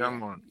good too. Yeah,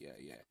 man.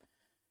 Yeah.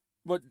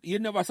 But you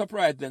never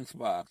surprised them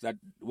Sparks that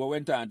we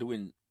went on to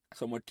win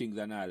so much things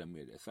and all them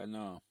with it. So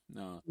no.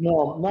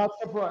 No, not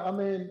surprised.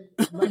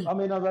 I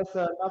mean, as I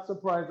said, not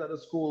surprised that the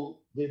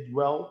school did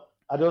well.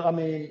 But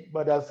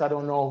else I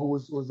don't know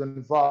who's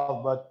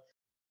involved. But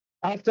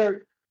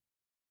after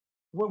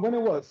when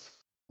it was,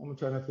 I'm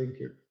trying to think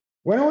here.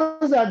 When it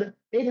was that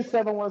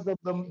 87 was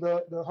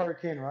the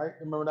hurricane, right?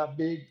 Remember that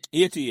big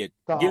 88.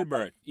 storm?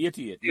 Gilbert,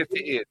 88.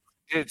 88.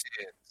 88.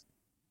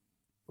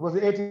 Was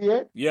it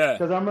 88? Yeah.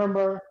 Because I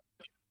remember,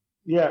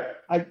 yeah,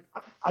 I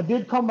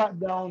did come back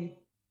down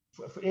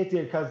for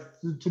 88 because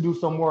to do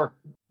some work.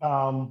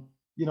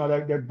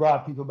 They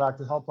brought people back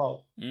to help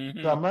out.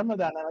 So I remember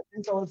that, and I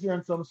think I was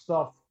hearing some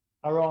stuff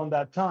around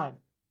that time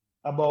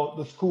about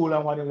the school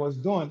and what it was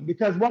doing.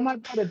 Because what my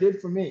brother did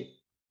for me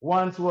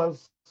once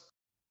was,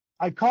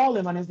 I called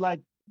him and he's like,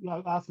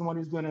 asked him what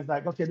he's doing. He's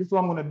like, okay, this is what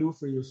I'm gonna do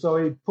for you. So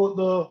he put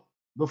the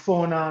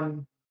phone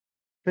on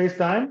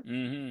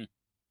FaceTime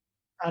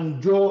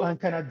and drove and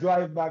kind of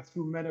drive back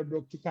through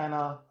Meadowbrook to kind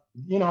of,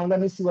 let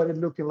me see what it's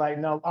looking like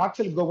now.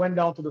 Actually, went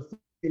down to the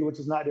field, which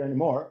is not there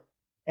anymore,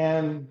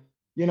 and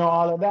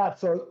all of that.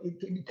 So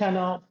it kind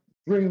of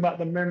bring back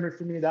the memory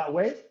for me that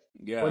way.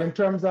 Yeah. But in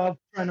terms of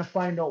trying to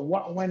find out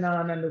what went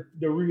on and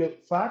the real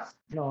facts,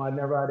 no, I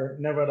never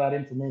had that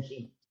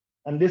information.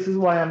 And this is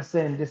why I'm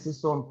saying this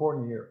is so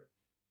important here.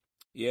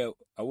 Yeah,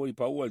 I will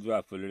always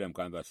have to them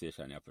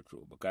conversation here for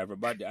true. Because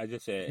everybody, as you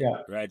say,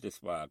 right to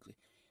spark.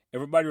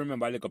 Everybody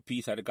remember like a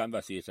piece of the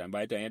conversation.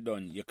 By the time you're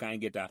done, you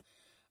can't get a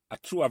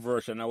true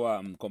version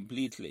of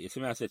completely. You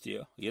see what I said to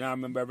you? You don't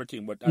remember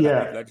everything, but other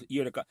people that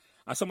hear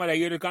and somebody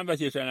hear the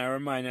conversation and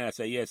remind and I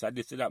say, yes, I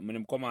did that. When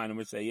them come on and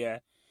we say, yeah,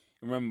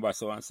 remember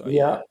so and so.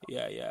 Yeah.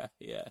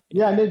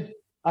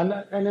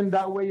 And in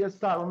that way you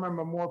start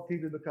remember more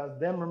people because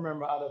them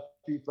remember other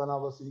people and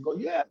obviously you go,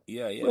 you know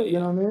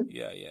what I mean?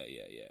 Yeah.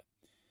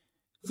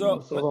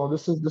 So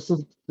this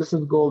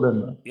is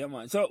golden, man. Yeah,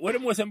 man. So what the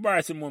most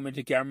embarrassing moment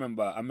you can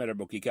remember at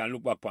Meadowbrook you can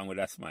look back on with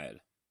a smile?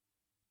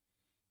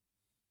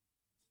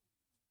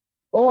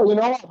 Oh, you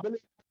know what, Billy?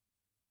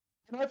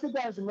 If you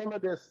guys remember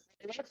this,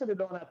 we're actually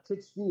down at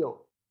Tix Field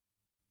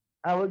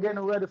and we're getting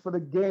ready for the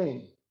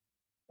game.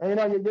 And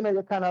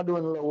you're kind of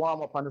doing a little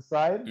warm up on the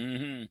side.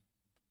 And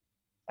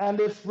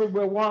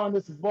we're warming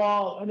this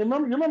ball. And you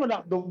remember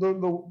that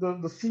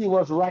the sea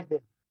was right there.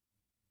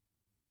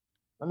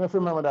 I don't know if you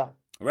remember that.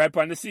 Right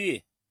on the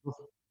sea.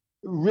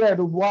 Yeah,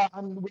 the wall,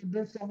 and we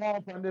did some warm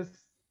up on this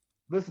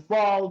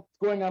ball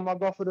going on. I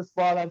go for this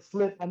ball and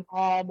slip and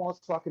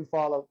almost fucking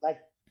fall out. Like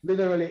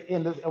literally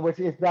which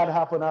if that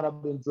happened, I'd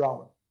have been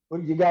drowned.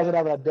 But you guys would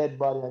have a dead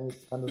body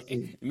on the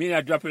sea. Me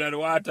not dropping in the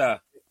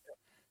water.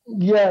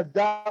 Yeah,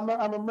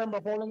 I remember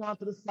holding on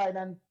to the side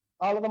and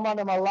all of them on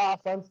them are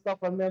laughing and stuff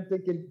and then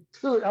thinking,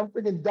 dude, I'm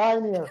freaking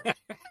dying here.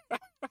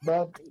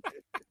 But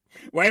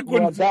why you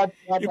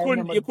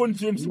couldn't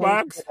swim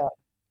sparks?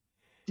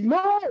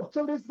 No,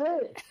 till this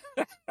day.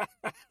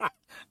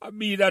 I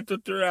mean that to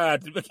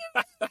rat.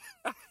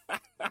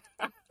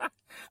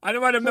 I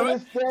don't want to know.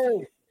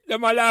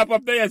 Them laugh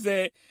up there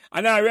say,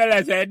 and I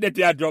realize I had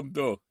that jump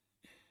too.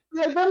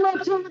 Yeah, they're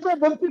not sure that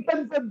the people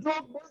is a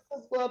drug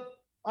business, but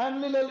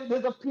I'm literally,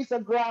 there's a piece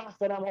of grass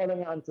that I'm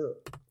holding on to.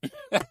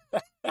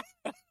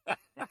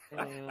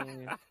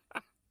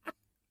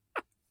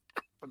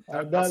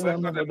 That's like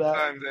one of the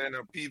times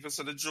people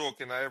say the joke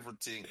and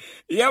everything.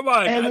 Yeah,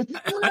 man.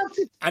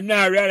 And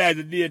now I realize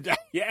the danger.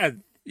 Yes,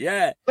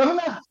 yeah.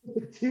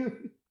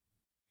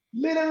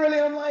 Literally,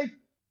 I'm like,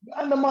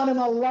 and the man and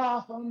I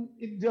laugh, and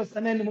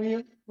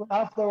then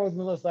afterwards,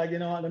 we was like, you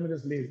know what, let me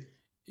just leave.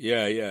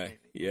 Yeah.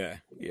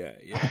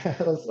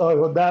 So I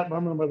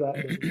remember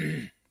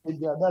that.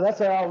 Yeah, that's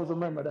how I always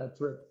remember that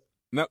trip.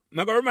 I'm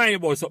going to remind you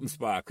about something,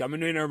 Spark. I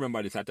mean, you don't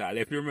remember this at all.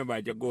 If you remember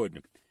it, you're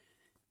good.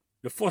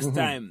 The first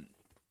time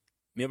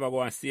me ever go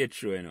on stage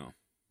show, I don't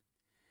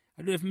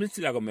know if I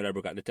still go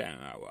Meadowbrook at the time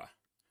or what.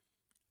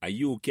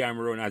 You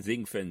came around a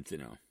zinc fence,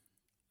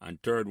 on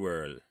Third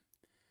World.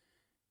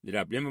 Did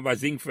I remember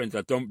zinc fence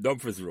at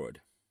Dumfries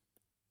Road?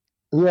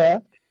 Yeah.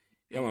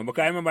 Yeah, man,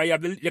 because I remember you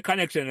have the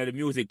connection of the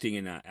music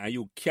thing, and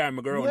you carry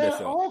me around there.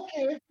 So.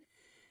 Okay.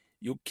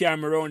 You carry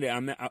me around there.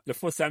 And the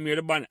first time you're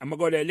the band, I'm going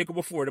to go there a little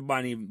before the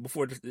band, even,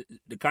 before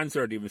the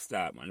concert even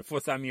start, man. The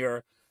first time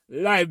you're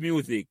live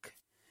music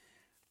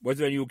was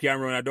when you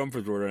came around at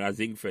Dumfries Road and I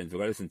zinc fence. We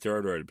got to listen to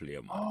Third World play,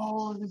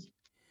 man.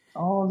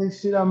 Holy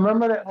shit, I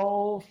remember that.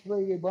 Oh, I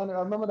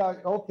remember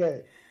that.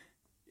 Okay.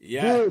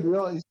 Yeah. Dude,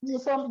 you see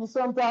something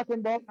I'm talking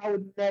about? I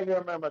would never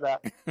remember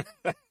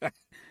that.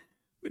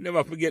 We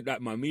never forget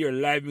that, man. Me hear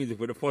live music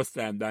for the first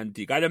time,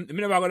 Dante. I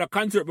never got to a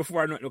concert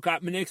before. Look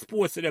at me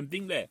exposed to them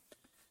thing there.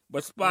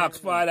 But Sparks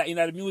father in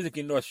the music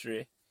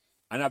industry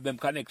and have them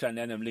connection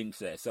and them links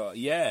there. So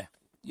yeah.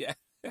 Okay.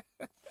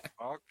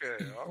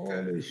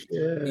 Holy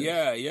shit.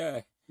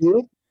 Yeah.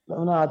 See? Let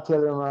me not tell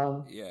you,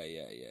 man. Yeah.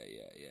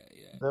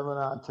 Let me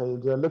not tell you.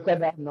 Look at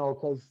that now,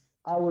 because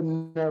I would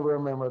never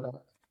remember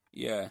that.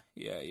 Yeah.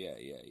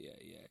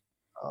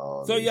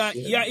 Oh, so yeah.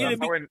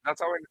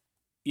 That's how when.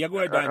 Yeah, go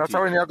ahead, Dante. That's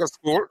how when you go to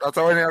school? That's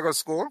how when you go to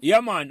school?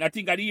 Yeah, man. I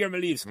think at the year I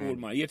leave school,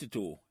 man.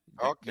 82.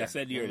 Okay. That's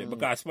the year.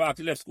 Because Sparks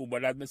left school,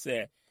 but as I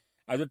say,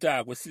 as we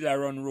talk, we still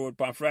run the road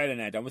on Friday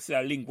night and we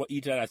still link with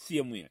each other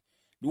same way.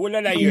 The whole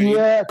of that year.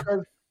 Yeah,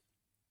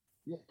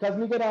 because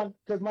me get on,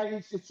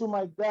 because it's through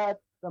my dad,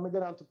 then we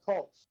get on to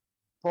Pulse.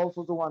 Pulse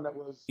was the one that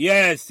was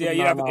Yes, yeah,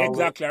 you putting have on our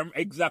work.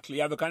 exactly.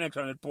 You have a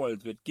connection with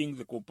Pulse with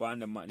Kingsley Cooper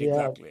and the man. Yeah,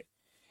 Exactly.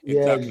 yeah,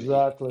 Exactly.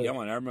 exactly. Yeah,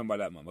 man, I remember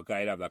that, man,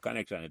 because you have a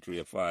connection through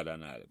your father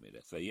and all of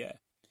it. So, yeah.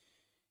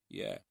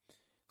 Yeah.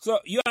 So,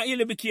 you and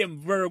Illy became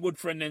very good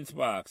friends in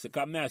Sparks.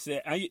 Because me I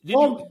say, and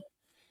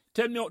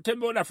tell me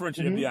about that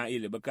friendship you and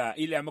Illy, because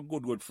Illy I'm a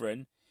good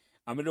friend.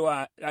 I'm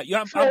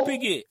I'm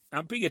Piggy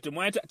too.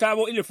 I talk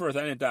about Illy first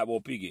and then talk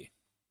about Piggy.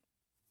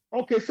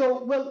 Okay,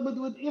 so well,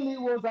 with Illy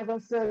was, as I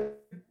said,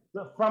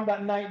 from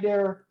that night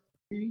there.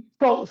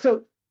 So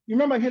you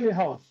remember Hilly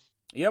House?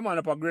 Yeah, man,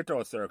 up a Great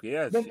House Circle,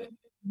 yes. They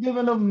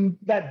giving them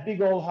that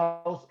big old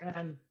house,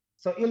 and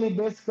so Illy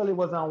basically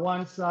was on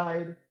one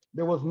side.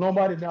 There was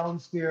nobody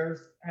downstairs,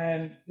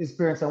 and his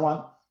parents on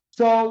one.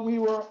 So we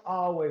were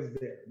always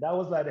there. That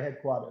was like the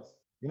headquarters.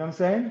 You know what I'm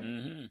saying?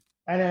 Mm-hmm.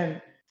 And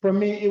then for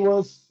me, I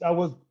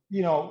was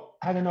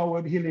hanging out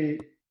with Hilly,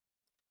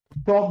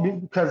 probably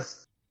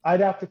because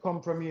I'd have to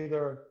come from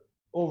either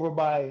over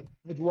by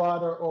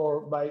Edgewater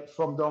or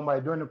from down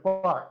by during the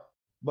park.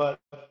 But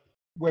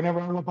whenever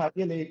I'm up at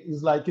Illy,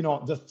 it's like,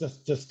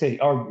 just stay.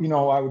 Or,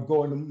 I would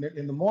go in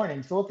the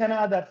morning. So we kind of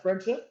had that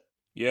friendship.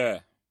 Yeah.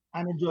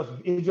 And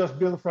it just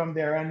built from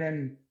there. And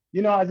then,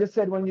 I just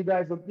said when you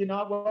guys were,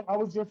 I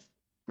was just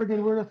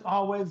freaking, we're just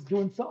always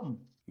doing something.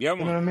 Yeah, man.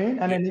 You know what I mean?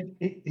 And then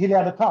he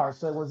had a car,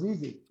 so it was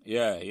easy.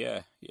 Yeah.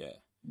 You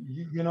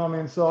know what I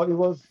mean? So it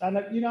was, and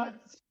it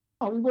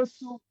was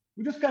so,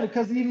 we just kind of,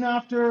 because even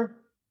after,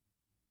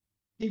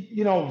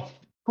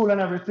 school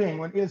and everything,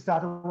 when he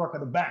started to work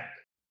at the bank,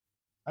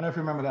 I don't know if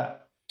you remember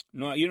that.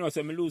 No,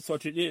 so I lose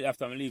such a deal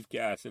after I leave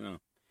CAS, Because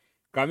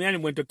I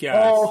went to CAS.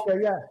 Oh,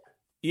 okay, yeah.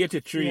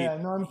 83. Yeah,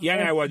 no,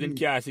 and I was in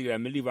CAS, I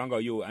leave and go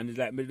you, and it's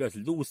like me just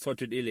lose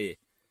such a deal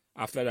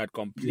after that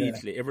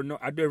completely. Yeah.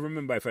 I don't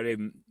remember if I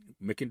didn't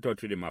make in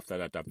touch with him after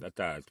that,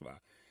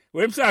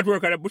 When he started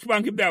work at which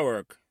bank did that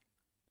work?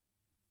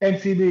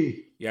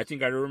 NCB. Yeah, I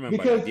think I remember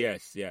that.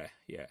 Yes, yeah.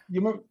 You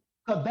remember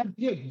that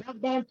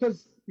bank,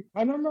 because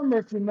I don't remember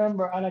if you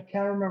remember, and I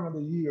can't remember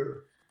the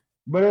year,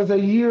 but it was a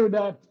year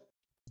that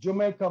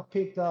Jamaica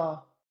picked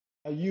a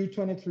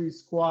U23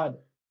 squad,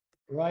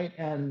 right?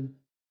 And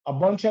a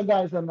bunch of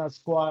guys on that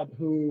squad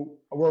who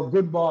were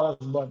good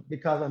ballers, but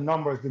because of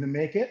numbers didn't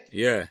make it.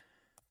 Yeah.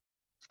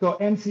 So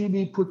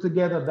NCB put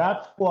together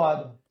that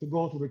squad to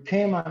go to the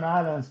Cayman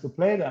Islands to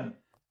play them.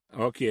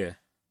 Okay.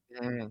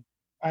 Mm-hmm.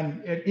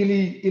 And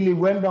Illy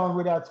went down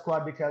with that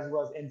squad because it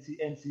was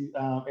NCB.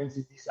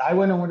 So I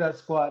went on with that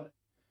squad.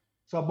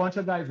 So a bunch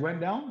of guys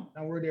went down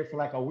and we were there for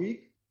like a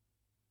week.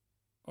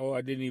 Oh,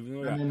 I didn't even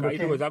know that. Because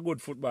he was a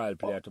good football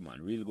player,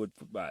 man. Real good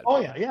football player. Oh,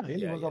 yeah.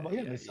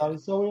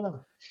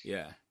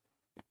 Yeah.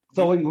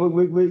 So we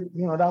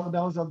that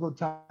was a good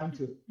time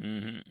too.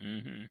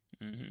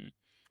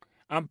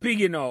 And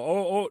Piggy now.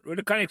 Oh,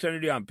 the connection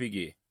with you and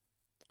Piggy.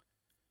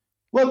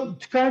 Well,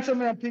 the connection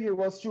with Piggy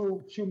was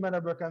through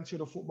Meadowbrook and through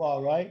the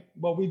football, right?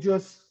 But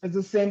it's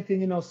the same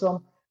thing,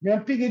 me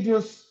and Piggy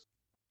just,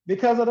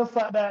 because of the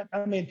fact that,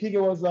 Piggy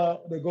was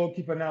the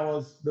goalkeeper and I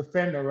was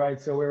defender,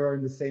 right? So we were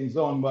in the same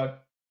zone.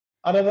 But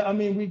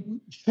we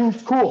through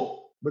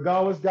school, we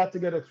always got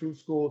together through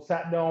school,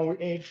 sat down, we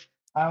ate.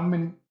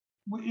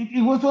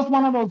 It was just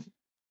one of those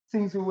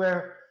things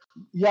where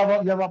you have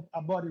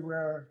a body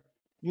where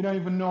you don't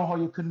even know how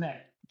you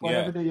connect. But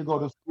every day you go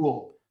to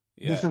school,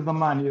 this is the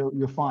man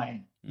you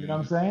find. You know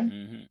what I'm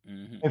saying?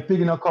 If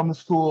Piggy not come to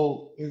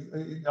school,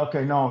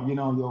 okay, no, you're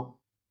all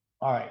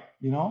right.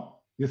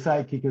 Your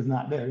sidekick is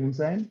not there. You know what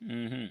I'm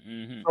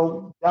saying?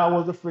 So that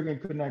was a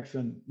friggin'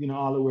 connection,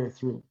 all the way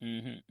through.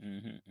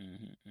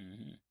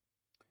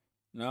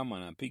 No,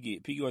 man,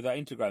 Piggy was an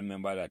integral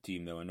member of that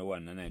team that won the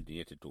one in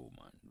 1982,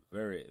 man.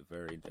 Very,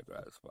 very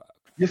integral Spark.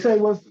 You say he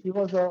was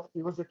the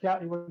vice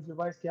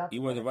captain. He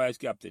was the vice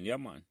captain, yeah,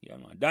 man.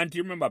 Don't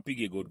you remember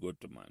Piggy good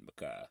to man?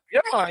 Because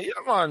yeah,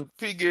 man.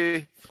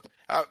 Piggy.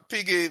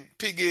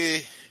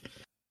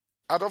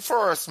 At the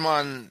first,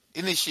 man,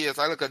 initiate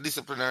I look at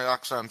disciplinary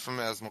action for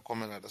me as I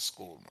coming out of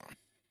school,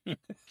 man.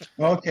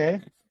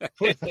 Okay.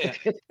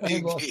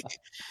 Piggy.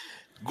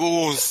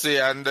 Goosey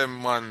and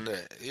them, man.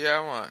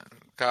 Yeah, man.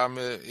 Cause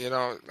me,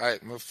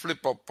 me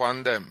flip up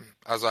on them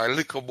as a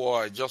little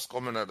boy just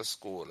coming out of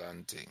school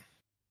and thing.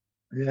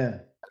 Yeah.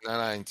 In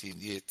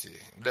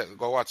 1980.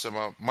 Go watch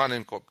them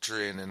Manning Cup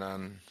training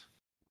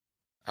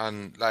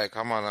and like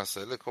a man I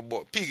said, little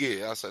boy,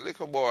 Piggy, I said,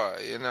 little boy,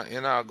 you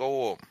know,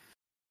 go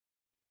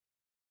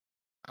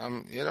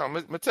home.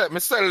 Me tell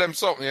them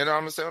something,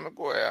 I say, I'm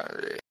go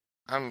here.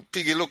 And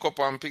Piggy look up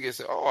and Piggy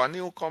say, oh, a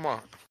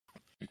newcomer.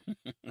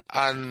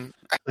 And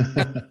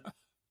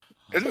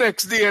the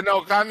next day now,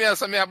 come here,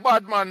 say me a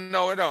bad man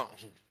now,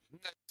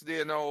 Next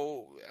day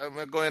now,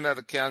 I'm going to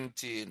the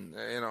canteen,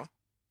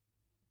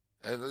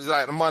 It's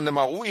like the man them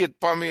a wait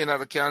for me in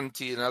the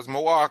canteen as I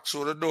walk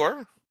through the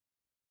door.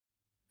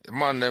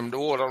 The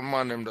older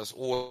man them just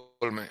hold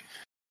me.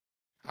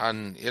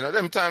 And,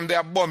 them time they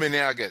are bumming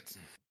here get.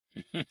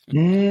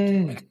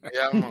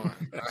 Yeah, man.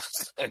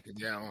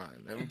 Yeah,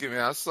 man. Them give me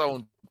a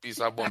sound piece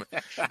of bumming.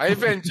 And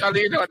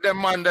eventually,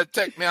 them man that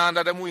take me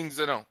under them wings,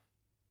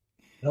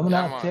 I'm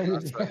Yeah, not man. telling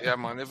That's you. right. Yeah,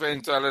 man.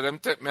 Eventually, them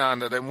take me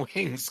under them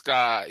wings,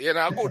 car. You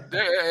know, good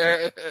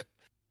day.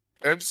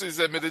 MC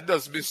said me they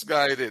just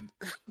misguided.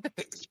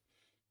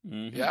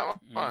 Yeah,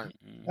 man.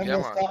 I Yeah,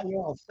 must man. start you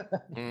off.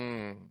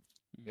 Mm.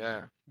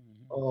 Yeah.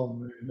 Oh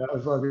man,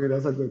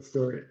 that's a good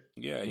story.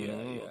 Yeah, yeah,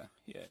 Mm. yeah,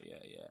 yeah,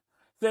 yeah, yeah.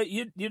 So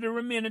you did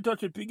remain in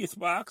touch with Piggy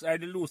Sparks? I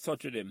did lose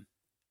touch with him.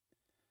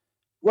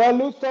 Well,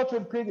 lose touch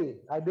with Piggy.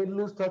 I did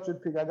lose touch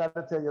with Piggy. I got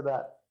to tell you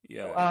that.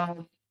 Yeah,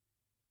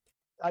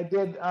 I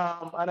did,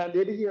 and I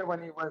did hear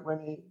when he went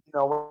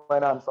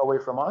on away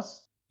from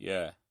us,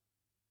 yeah,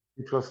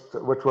 which was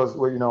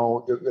where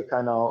the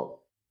kind of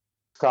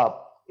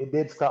stop. It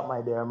did stop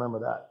my day. I remember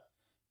that.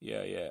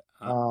 yeah, yeah.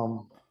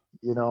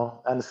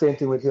 And the same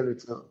thing with Hilly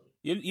too.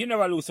 You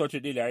never lose touch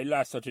with Illy. I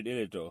lost touch with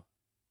Illy too.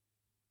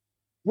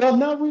 Well,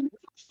 not really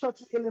lose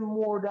touch with Hilly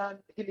more than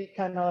Hilly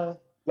kind of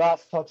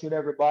lost touch with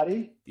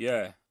everybody.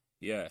 Yeah,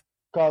 yeah,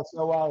 Because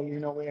a while, nobody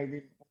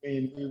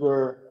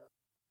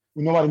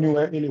knew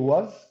where Hilly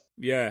was.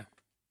 yeah.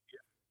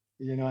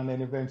 And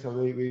then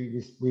eventually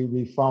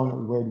we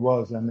found where it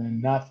was, and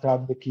then Nat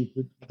started to keep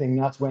it. I think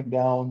Nat went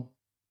down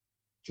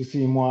to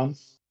see him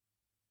once.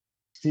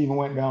 Steven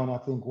went down, I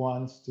think,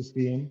 once to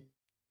see him.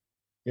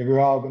 Yeah, we were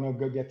all gonna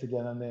go get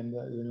together, and then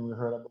we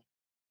heard about.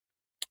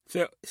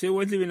 So he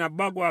was living at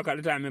Bagwalk at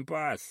the time in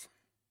Pass.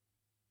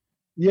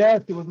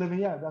 Yes, he was living.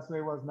 Yeah, that's where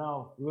he was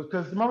now. It was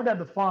because remember that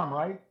the farm,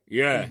 right?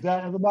 Yeah. His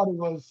dad, everybody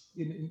was,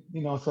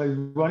 so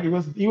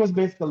he was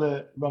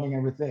basically running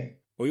everything.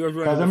 Oh, he was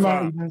Because running the I remember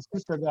farm. even his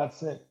sister got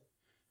sick.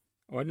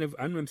 Oh, I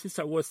know his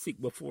sister was sick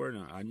before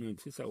now. I know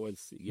his sister was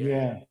sick.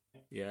 Yeah.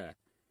 Yeah.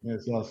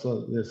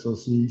 So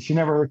she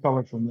never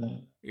recovered from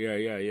that.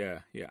 Yeah.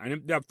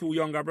 And they have two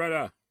younger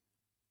brother.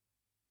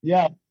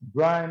 Yeah,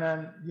 Brian,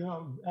 and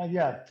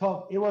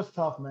tough. It was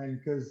tough, man,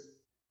 because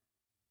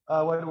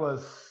what it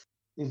was,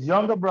 his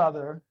younger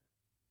brother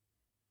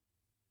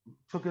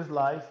took his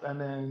life, and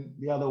then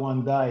the other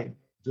one died.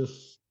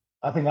 Just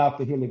I think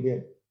after Hilly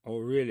did. Oh,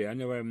 really? I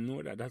never even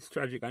know that. That's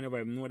tragic. I never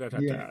even know that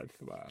at all.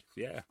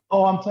 Yeah.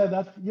 Oh, I'm telling you,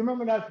 that you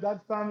remember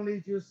that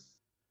family just,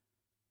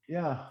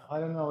 I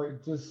don't know,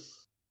 it just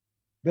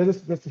they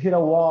just hit a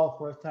wall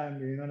for a time.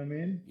 You know what I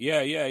mean?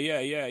 Yeah.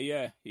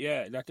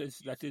 That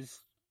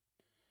is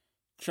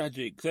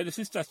tragic. So the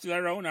sister's still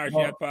around, or she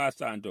had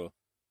passed on too?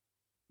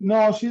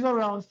 No, she's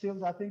around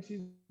still. I think she's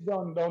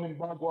down in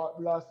Bagwalk.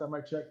 Last time I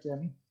checked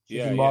in,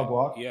 she's in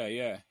Bagwalk.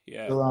 Yeah.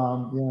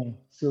 So,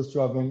 still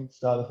struggling,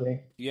 sort of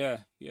thing. Yeah.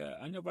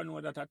 I never know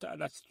that at all.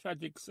 That's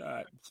tragic,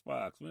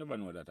 Sparks. I never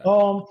know that at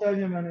all. I'm telling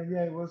you, man.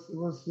 Yeah, it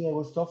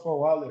was tough for a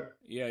while there.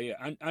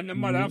 Yeah. And the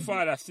mother and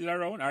father still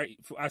around, or,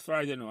 as far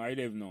as you know, I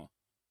live now.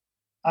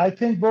 I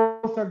think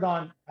both are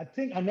gone.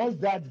 I know his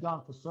dad's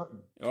gone for certain.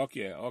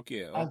 Okay.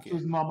 And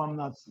his mom, I'm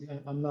not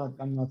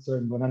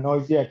certain, but I know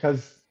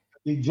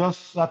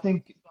because I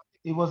think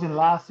it wasn't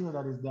last year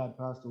that his dad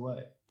passed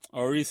away.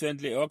 Oh,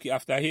 recently? Okay,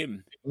 after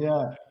him.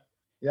 Yeah,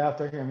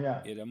 after him,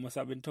 yeah. Yeah, that must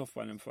have been tough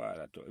for him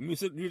father too.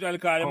 Music usually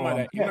call him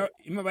mother. You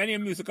remember any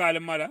music call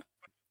him mother?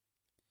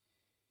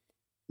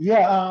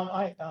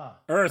 Yeah,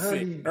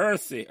 Ursi,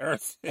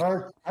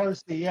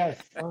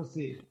 yes,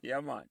 Ursi.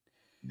 Yeah, man.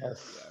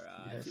 Yes. Yeah,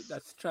 right. Yes.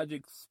 That's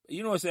tragic.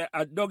 You know, say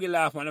a doggy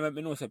laugh and I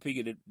know say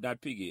Piggy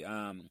that Piggy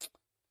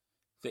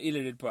the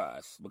Illy did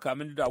pass. Because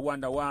I did that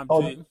wonder warm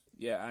to him.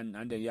 Yeah, and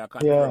then you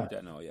confirm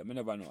it now. Yeah, I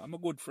never know. I'm a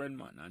good friend,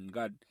 man, and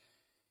God.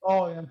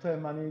 Oh, I'm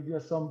telling man,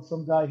 just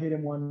some guy hit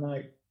him one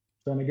night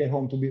trying to get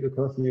home to beat the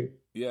curfew.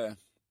 Yeah.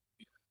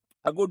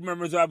 A good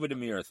memories of the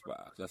Mirror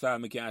Sparks. That's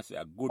all I can say.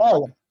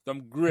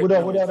 Some great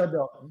memories. Without a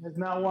doubt. There's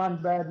not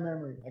one bad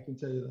memory, I can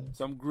tell you that.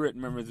 Some great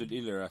memories with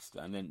Illy Rasta.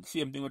 And then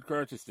same thing with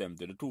Curtis them,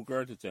 the two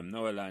Curtis them,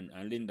 Noel and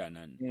Lyndon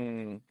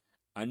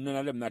and none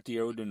of them not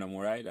here with them no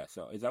more either.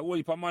 So it's a whole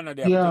heap of man there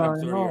to tell them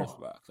story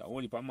Sparks. A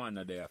whole heap of man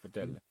there to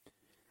tell them.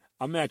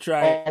 I may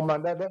try. Oh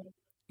man,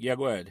 yeah,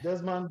 go ahead.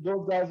 Man,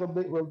 those guys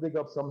will dig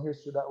up some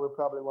history that we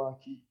probably want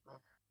to keep.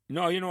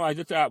 No, I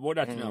just thought about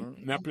that now.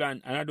 My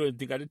plan, and I don't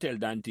think I tell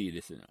Dante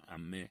this.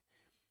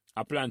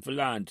 I plan to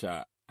launch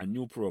a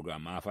new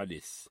program after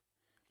this.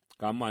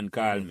 Because man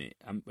call me.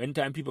 And when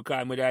time people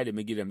call me, I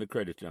give them the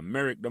credit.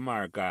 Merrick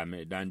Damar call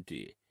me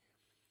Dante.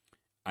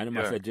 And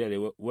I said, Jelly,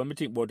 when we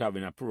think about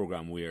having a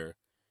program where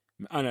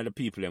I honor the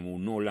people who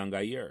no longer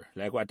here,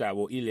 like what I talk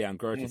about Illy and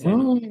Curtis.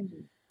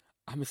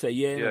 I'm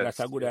say, that's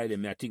a good idea.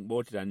 I think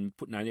about it and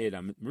putting an head.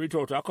 I reach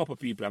out to a couple of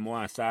people. I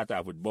want to start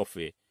off with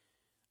Buffy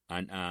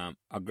and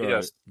a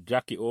girl,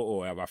 Jackie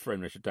I have a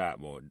friend that she talk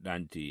about,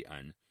 Dante.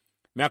 And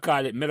I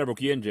call it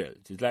Meadowbrook Angels.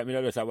 It's like me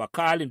just have a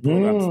calling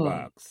program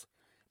Sparks.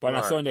 But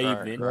on a Sunday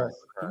evening,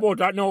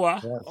 about an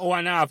hour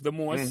and a half the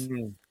most.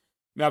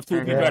 We have two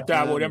people that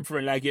talk about them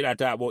friend like you that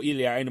talk about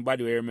Illy or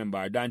anybody will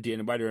remember, Dante,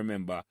 anybody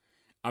remember.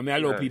 And I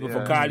allow people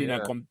for calling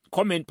and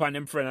comment on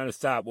them friend and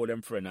start about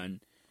them friend. And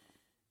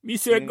me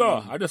say it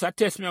go. I just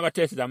test me, I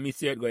test it, and me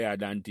say it go,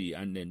 Dante.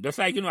 And then, just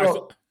like, go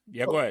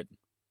ahead.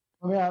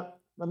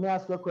 Let me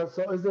ask you a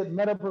question. So is it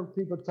Meadowbrook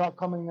people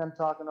coming and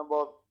talking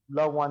about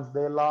loved ones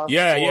they lost?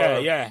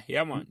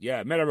 Yeah, man.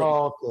 Yeah, Meadowbrook.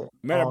 Oh, okay.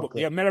 Meadowbrook,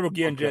 Okay. yeah, Meadowbrook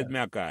Angels, Okay.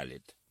 may I call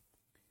it.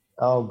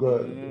 Oh,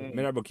 good.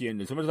 Meadowbrook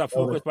Angels. So I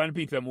focus on the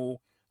people who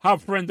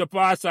have friends to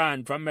pass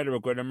on from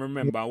Meadowbrook when them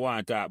remember and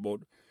want to talk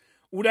about.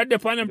 Who that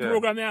depend on the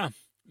program, yeah?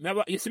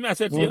 Never, you see me, I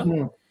said to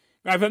you?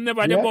 If I'm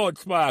never about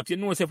Sparks, you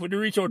know, say if we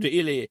reach out to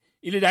Illy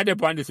that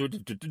depend this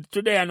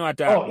today I know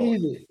what I talk about.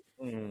 Easy.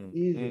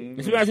 Easy.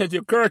 You see me, I said to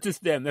you, Curtis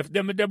them. If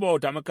them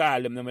about, I'm going to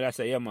call them, I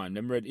say, yeah, man,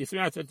 them ready. You see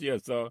me, I said to you,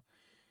 so.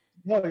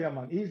 No, yeah,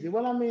 man, easy.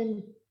 Well, I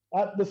mean,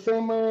 at the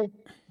same way,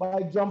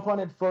 I jump on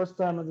it first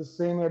time, is the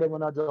same way that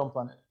when I jump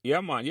on it.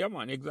 Yeah,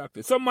 man,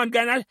 exactly. Some man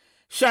kind of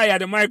shy at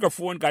the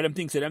microphone because them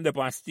think them up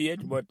on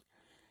stage, but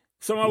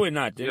some are we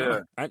not, you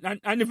know.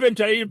 And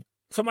eventually,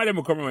 some of them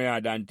will come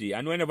around, Dante,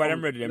 and whenever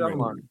I'm ready, them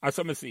ready. As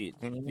some see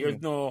it.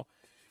 There's no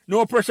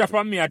pressure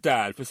from me at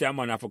all to say a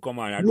man have to come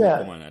on or don't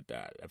come on at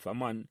all. If a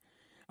man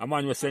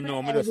will say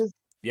no, me just,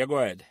 yeah, go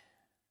ahead.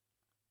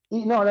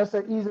 No, that's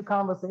an easy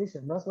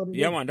conversation. That's what it is.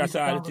 Yeah, man, that's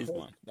all it is,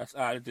 man. That's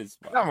all it is,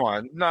 man. Yeah,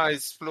 man,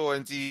 nice,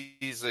 fluent,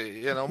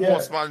 easy. You know,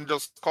 most man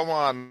just come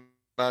on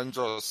and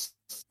just...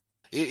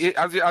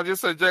 as you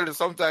said, Jelly,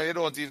 sometimes you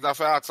don't even have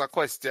to ask a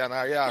question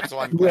or you ask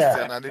one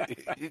question and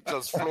it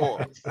just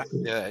flows.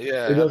 Yeah,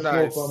 it just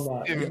nice,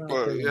 flow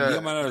simple. Yeah,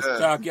 man, just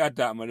talk your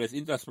talk, man. Just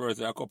intersperse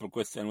a couple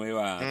questions where you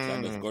ask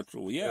and just go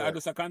through. Yeah, I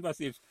just a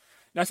conversation.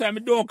 That's why I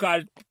don't call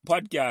it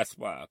podcast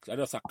Sparks. I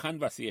just a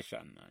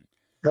conversation, man.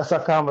 That's a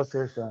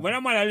conversation. When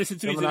a man listen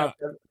to it,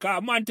 because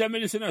a man tell me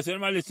listen, so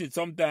I listen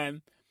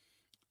sometime,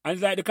 and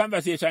it's like the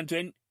conversation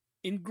to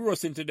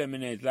engross into them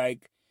in it.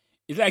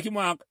 It's like you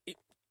want...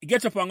 He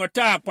gets up and go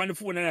talk on the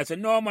phone and I say,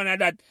 no, man,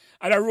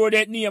 I wrote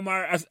that name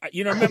or,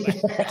 you know, remember?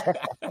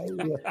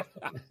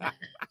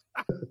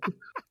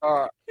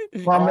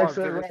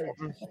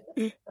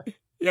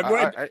 Yeah, go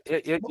ahead.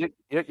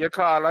 You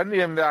call a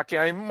name that I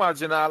can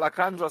imagine all a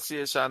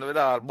conversation with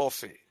all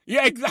Buffy.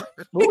 Yeah,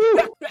 exactly.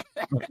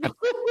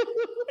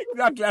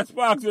 Exactly, as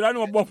Sparks, I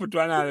know Buffy to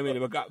another.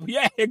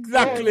 Yeah,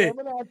 exactly.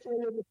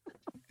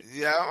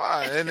 Yeah,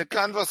 man. And the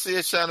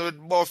conversation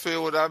with Buffy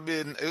would have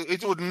been,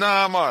 it would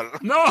normal.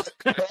 No.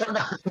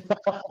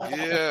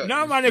 Yeah.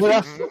 No, man,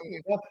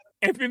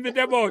 if him did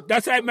about,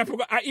 that's why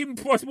I even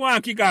post more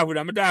and kick off with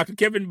him. I talked to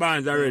Kevin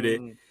Barnes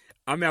already.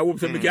 I mean, I hope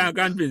somebody can't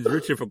convince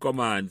Richie for come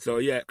on. So,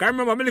 yeah. Can't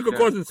remember my little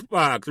cousin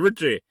Sparks,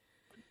 Richie.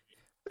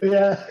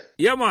 Yeah.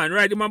 Yeah, man,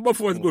 right. My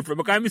Buffy was good for me.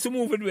 Because I miss to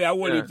move it where I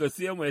want it the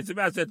same way. So,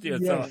 I said to you,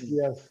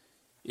 yes.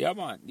 Yeah,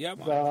 man.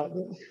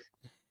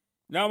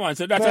 No, man,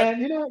 so that's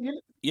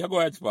yeah,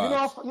 go ahead,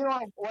 Sparks. You know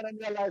what I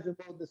realized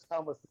about this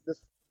conversation,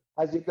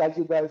 as you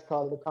guys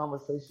call it, a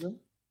conversation.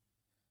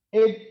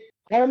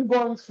 I'm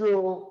going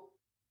through,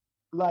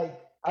 like,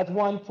 at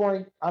one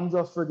point I'm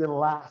just friggin'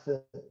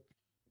 laughing.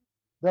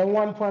 Then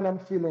one point I'm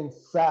feeling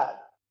sad.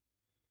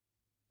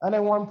 And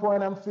then one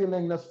point I'm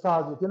feeling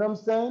nostalgic. You know what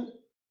I'm saying?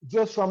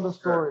 Just from the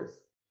stories.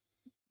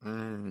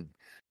 Yeah,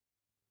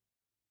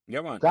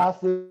 man. That's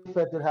the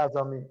effect it has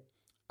on me.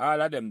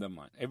 All of them,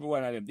 man. Every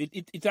one of them.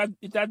 It has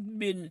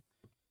been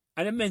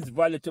an immense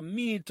value to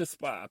me, to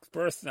Sparks,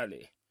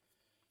 personally.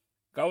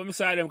 Because when we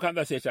started them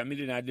conversation, I'm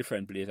in a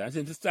different place. And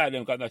since we started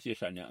them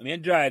conversation, I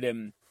enjoy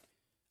them.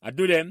 I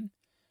do them.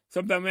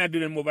 Sometimes when I do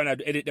them over and I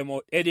edit them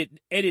out, edit,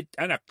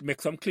 and I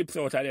make some clips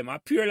out of them. I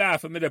pure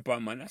laugh for me,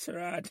 man. That's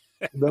right.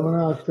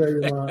 I'll tell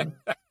you, man.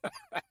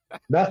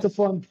 That's the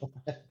fun part.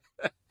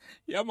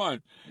 Yeah,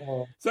 man.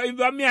 Oh. So if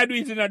I do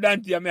it in a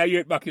Dante, I hear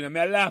it back in,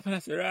 I laugh and I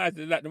say, right,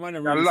 like the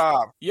man really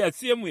laugh. Yeah,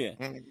 same way.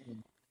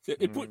 So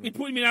it put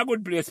me in a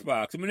good place,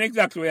 Sparks. I mean,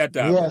 exactly where I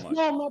talk. Yes. Man.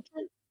 No,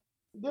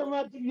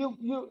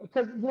 you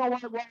because you know why I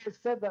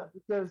said that,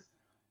 because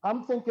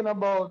I'm thinking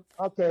about,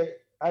 okay,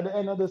 at the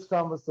end of this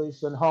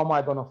conversation, how am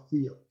I gonna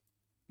feel?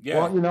 Yeah.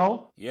 Well, you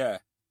know? Yeah.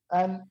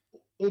 And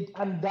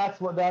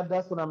that's what I'm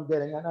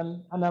getting.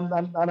 And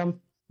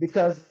I'm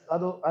because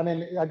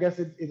then I guess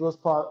it was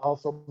part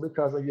also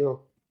because of you're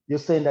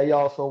saying that you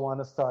also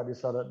want to start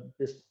this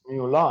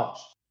new launch,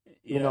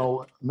 you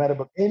know,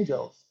 Meadowbrook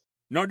Angels.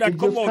 No, that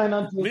come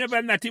out. We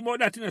never not about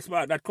that in the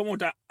spot. That come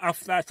out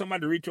after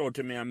somebody reached out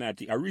to me. I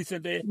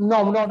recently.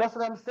 No, that's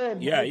what I'm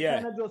saying. Yeah.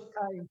 Kind of just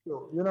kind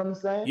to, you know what I'm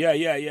saying? Yeah.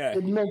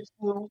 It makes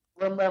you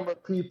remember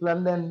people,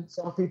 and then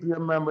some people you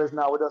remember is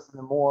not with us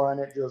anymore, and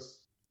it just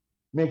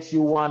makes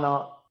you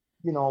wanna,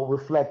 you know,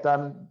 reflect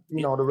on,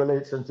 you know, the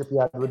relationship you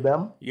had with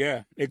them.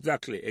 Yeah,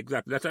 exactly.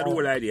 That's the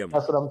whole idea, man.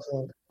 That's what I'm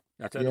saying.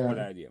 That's the whole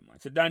idea, man.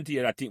 So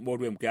Dante, I think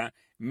about them can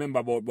remember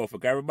about Buffy.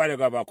 Everybody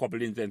got a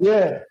couple incidents.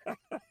 Yeah.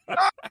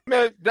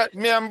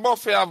 me and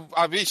Buffy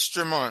have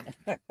history, man.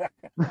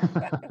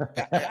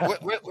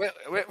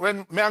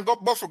 when me and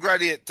Buffy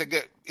graduate to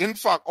get, in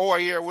fact, our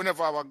year, we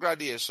never have a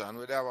graduation,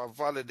 we have a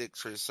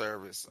valedictory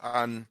service.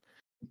 And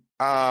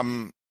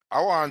I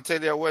want to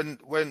tell you, when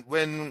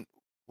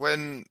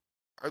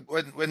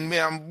me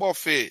and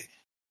Buffy,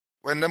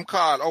 when them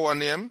call our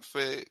name,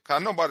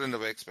 because nobody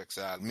never expects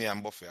that me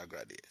and Buffy are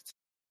graduate.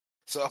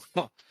 So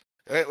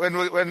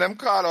when them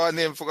call our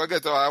name for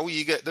get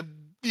we get the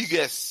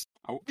biggest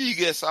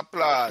biggest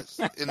applause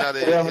in the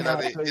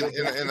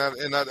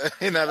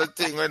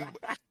thing when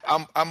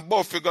I'm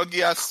Buffy go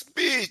give a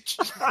speech.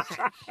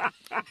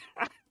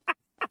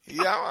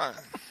 Yeah,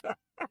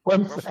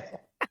 man.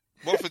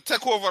 Buffy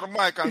take over the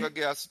mic and go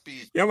give a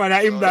speech. Yeah, man,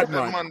 I am that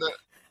man.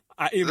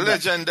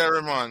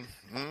 Legendary man.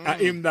 I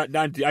am that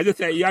Dante. I just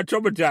say you had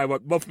trouble time,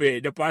 but Buffy,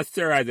 the past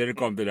steroids didn't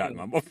come to that,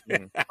 man. Buffy.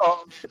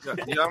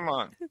 Yeah,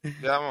 man.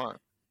 Yeah, man.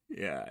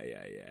 Yeah.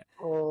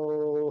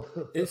 Oh.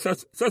 So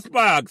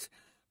Sparks,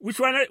 which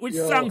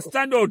song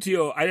stand out to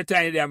you at the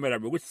time there,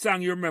 Meadowbrook? Which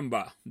song you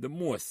remember the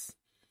most?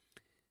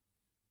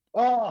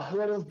 Oh,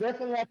 well, it was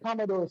definitely a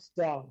Commodore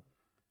song.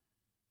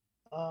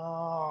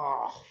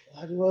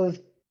 It was.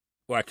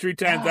 What, 3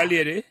 Times a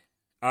Lady?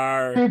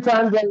 Or 3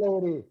 Times a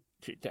Lady.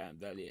 3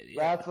 Times a Lady.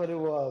 Yeah. That's what it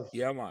was.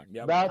 Yeah, man.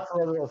 That's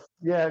what it was.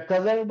 Yeah,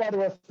 because everybody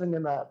was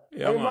singing that.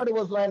 Yeah, everybody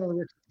was Lionel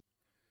Richie.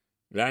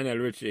 Lionel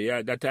Richie,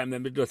 yeah. That time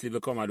them just leave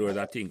the Commodores,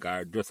 I think,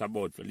 are just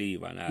about to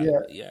leave. And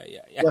Yeah.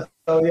 Yes,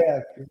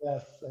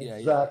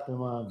 Exactly,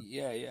 man.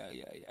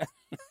 Yeah.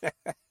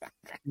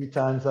 3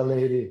 Times a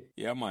Lady.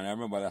 Yeah, man. I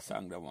remember that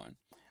song, that one.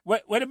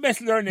 What the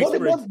best learning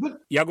experience?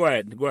 Yeah, go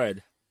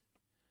ahead.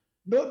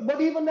 But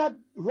even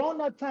around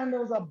that time, there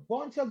was a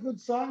bunch of good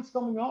songs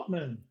coming out,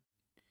 man.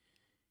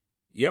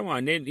 Yeah,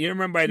 man. You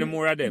remember any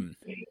more of them?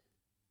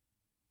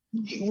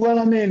 Well,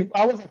 I mean,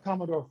 I was a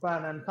Commodore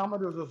fan, and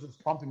Commodore was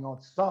just pumping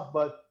out stuff,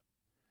 but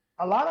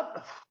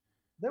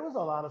there was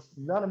a lot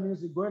of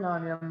music going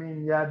on. I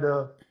mean, you had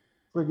the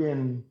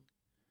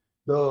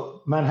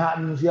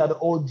Manhattans, you had the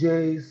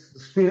OJs, the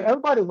Speed.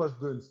 Everybody was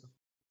doing stuff.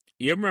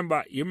 You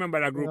remember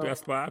that group of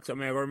Sparks? I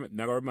mean,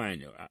 I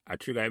remind you. I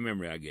trigger your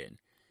memory again.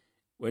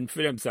 When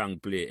film song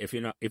play, if you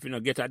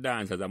not get a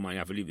dance as a man, you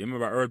have to leave. You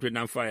remember Earth, Wind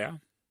and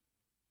Fire?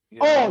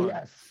 Yeah,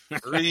 yes.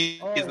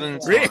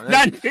 Reasons. You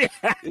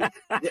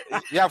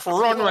have to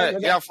runway.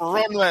 Yeah.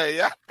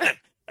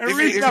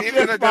 If you not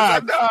get a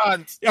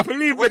dance, you have to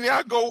leave. When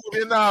you go,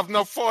 you don't have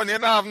no fun. You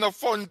don't have no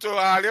fun to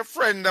all your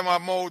friends them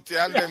are out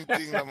and them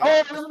things.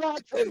 What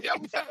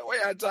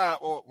you talk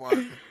about,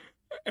 man?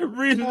 The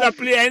reason that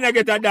play, I not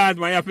get a dance,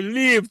 man. You have to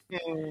leave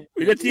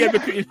with the tail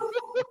between.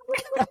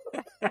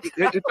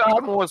 It's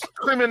almost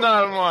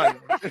criminal, man.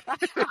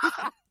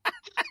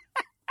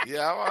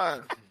 Yeah,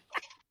 man.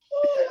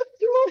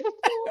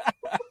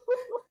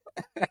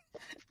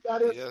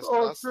 That is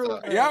so true.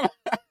 Yeah.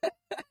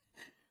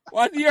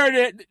 What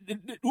year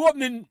the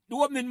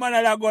opening man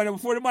that going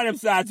before the man them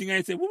start singing,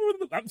 I say,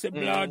 I'm saying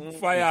blood,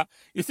 fire.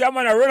 You see a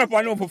man run up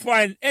and down for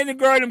find any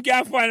girl them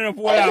can't find enough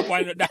for up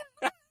and that.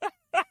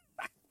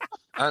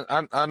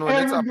 And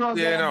when it's up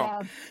there, you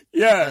know.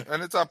 Yeah.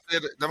 And it's up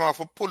there, them have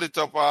to pull it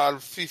up all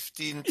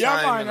 15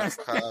 yeah, times.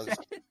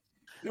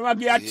 They might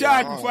get a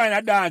charge to find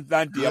a dance,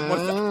 Dante.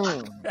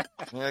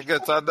 You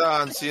get a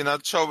dance, you're in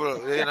trouble.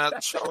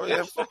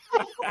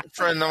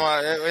 Friend of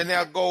mine, when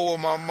you go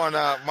home,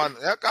 man,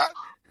 you can't.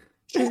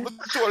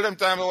 Told them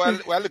time we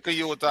look at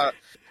you with a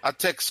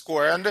text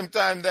score, and them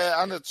time they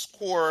on the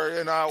score,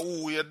 you know,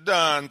 who you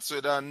dance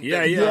with, and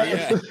yeah.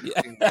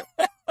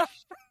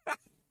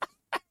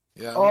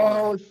 Yeah.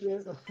 Oh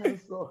shit!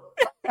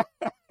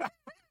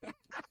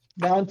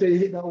 Dante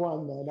hit that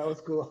one, man. That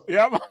was cool.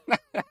 Yeah, man.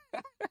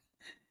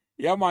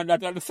 Yeah, man,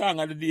 that's the song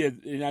of the days,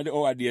 the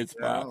old days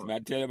part. Man, I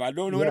tell you, I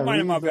don't know the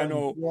man have you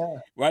know.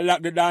 Well,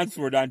 like the dance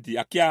for Dante,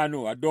 I can't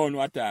know, I don't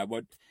know at all,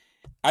 but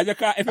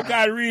if you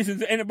call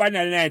reasons anybody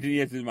in the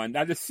 1980s, man,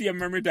 that's the same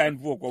memory time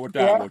vocal we're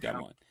talking about,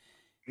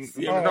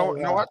 man.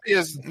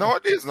 Nowadays,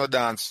 no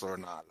dance for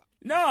now.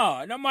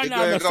 No, man.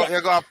 You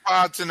go a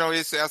party, you know,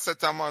 you say, I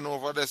set a man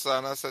over this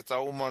and I set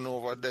a woman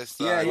over this.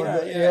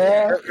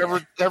 Yeah.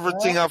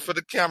 Everything up for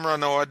the camera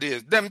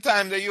nowadays. Them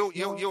time that you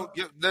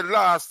the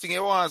last thing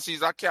you want to see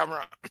is a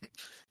camera.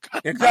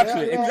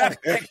 Exactly.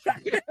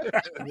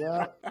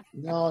 Yeah.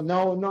 No,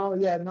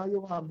 you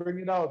want to bring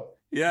it out.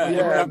 Yeah,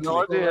 exactly.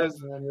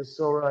 Nowadays, man, you're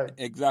so right.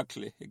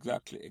 Exactly. Yeah,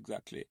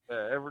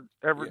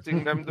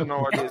 everything them do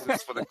nowadays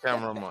is for the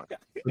cameraman.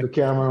 For the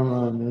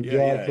cameraman,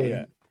 exactly.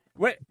 Yeah.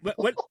 What?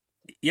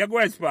 Yeah, go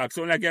ahead, Spark.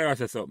 So like you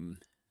ask something.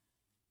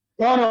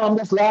 No, I'm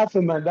just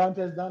laughing, man.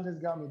 Dante's got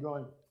me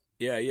going.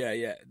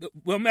 Yeah.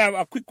 Well, may I have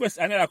a quick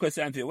question, another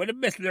question for you. What's the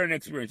best learning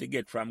experience you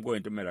get from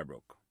going to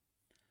Meadowbrook?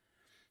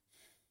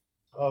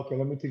 Okay,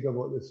 let me think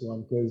about this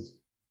one, because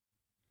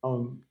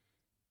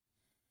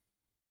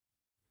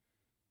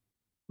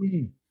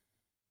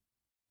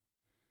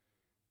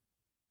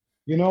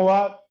you know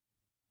what?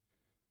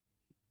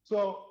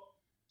 So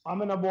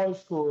I'm in a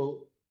boys'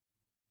 school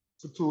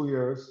for 2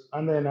 years,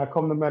 and then I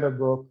come to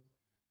Meadowbrook,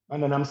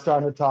 and then I'm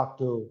starting to talk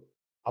to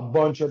a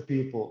bunch of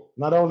people.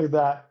 Not only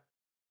that,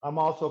 I'm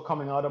also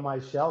coming out of my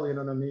shell, you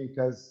know what I mean?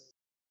 Because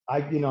I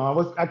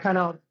kind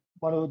of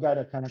one of the guys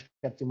that kind of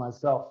kept to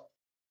myself.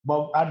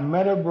 But at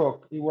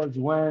Meadowbrook, it was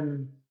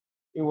when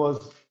it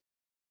was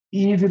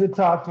easy to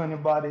talk to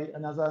anybody,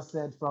 and as I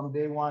said, from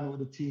day one with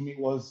the team, it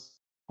was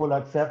full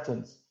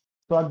acceptance.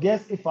 So I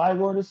guess if I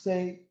were to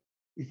say,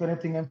 if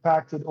anything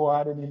impacted or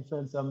had an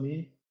influence on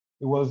me,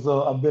 it was the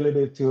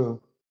ability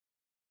to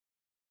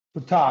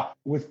to talk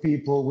with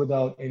people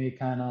without any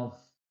kind of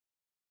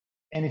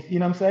any, you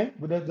know what I'm saying?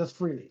 Without just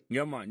freely.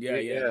 Yeah, man. Yeah,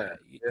 yeah,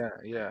 Yeah,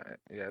 yeah.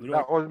 yeah. We don't.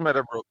 That was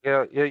Meadowbrook.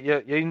 Yeah,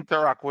 you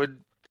interact with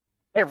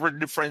every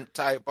different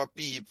type of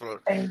people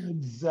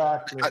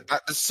Exactly. at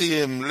the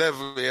same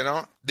level, you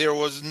know. There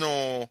was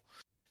no,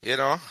 you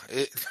know,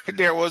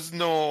 there was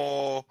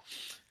no,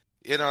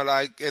 you know,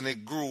 like any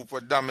group or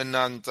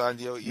dominant,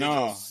 and you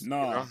No, just, you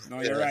no, know,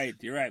 no. You're yeah, right.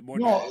 You're right about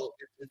yeah. that. No,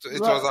 It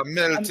was right. a And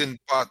melting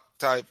pot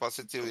type of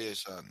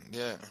situation.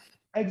 Yeah.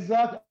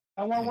 exactly.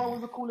 And what Mm.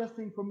 was the coolest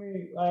thing for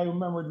me, I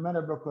remember in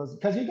Meadowbrook was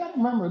because you gotta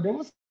remember there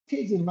was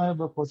kids in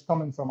Meadowbrook was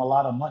coming from a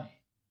lot of money.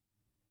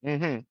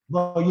 Mm-hmm.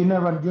 But you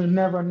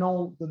never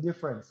know the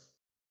difference.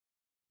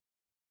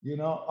 You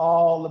know,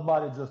 all the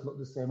body just looked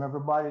the same.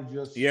 Everybody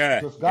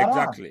Yeah, just got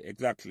on.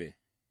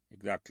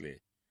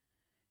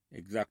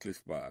 exactly,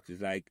 Sparks.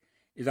 It's like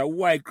it's a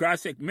wide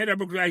cross section.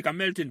 Meadowbrook like a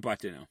melting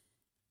pot, you know.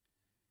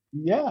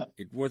 Yeah.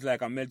 It was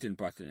like a melting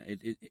pot. You know?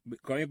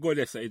 When you go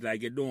there, so it's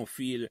like you don't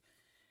feel.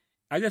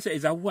 I just say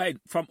it's a wide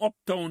from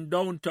uptown,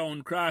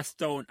 downtown,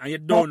 crosstown, and you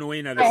don't know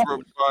in the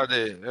school.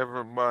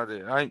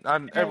 Everybody,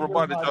 and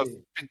everybody just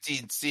Everybody.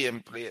 fit in same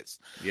place.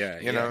 Yeah,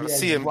 You yeah, know, Yeah,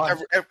 same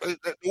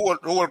the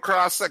whole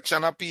cross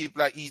section of people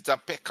that eat a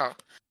pecker.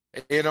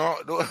 You know,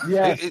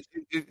 yes.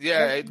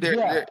 yeah,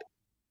 Yeah.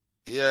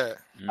 yeah.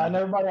 And mm-hmm.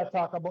 everybody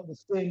talk about the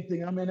same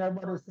thing. I mean,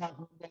 everybody's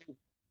talking about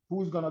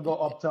who's gonna go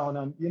uptown,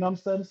 and you know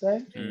what I'm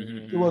saying?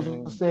 It was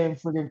Mm-hmm. the same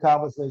freaking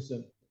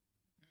conversation.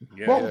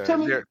 Yeah. But Yeah, tell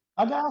me, there.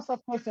 I gotta ask a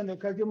question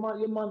because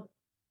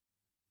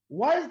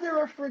why is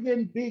there a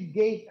friggin' big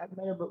gate at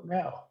Meadowbrook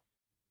now?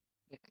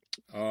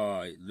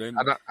 Oh,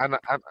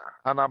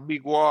 And a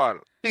big wall.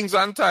 Things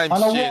and times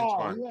On a change,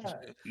 wall, man.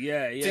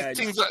 yeah. yeah.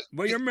 Things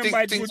But you remember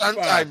it things good and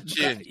spark. time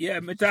change. Yeah,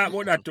 me talk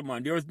about that too,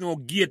 man. There was no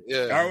gate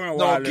Yeah. around a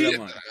No wall there, gate.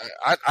 man.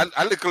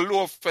 A little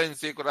low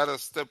fence you could have to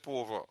step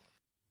over.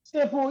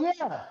 Simple,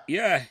 yeah.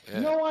 Yeah. Yeah.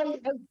 No,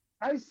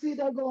 I see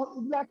that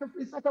go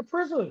it's like a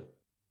prison. No,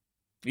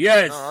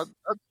 Yes.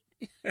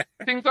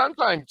 things and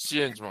time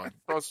change, man.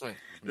 Trust me.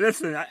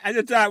 Listen, I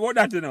just talk about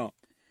that, you know.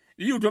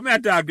 The youth when I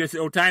talk, they say,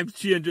 oh, times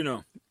change, you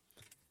know.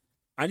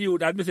 And you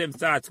that me say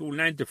start school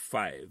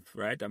 95,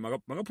 right? I'm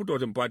gonna put out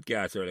some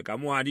podcast early.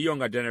 I'm one of the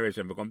younger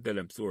generation to come tell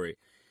them story.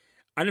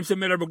 And them say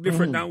Meadowbrook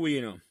different than we,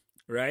 you know,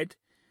 right?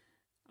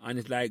 And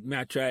it's like me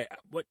I try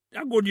but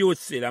a good youth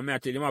still, I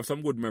tell him have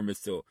some good memories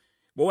too.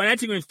 But when I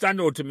think him stand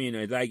out to me, you know,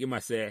 it's like him I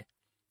say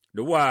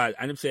the wall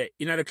and him say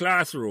in the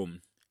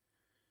classroom,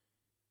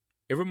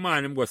 every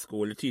man him go to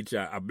school, the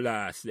teacher a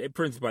blast, the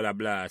principal a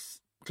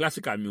blast,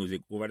 classical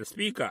music over the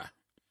speaker.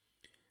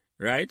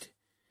 Right?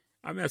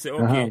 And I say,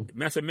 okay.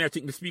 I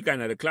think the speaker in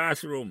the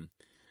classroom.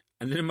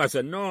 And then I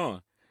say, no.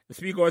 The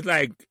speaker was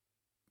like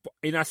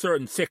in a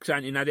certain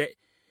section, in the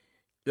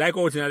like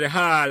out in the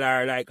hall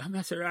or like,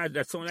 I say, right,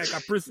 that sound like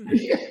a prison.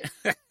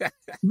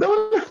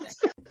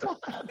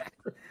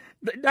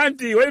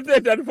 Dante, when you say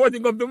that, the first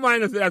thing come to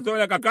mind, I say, that sound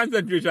like a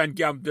concentration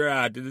camp to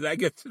that. It's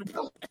like,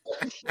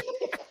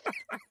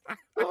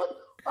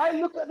 I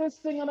look at this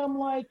thing and I'm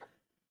like,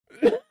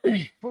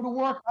 for the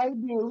work I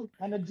do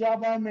and the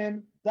job I'm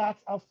in,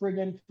 that's a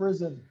friggin'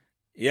 prison.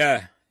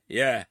 Yeah.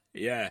 No,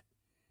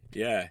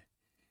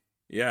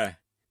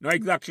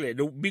 exactly.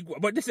 The big,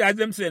 but this is as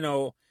them say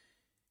now,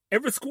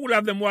 every school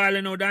have them wall,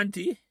 you know,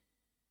 Dante.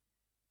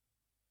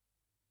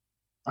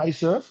 Are you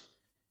sure?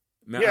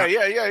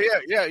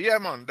 Yeah,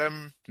 man.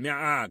 Them. Me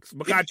ask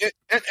because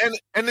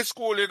Any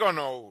school you go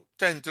now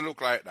tend to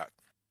look like that.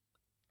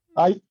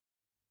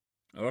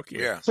 okay.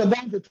 Yeah. So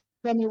then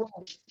tell me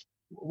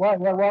what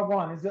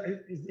one is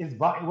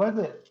what is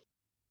it?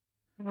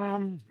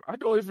 I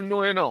don't even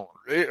know, you know.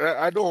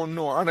 I don't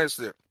know,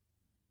 honestly.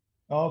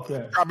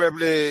 Okay.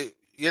 Probably,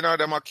 you know,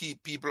 them a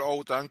keep people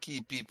out and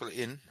keep people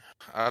in.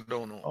 I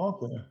don't know.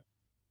 Okay.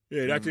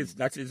 Yeah, that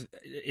is.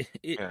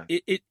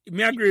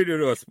 Me agree with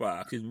those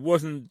Sparks. It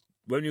wasn't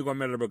when you go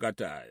Meadowbrook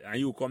at all, and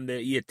you come there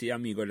 80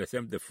 and me go to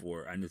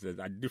 74, and it's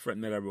a different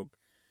Meadowbrook.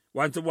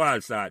 Once the wall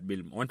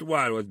once the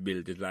wall was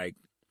built, it's like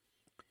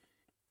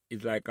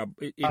a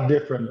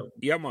different.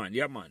 Yeah, man.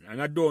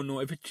 And I don't know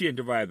if it changed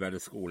the vibe of the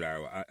school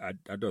or I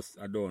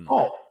don't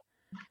know.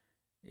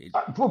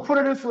 Oh. Put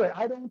it this way,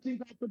 I don't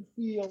think I could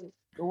feel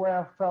the way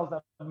I felt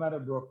at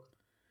Meadowbrook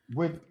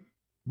with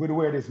the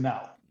way it is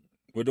now.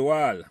 With the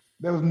wall.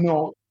 There's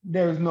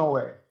no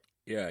way.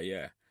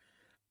 Yeah.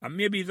 And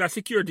maybe it's a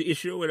security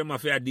issue where they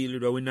must have deal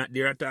with it, we're not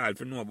there at all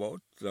to know about.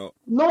 So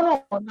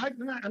No, and I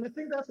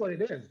think that's what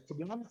it is, to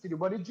be honest with you.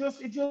 But it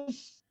just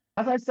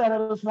as I said,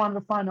 I just wanted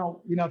to find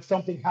out, you know, if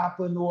something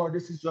happened or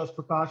this is just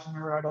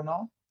precautionary, I don't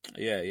know.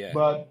 Yeah.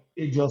 But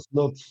it just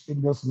looks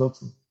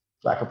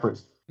like a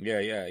prison.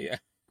 Yeah.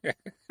 I'm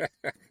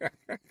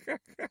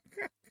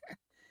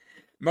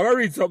going to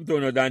read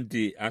something on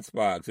Dante and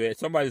Sparks.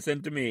 Somebody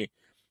sent to me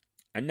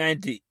a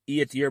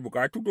 98 yearbook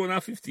or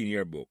 2015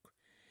 yearbook.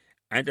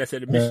 And I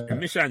said the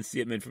mission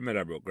statement for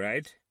Meadowbrook,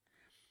 right?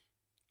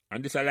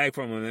 And this I like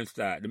from when I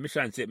start. The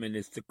mission statement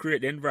is to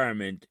create the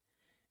environment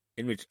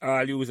in which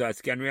all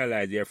users can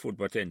realize their full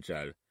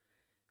potential,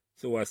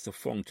 so as to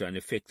function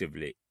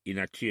effectively in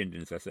a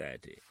changing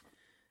society.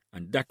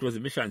 And that was the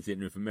mission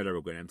statement for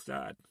Meadowbrook when I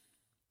started.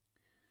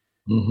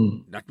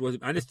 That was,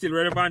 and it's still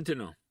relevant,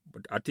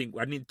 But I think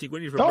we need to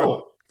bring it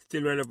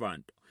still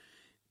relevant.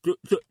 So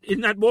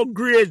it's not about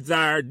grades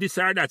or this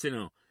or that,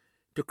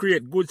 to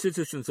create good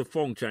citizens to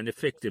function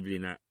effectively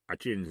in a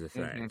changing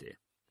society.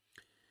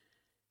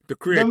 To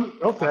create,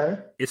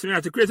 it's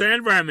not to create an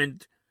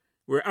environment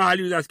where all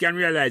users can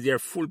realize their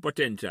full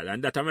potential,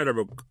 and that a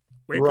Meadowbrook.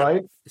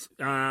 Right.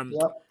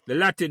 The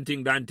Latin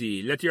thing,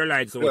 Dante. Let your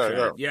light so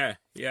shine. Yeah.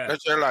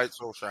 Let your light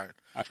so shine.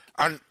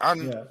 And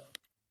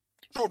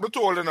truth be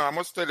told, I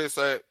must tell you,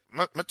 say,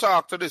 I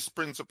talk to this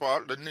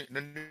principal, the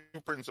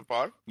new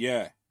principal.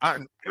 Yeah.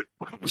 And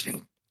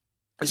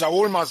it's a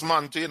old man's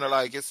man too,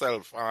 like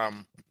yourself,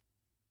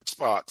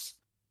 Sparks.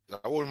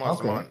 A old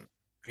man's man.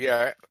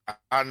 Yeah.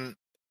 And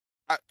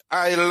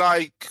I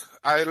like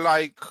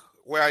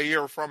where I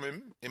hear from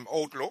him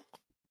outlook.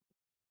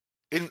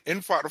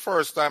 In fact, the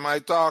first time I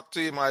talked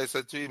to him, I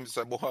said to him,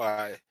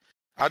 boy,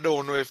 I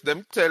don't know if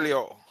them tell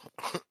you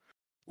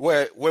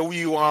where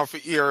we want to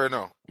hear,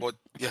 But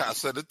yeah, I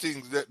said the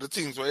things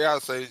where I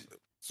say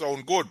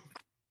sound good.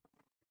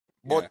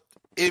 But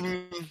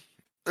him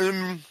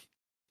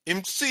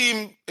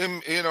seem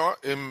him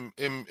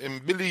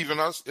believe in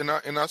us in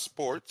a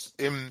sports,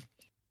 him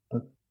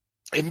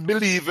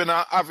believe in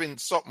having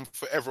something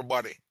for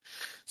everybody.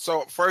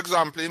 So for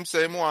example, him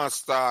say he want to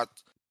start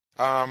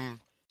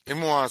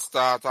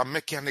a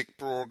mechanic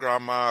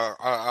program,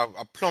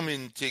 a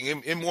plumbing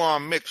thing. Him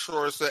want to make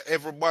sure that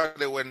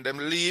everybody, when them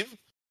leave,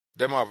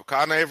 them have,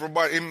 because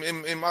everybody,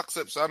 him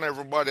accepts and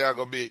everybody are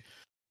going to be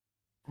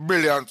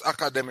brilliant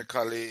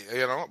academically,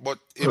 but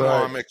him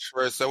want to make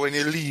sure that when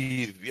you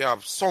leave, you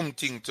have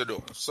something to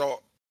do.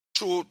 So,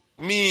 to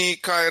me,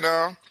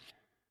 kind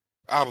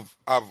of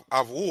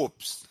have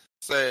hopes,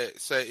 say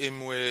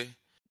him will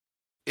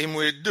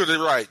do the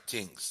right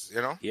things,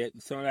 Yeah,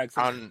 it sounds like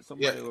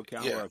somebody who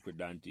can work with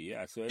Dante.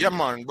 Yeah, so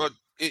man, but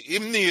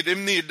him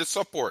need the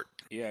support.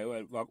 Yeah,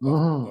 well,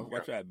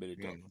 what try build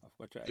it up?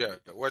 We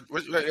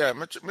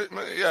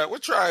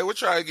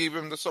try give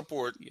him the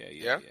support.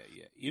 Yeah.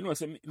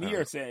 So me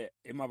here say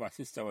him have a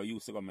sister who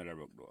used to go to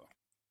Meadowbrook though.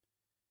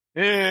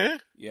 Yeah,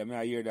 me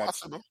I hear that.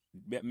 Possible.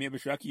 Maybe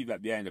should I keep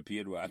that behind the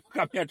paid one?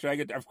 Come here, try to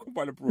get that from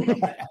the program.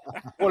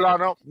 Hold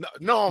on,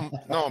 no,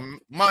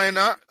 mine.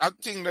 I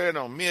think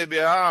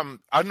maybe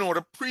I know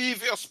the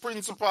previous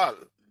principal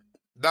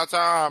that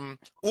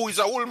who is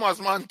a Ulmer's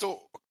man too.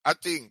 I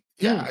think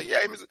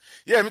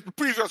the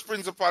previous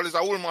principal is a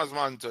Ulmer's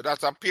man too.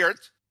 That's a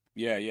Peart.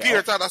 Yeah.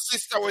 Peart had a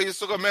sister where he used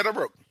to go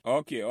Meadowbrook.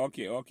 Okay.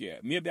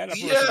 Maybe other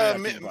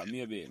person.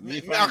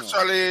 Maybe.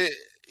 Actually.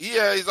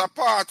 Yeah, it's a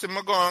party.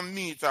 I'm going to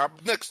meet her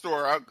next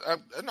door.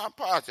 Not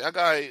party. A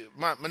guy,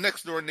 my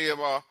next door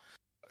neighbor,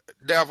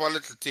 they have a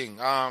little thing.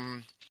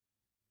 Him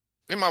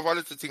have a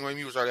little thing when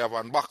we usually have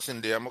on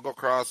Boxing Day. I'm going to go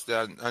across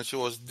there, and she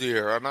was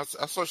there. And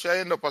so she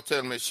ended up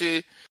telling me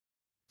she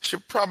was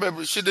an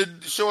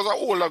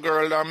older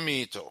girl than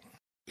me too.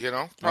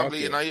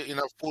 Probably in a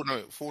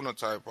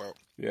phenotype.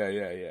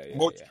 Yeah.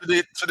 But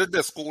she did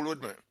the school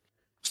with me.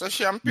 So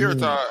she and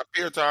Peart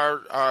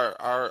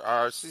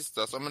our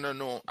sister, so I don't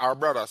know, our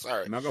brother,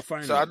 sorry.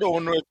 So I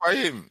don't know if I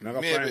him.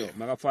 Maybe. I'm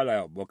going to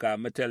follow up, because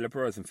I tell the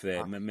person,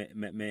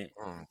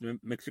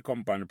 make she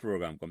come on the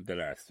program, come tell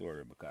her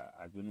story, because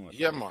as you know.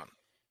 Yeah, man.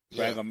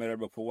 So I go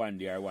Meadowbrook for 1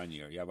 day or 1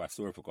 year, you have a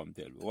story for come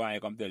tell. Why you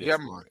come tell Yeah,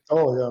 story? man.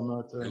 Oh, yeah,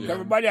 man.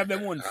 Everybody have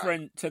their own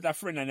friend, set a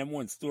friend and their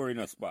own story in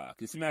a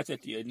spark. You see me, I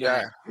said to you.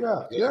 Yeah.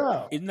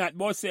 It's not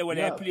about say when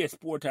I play a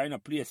sport or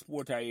play a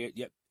sport or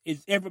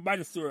it's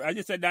everybody's story. I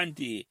just said,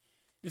 Dante,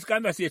 this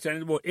conversation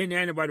is about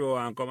anybody who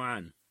want to come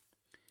on.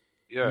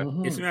 Yeah.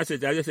 It's me, I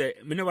just say,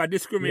 me never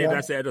discriminate.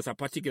 I say just a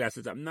particular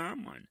system. Nah,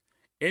 man.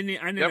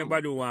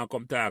 Anybody who want to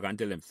come talk and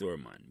tell them story,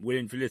 man.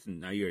 Willing to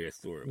listen and hear your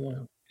story,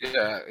 man.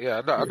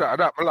 Yeah.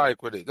 That I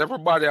like with it.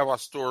 Everybody have a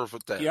story for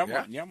that. Yeah,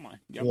 man.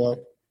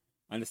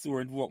 And the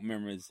story and work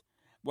memories.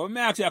 But let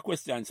me ask you a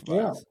question,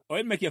 Sparks. How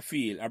it make you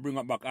feel? I bring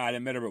up back all the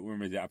Meadowbrook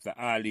memories after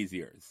all these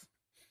years.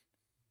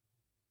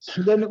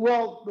 Then,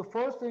 the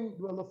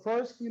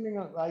first feeling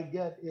I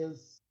get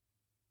is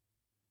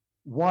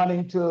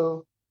wanting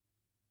to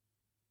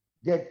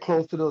get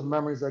close to those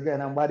memories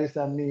again. And by this,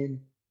 I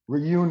mean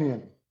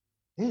reunion.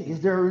 Hey, is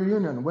there a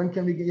reunion? When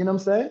can we get, you know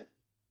what I'm saying?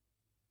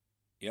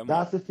 Yeah,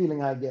 that's the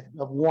feeling I get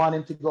of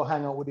wanting to go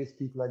hang out with these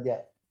people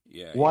again.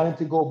 Yeah. Wanting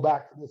to go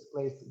back to this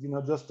place,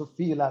 just to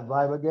feel that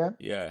vibe again.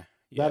 Yeah.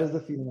 That is the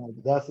feeling I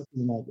get. That's the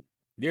feeling I get.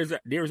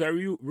 There's a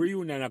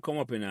reunion that come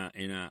up in a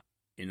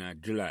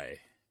July.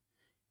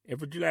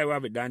 Every July we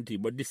have it, Dante,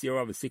 but this year we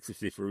have a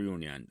 65th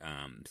reunion,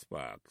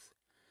 Sparks.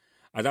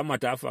 As a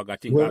matter of fact, I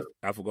think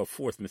I forgot to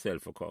force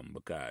myself to come,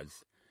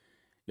 because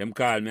them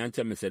call me and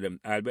tell me, say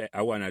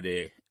I one of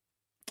the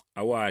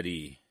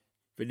awardee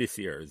for this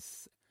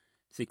year's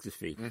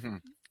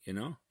 65th,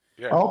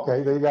 Yeah.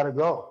 Okay, then you got to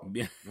go.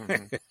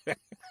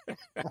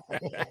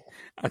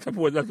 I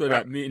suppose that's what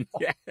that means.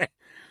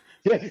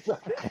 Yes.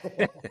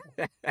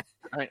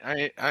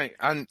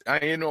 I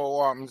you know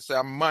what I'm saying,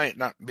 I might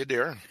not be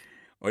there.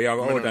 Or you're I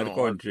out don't of the know.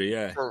 country,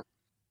 yeah.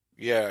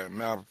 Yeah,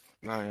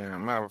 I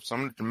have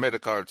some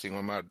medical thing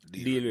I might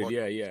deal with.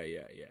 Yeah.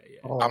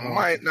 Oh, I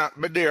might not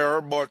be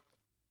there, but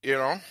you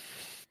know,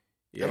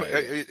 Yeah.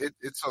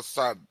 it's a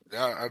sad.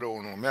 I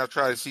don't know. May I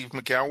try to see if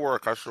I can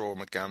work a show,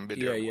 I can be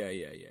there.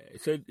 Yeah.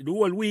 So the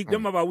whole week,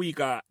 them have a week.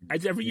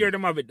 It's every year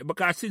them have it.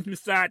 Because since we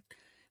start,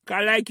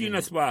 cause like you know,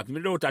 Sparks,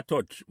 me out of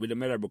touch with the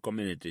Meadowbrook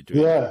community too.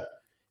 yeah.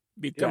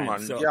 Big Yeah, time. man.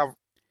 So,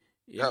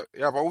 You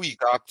have a week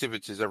of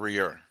activities every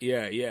year.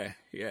 yeah.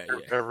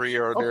 Every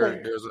year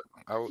Okay. there's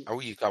a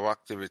week of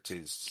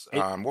activities. We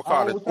Oh,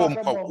 call it we talking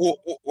about,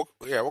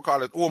 we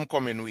call it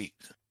homecoming week.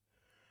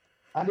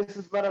 and this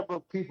is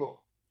Meadowbrook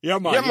people. Yeah,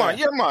 man. Yeah,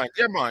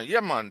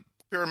 man.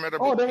 Pure Oh,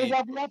 Meadowbrook there is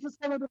people. a lot of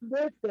some of the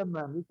dates then,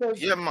 man.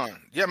 Because Yeah,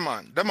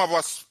 man. Them have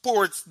a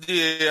sports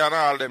day and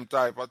all them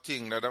type of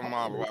thing. That them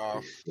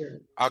have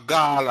shit. a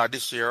gala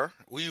this year.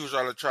 We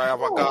usually try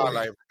have a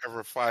gala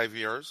every 5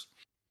 years.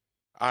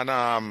 And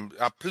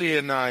a play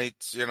night,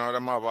 you know,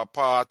 them have a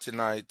party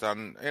night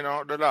and you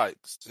know the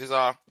likes. It's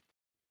a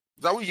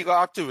week of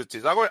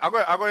activities. I go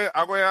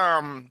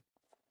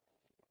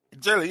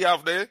Jelly, you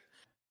have the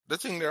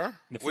thing there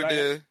with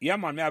the Yeah,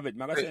 man, me have it. I'm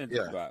gonna send it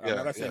to Spark. I'm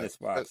gonna send it to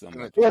Spark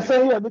somewhere. Yeah,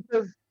 so yeah,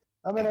 because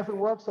I mean, if it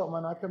works out,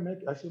 man, I should be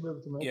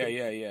able to make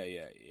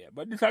it. Yeah.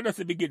 But this is just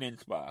the beginning,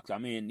 Sparks. I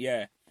mean,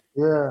 yeah.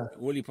 Yeah.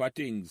 Whole heap of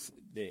things.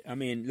 I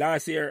mean,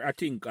 last year I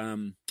think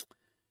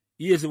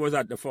Years was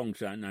at the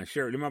function and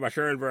remember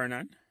Cheryl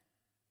Vernon?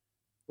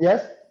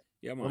 Yes.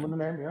 Yeah, man. Remember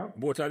the name? Yeah.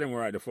 Both of them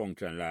were at the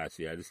function last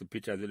year. Just the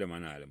pictures of them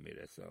and all them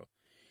there. So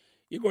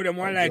you go there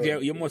more like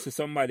you must see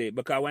somebody,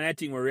 because when I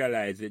think we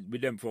realize it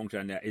with them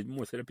function there, it's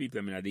most of the people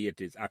in the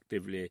 80s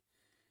actively,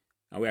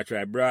 and we are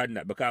trying to broaden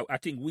that, because I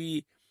think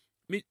me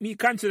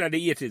consider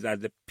the 80s as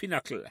the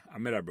pinnacle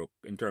of Meadowbrook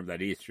in terms of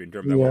the history, in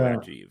terms of what we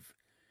achieve.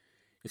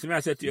 You see, I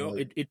said to you,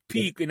 it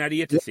peaked in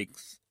the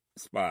 86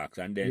 Sparks,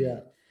 and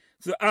then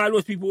so all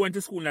those people went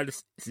to school in the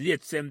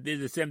late 70s,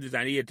 the 70s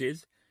and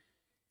 80s.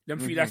 Them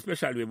feel a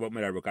special way about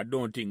Meadowbrook. I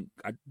don't.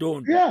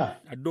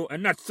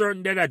 I'm not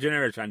certain that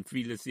generation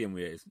feel the same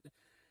way as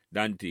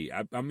Dante.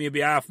 I maybe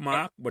half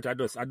mark, but I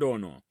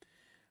don't know.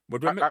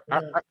 But when I'm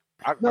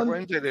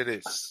going to tell you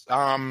this.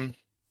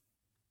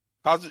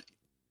 Cause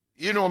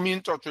you know, me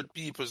in touch with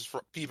people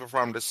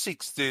from the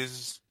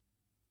 60s,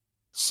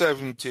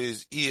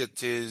 70s,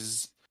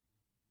 80s,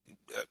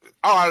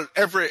 all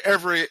every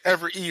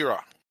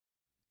era.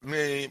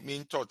 Me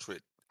in touch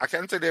with. I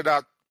can tell you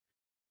that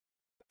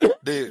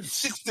the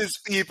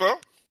 60s people,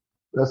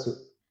 That's it.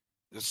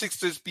 the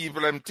 60s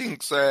people, them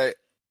think say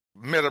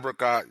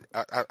Meadowbrook are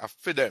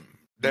for them.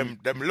 Them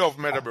love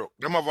Meadowbrook.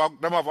 Them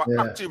have an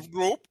active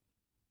group,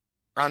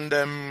 and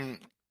them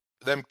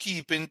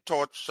keep in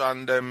touch,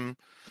 and them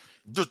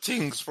do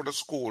things for the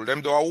school.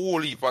 Them do a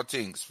whole heap of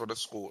things for the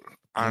school,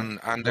 and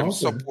them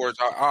support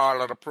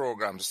all of the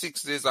programs.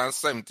 60s and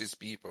 70s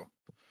people.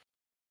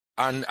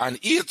 And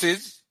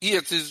 80s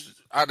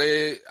are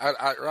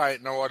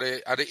right now are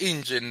the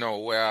engine now,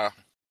 where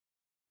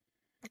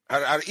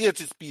are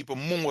 80s people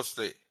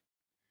mostly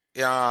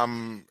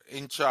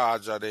in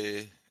charge of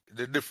the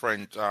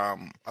different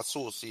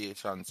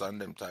associations and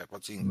them type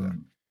of things.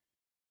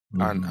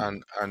 And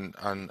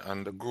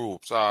the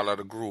groups, all of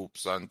the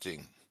groups and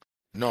things.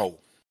 No.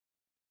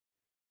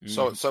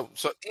 So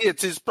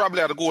 80s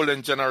probably are the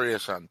golden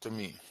generation to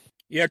me.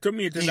 Yeah, to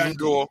me, even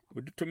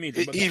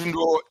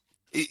though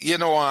you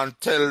know, and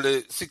tell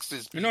the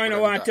 60s people. You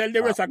know, I tell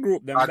the rest of the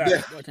group them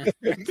that.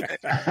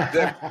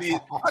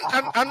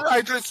 and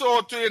rightly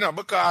so too, you know,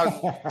 because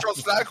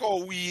just like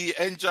how we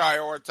enjoy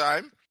our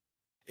time,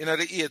 you know,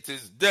 the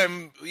 80s,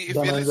 them, if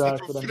you listen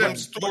to them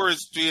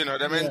stories too, you know,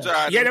 them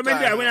enjoy them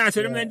time. When I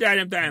say them enjoy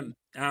them time,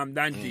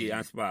 Dante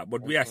and Spark,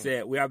 but we have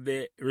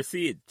the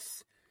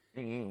receipts.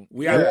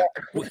 We have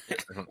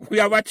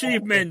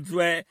achievements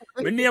where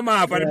we name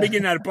off at the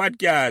beginning of the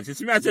podcast.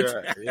 It's and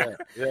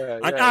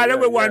all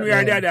of one way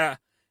or the other,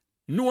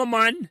 no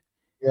man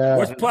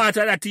was part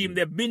of that team.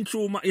 They've been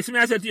through. It's me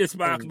I said to you,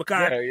 Sparks,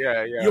 because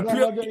you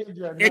play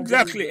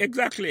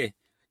exactly.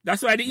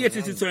 That's why the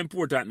 80s is so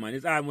important, man.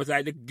 It's almost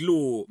like the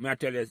glue. Me I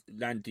tell you,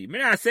 Dante.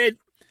 Me I said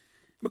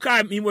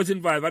because he was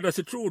involved. But that's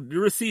the truth. The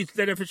receipts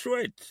that if you show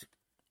it.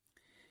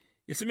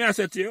 You see me I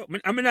said to you?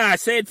 I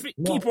said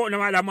keep out them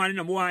other man,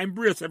 I want to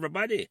embrace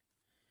everybody.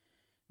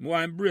 I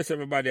want to embrace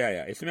everybody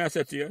here. You see me I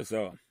said to you,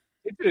 so.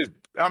 It is.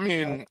 I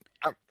mean,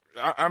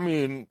 a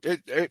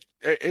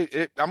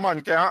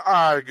man can't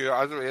argue,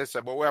 as we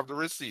said, but we have the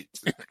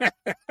receipts.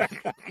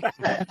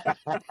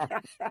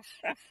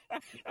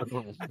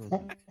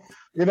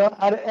 You know,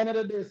 at the end of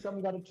the day,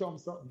 someone got to trump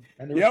something.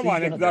 And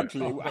man,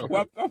 exactly. We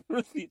have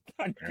receipts.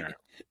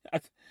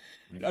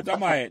 That's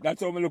how I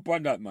look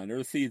on that, man. The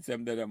receipts,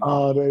 them there, man.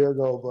 Oh, there you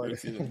go, buddy.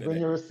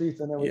 Bring your receipts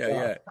and everything.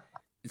 Yeah.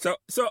 So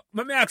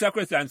let me ask you a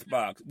question,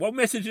 Sparks. What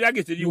message did I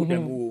get to you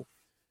them who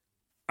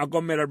I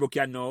got Meadowbrook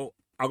now?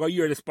 I got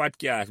hear this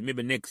podcast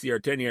maybe next year,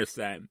 10 years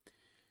time.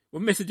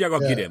 What message you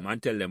got to give them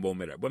and tell them about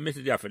Meadowbrook? What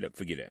message you have for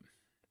give them?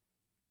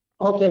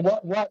 Okay,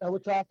 what are we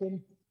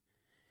talking,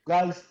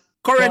 guys?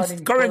 Current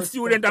Starting first,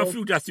 student and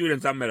future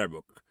students at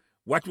Meadowbrook.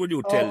 What would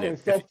you tell them?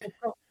 okay,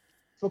 so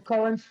for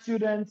current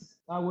students,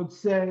 I would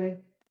say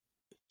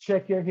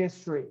check your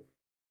history.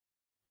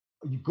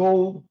 You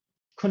go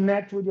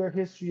connect with your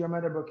history, your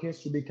Meadowbrook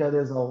history, because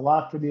there's a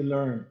lot to be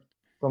learned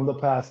from the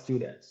past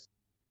students.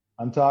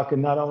 I'm talking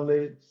not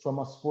only from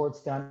a sports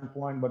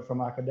standpoint, but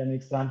from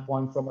academic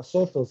standpoint, from a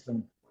social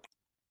standpoint.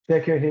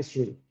 Check your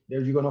history.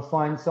 There you're gonna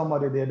find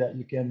somebody there that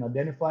you can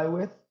identify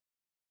with,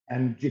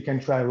 and you can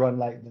try run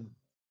like them.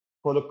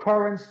 For the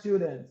current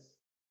students,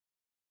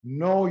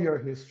 know your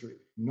history,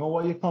 know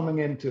what you're coming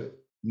into,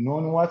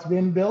 knowing what's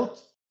been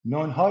built,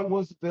 knowing how it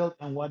was built,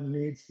 and what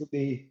needs to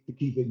be to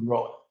keep it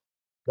growing.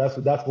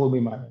 That will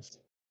be my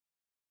message.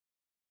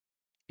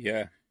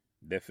 Yeah,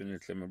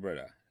 definitely, my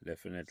brother.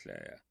 Definitely,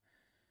 yeah.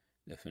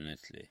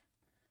 Definitely.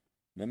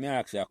 Let me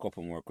ask you a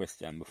couple more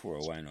questions before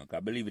I wind up. I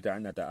believe it or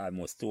not,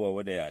 almost 2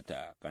 hours there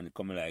talk, and it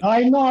come like.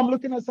 I know. I'm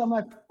looking at some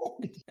like.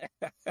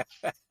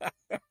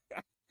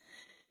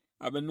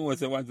 I've been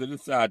noticing once you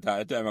start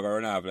at the time I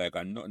run off like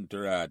a nothing to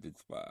write it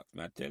spark.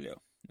 I tell you.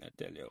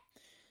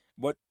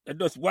 But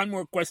just one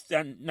more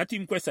question, not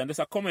even question, just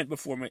a comment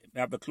before I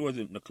have the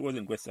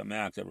closing question I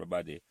ask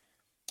everybody.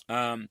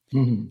 And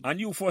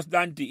you first,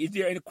 Dante, is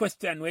there any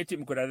question where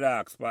Tim could have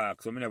asked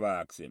Spark? So I never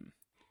asked him.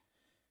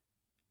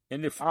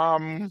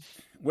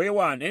 Where you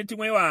want? Anything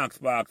where you want to ask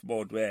Sparks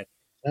about where?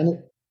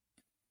 No,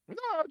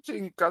 I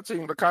think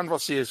the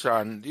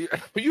conversation.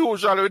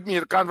 Usually with me,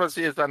 the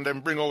conversation then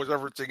bring out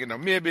everything. You know,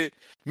 maybe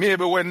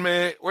when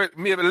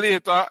maybe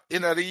later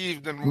in the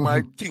evening we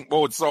might think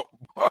about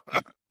something.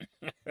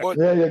 But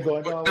there you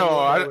go. No,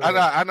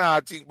 I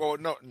not think about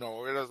nothing.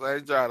 No, I just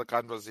enjoy the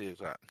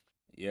conversation.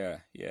 Yeah.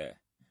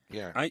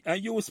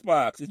 And you,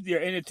 Sparks, is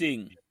there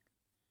anything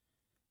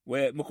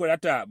where we could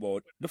have talked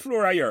about? The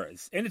floor are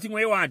yours. Anything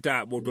where you want to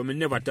talk about, but we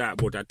never talk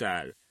about at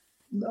all?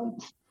 No.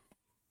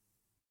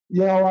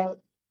 You know what?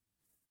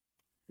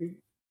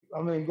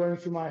 I mean, going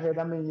through my head,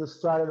 I mean, you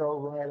started out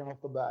right off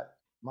the bat,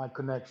 my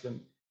connection,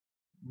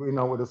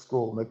 with the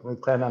school,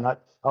 McLennan.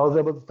 I was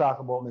able to talk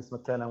about Miss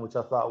McLennan, which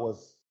I thought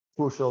was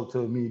crucial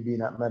to me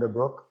being at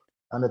Meadowbrook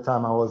and the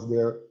time I was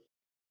there.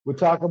 We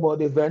talk about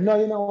this, but no,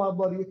 you know what,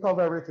 buddy, you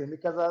cover everything,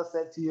 because I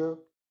said to you,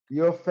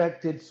 you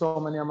affected so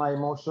many of my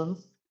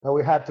emotions that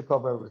we had to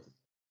cover everything.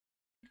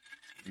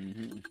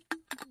 Mm-hmm.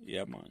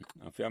 Yeah, man.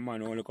 If your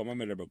man only come to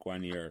Meadowbrook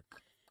 1 year,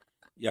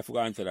 you have to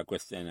answer that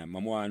question. I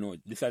want to know,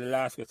 this is the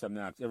last question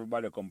I ask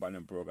everybody come on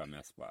the program,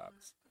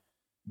 Sparks.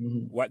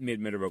 What made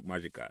Meadowbrook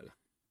magical?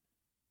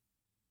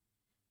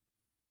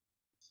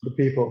 The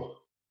people.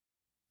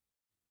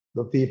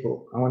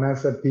 And when I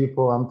said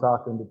people, I'm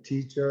talking the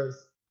teachers,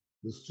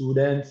 the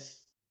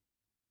students,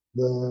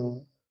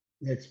 the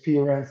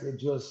experience. It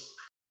just,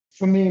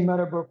 for me,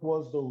 Meadowbrook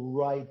was the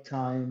right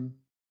time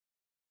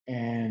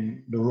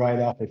and the right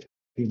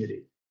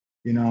opportunity.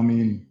 You know what I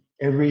mean?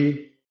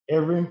 Every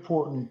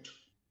important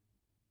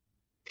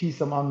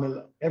piece of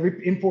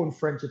every important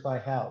friendship I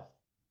have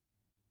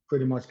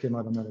pretty much came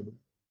out of Meadowbrook.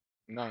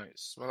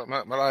 Nice. Well,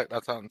 I like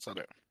that answer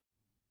there.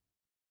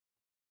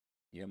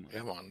 Yeah, man.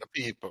 Yeah, man, the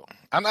people.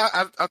 And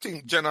I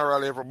think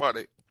generally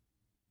everybody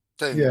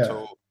tend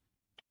to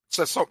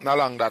say something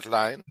along that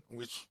line,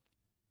 which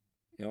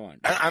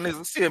and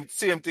it's the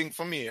same thing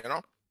for me,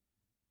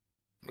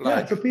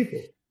 It's the people.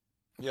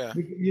 Yeah.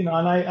 And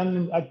I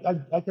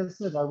like I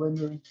said,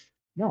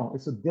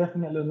 it's a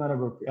definitely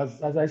Meadowbrook.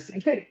 As I say,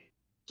 okay,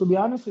 to be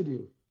honest with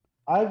you,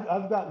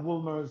 I've got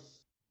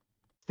Wilmer's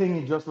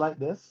thingy just like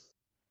this,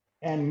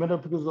 and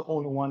Meadowbrook is the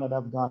only one that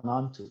I've gone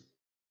on to.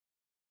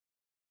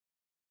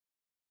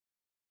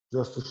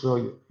 Just to show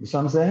you. You see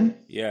what I'm saying?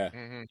 Yeah.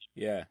 Mm-hmm.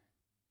 Yeah.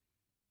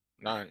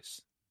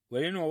 Nice.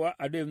 Well, you know what?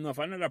 I don't know if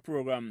another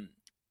program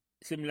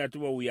similar to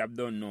what we have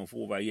done now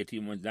for over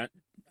 18 months that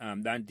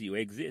Dante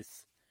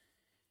exists.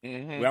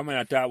 Mm-hmm. We are going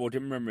to talk about the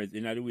memories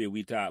in the way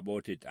we talk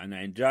about it, and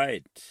I enjoy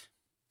it.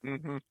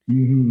 Mm-hmm.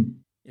 Mm-hmm.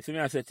 You see me,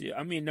 I said to you,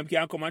 I mean, them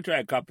can come and try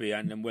a copy,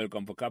 and them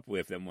welcome for copy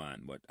if them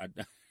want, but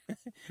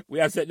we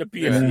have set the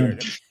pace here.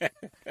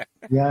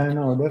 Yeah, I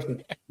know,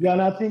 definitely. Yeah,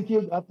 and I think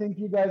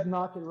you guys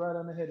knock it right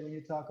on the head when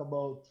you talk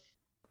about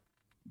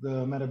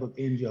the Meadowbrook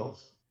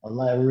Angels. I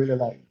really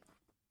like it.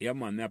 Yeah,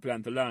 man, I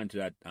plan to launch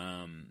that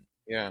on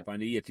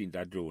the 18th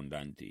of June,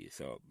 Dante.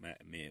 So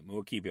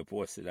we'll keep you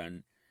posted,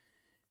 and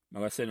I'm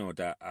going to send out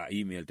an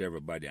email to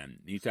everybody, and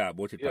you talk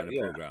about it on the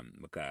program,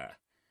 because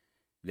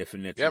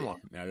definitely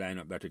I line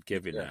up that with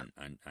Kevin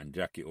and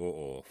Jackie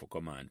O.O. for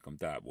come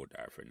talk about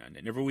our friend. And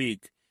then every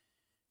week,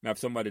 I have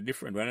somebody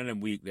different. One of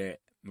them week there,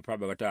 I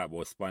probably going to talk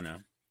about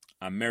Spanner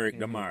and Merrick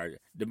Damar.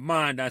 The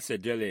man that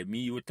said, Jelly, me,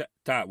 you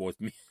talk about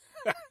me.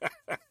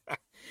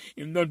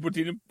 Him not put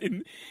in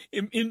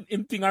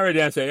thing already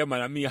and say, yeah,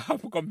 man, and me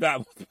have to come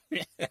talk about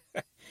me.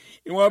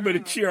 He want me to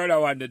cheer that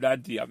one, the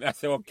Dante. I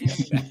say, okay.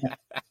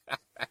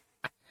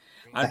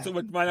 And so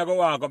much man I go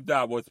on come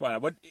talk about Spanner.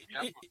 But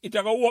it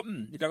go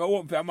open. It go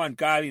open for a man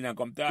call in and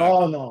come talk.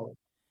 Oh, no.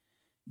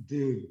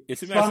 Dude, You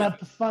see me? I say,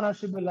 Spanner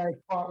should be like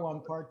part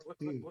 1, part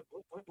 2.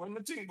 When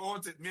we think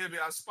about it, maybe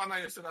a spanner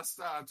you should have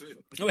started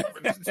with.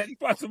 it's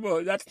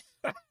possible. That's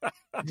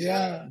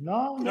Yeah,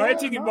 no, no, I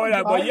think about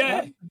that, but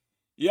yeah,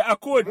 I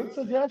could. Good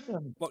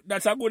suggestion. But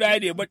that's a good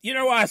idea. But you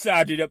know what I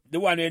started? The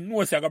one that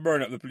knows I can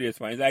burn up the place,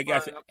 man. It's like I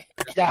said,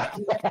 Yeah.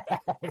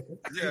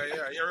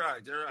 You're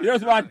right. you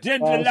just want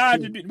gentle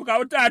large bit. Because I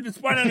would start to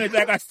span on it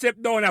like I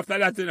step down after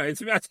that, you know.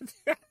 It's me.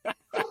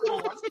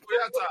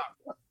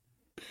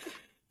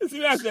 It's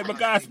me I say,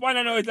 because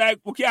spanner now it's like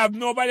we can't have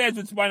nobody else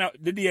to span out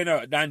the day, you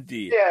know,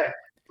 Dante. Yeah.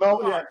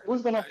 No, yeah.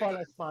 Who's gonna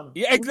follow Spanner?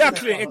 Yeah,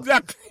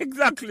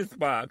 exactly,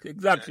 Sparks.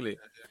 Exactly.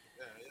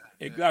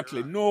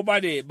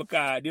 Nobody,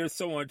 because there's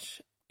so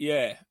much,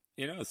 you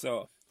know,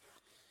 so.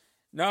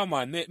 No,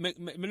 man, me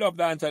love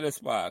the answer the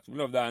Sparks. Me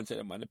love the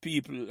answer, man. The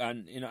people,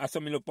 and, you know, as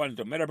some look upon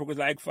it, Meadowbrook is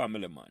like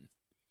family, man.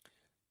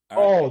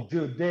 Oh,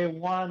 dude, day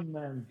one,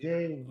 man.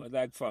 Day one.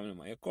 Like family,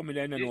 man. You come in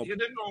there and You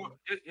didn't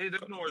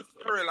know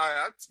Sherry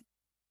Lyat.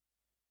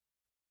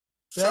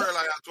 Yeah. Sherry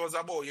Lyat was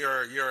about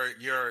your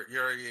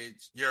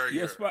age.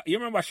 Yes, you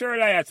remember Sherry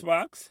Lyat,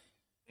 Sparks?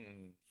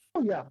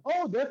 Oh, yeah.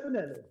 Oh,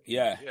 definitely.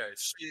 Yeah. Yeah,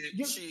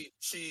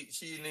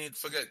 she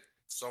needs to get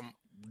some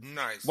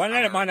nice. One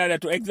of the man that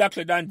too,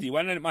 exactly, Dante.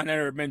 One of the man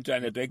that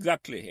mentioned it too,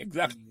 exactly.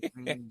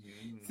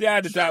 See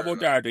how to talk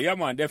about her too. Yeah,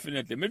 man,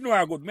 definitely. Me know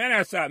her good. Me and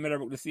I start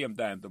Meadowbrook the same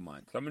time too,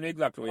 man. So I mean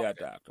exactly what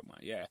you talk to, man.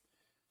 Yeah.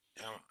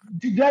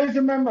 Do you guys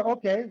remember,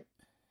 okay,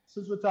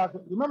 since we're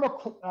talking, remember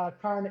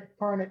Carnet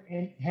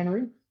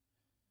Henry?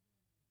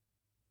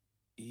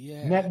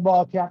 Yeah.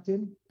 Netball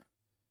captain?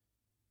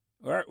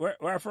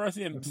 Where first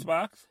name,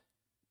 Sparks?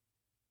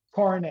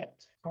 Carnet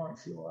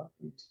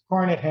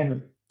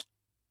Henry.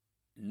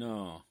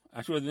 No. I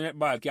was the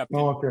netball captain.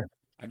 Oh, okay.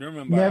 I don't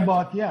remember.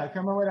 Netball, yeah. I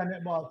can remember that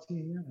netball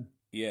team,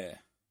 yeah.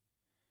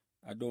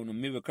 I don't know.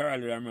 Maybe Carl I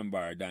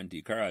remember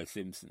Dante. Carl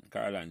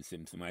and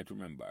Simpson might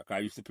remember. Because I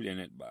used to play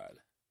netball.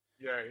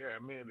 Yeah,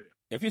 maybe.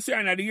 If you see her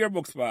in the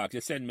yearbook, Sparks,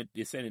 you send me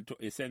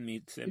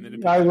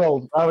the I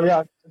will. Oh,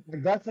 yeah.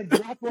 That's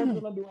exactly what I'm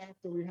going to do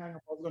after we hang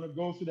up. I was going to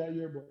go through that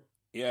yearbook.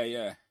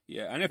 Yeah.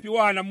 And if you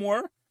want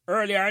more,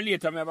 earlier or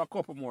later, I have a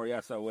couple more,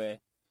 yes, away.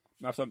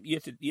 I have some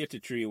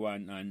 83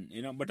 one, and,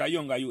 you know, but a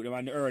younger youth,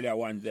 and the earlier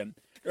ones, them.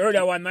 The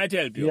earlier one might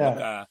help you,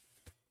 because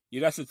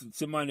you got to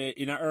see money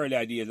in the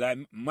earlier days. Like,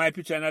 my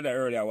picture another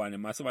earlier one,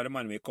 and some of the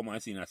man may come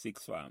and see in a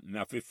 6th farm, in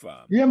a 5th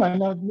farm. Yeah, man.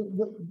 No,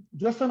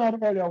 just another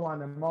earlier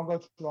one, and I'll go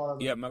through all of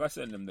them. Yeah, I'm going to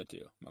send them to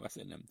you.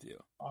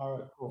 All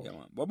right, cool. Yeah,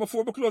 man. But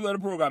before we close out the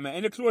program, man,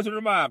 any closing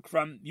remark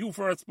from you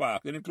first,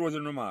 Spark? Any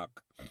closing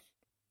remark?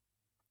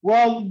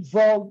 Well,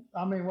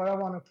 I mean, what I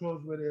want to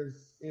close with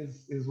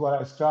is what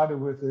I started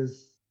with,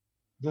 is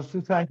just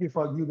to thank you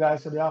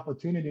guys for the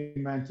opportunity,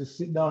 man, to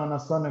sit down on a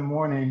Sunday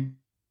morning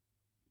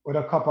with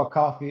a cup of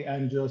coffee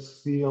and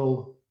just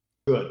feel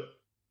good,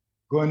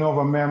 going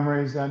over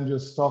memories and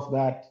just stuff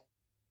that,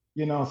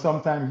 you know,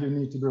 sometimes you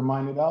need to be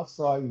reminded of.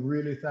 So I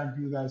really thank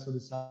you guys for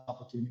this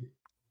opportunity.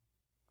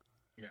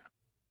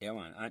 Yeah,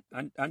 man.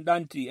 And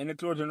Dante, any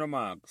closing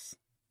remarks?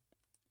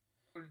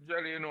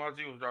 Jelly, you know, as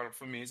usual,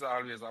 for me, it's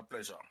always a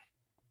pleasure.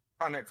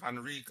 Connect and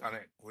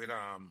reconnect with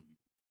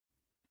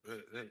the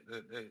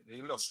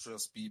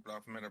illustrious people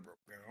of Meadowbrook,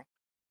 you know,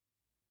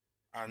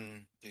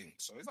 and things.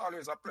 So it's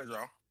always a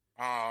pleasure.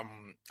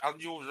 As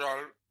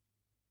usual,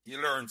 you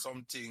learn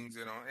some things,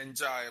 you know,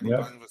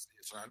 enjoyable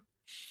conversation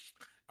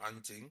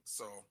and things.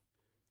 So,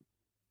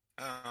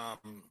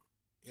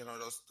 you know,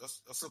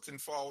 just looking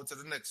forward to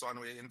the next one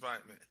where you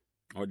invite me.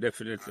 Oh,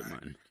 definitely,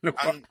 man.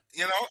 And,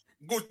 you know,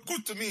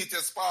 good to meet you,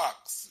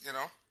 Sparks, you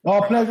know.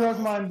 Oh, pleasure is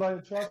mine,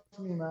 buddy. Trust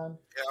me, man.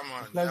 Yeah,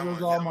 man. Pleasure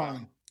is all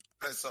mine.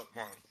 Bless up,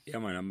 man. Yeah,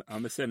 man.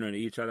 I'm sending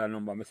each other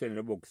number. I'm sending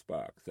the book,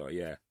 Spark. So,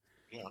 yeah.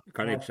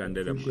 Connection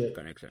there, man.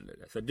 Connection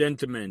there. So,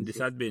 gentlemen, this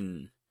has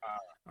been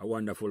a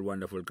wonderful,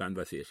 wonderful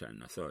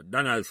conversation. So,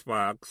 Donald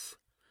Sparks.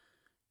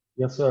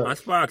 Yes, sir. And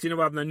Sparks, you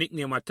never have no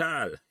nickname at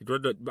all.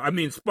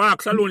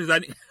 Sparks alone is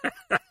a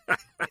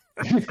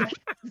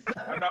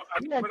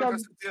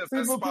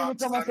People come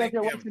and say, okay,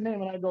 what's your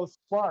name? And I go,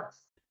 Sparks.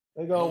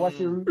 They go, what's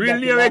your real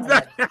name?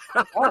 Exactly.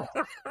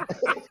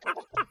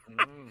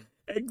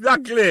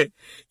 Exactly.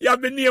 You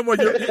have the name of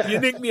your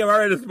nickname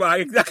already,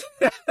 Sparks. Exactly.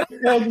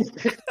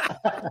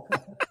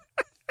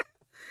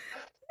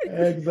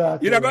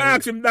 Exactly. You're not going to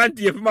ask him,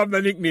 Dante, if he have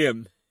the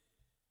nickname.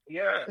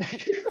 Yeah.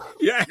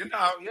 Yeah. You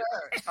know,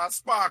 a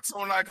Spark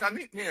sound like a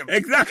nickname.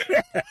 Exactly.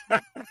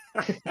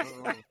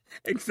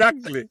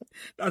 Exactly.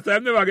 That's why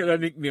I've never get a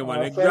nickname,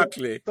 man.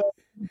 Exactly.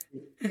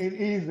 It's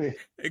easy.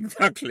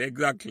 Exactly.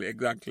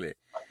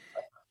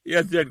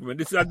 Yes, gentlemen,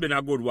 this has been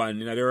a good one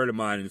in the early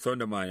morning,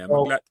 Sunday morning.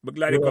 I'm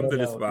glad you come to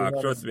this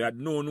Spark. Trust me, I had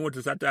no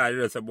notice at all.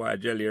 There's a boy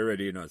jelly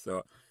already, you know.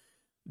 So,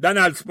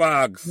 Donald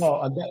Sparks. No,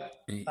 I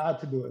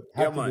had to do it.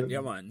 Yeah,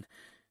 man.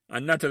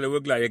 And Natalie, we're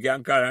glad you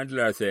can call her and tell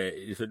her, say,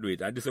 you should do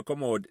it. And this will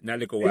come out in a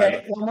little while.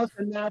 Yeah, almost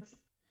not.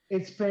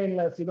 It's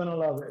painless. You're going to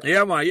love it.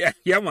 Yeah, man.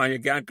 Yeah, man. You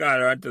can call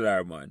her and tell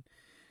her, man.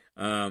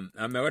 I'm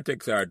going to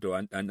text her too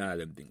and all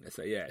them things.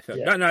 So, yeah. So,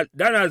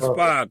 Donald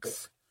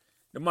Sparks.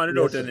 The man Yes,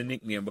 without sir. any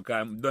nickname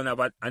because I don't have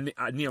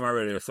a name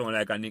already sound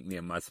like a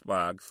nickname as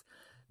Sparks.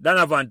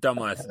 Donovan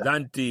Thomas,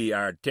 Dante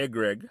or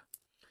Tegreg.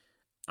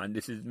 And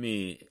this is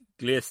me,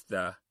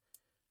 Glester,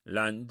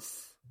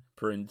 Lance,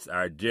 Prince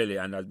or Jelly.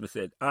 And as I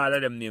said, all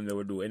of them names they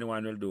will do.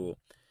 Anyone will do.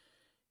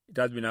 It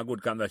has been a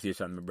good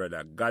conversation, my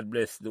brother. God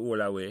bless the whole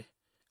away.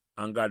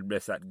 And God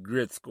bless that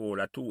great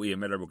school at 2A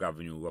Meadowbrook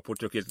Avenue. We put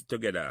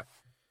together.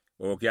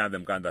 We can have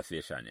them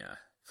conversation, yeah.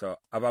 So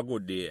have a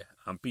good day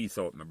and peace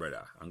out, my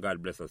brother. And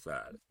God bless us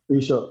all.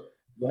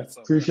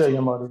 Appreciate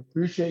you, mother.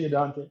 Appreciate you,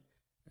 Dante.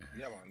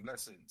 Yeah, man.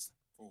 Blessings.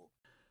 Cool.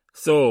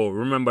 So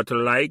remember to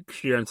like,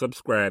 share, and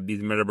subscribe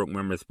these Meadowbrook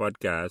Memories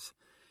podcasts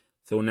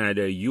so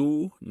neither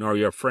you nor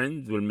your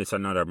friends will miss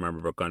another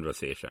Meadowbrook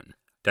conversation.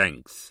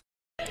 Thanks.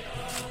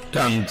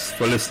 Thanks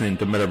for listening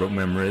to Meadowbrook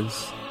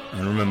Memories.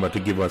 And remember to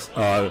give us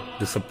all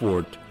the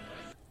support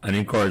and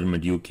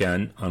encouragement you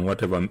can on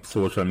whatever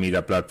social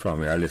media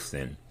platform you are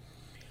listening.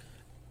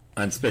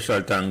 And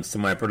special thanks to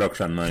my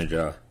production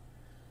manager,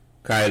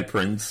 Kyle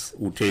Prince,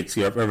 who takes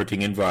care of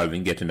everything involved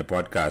in getting the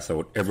podcast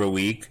out every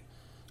week.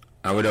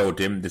 And without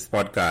him, this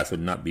podcast would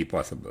not be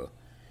possible.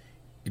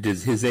 It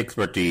is his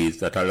expertise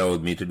that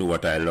allows me to do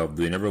what I love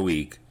doing every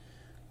week,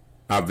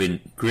 having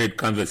great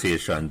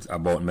conversations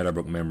about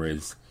Meadowbrook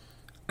Memories,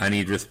 and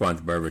he's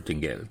responsible for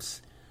everything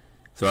else.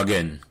 So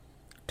again,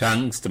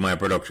 thanks to my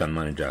production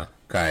manager,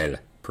 Kyle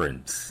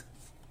Prince.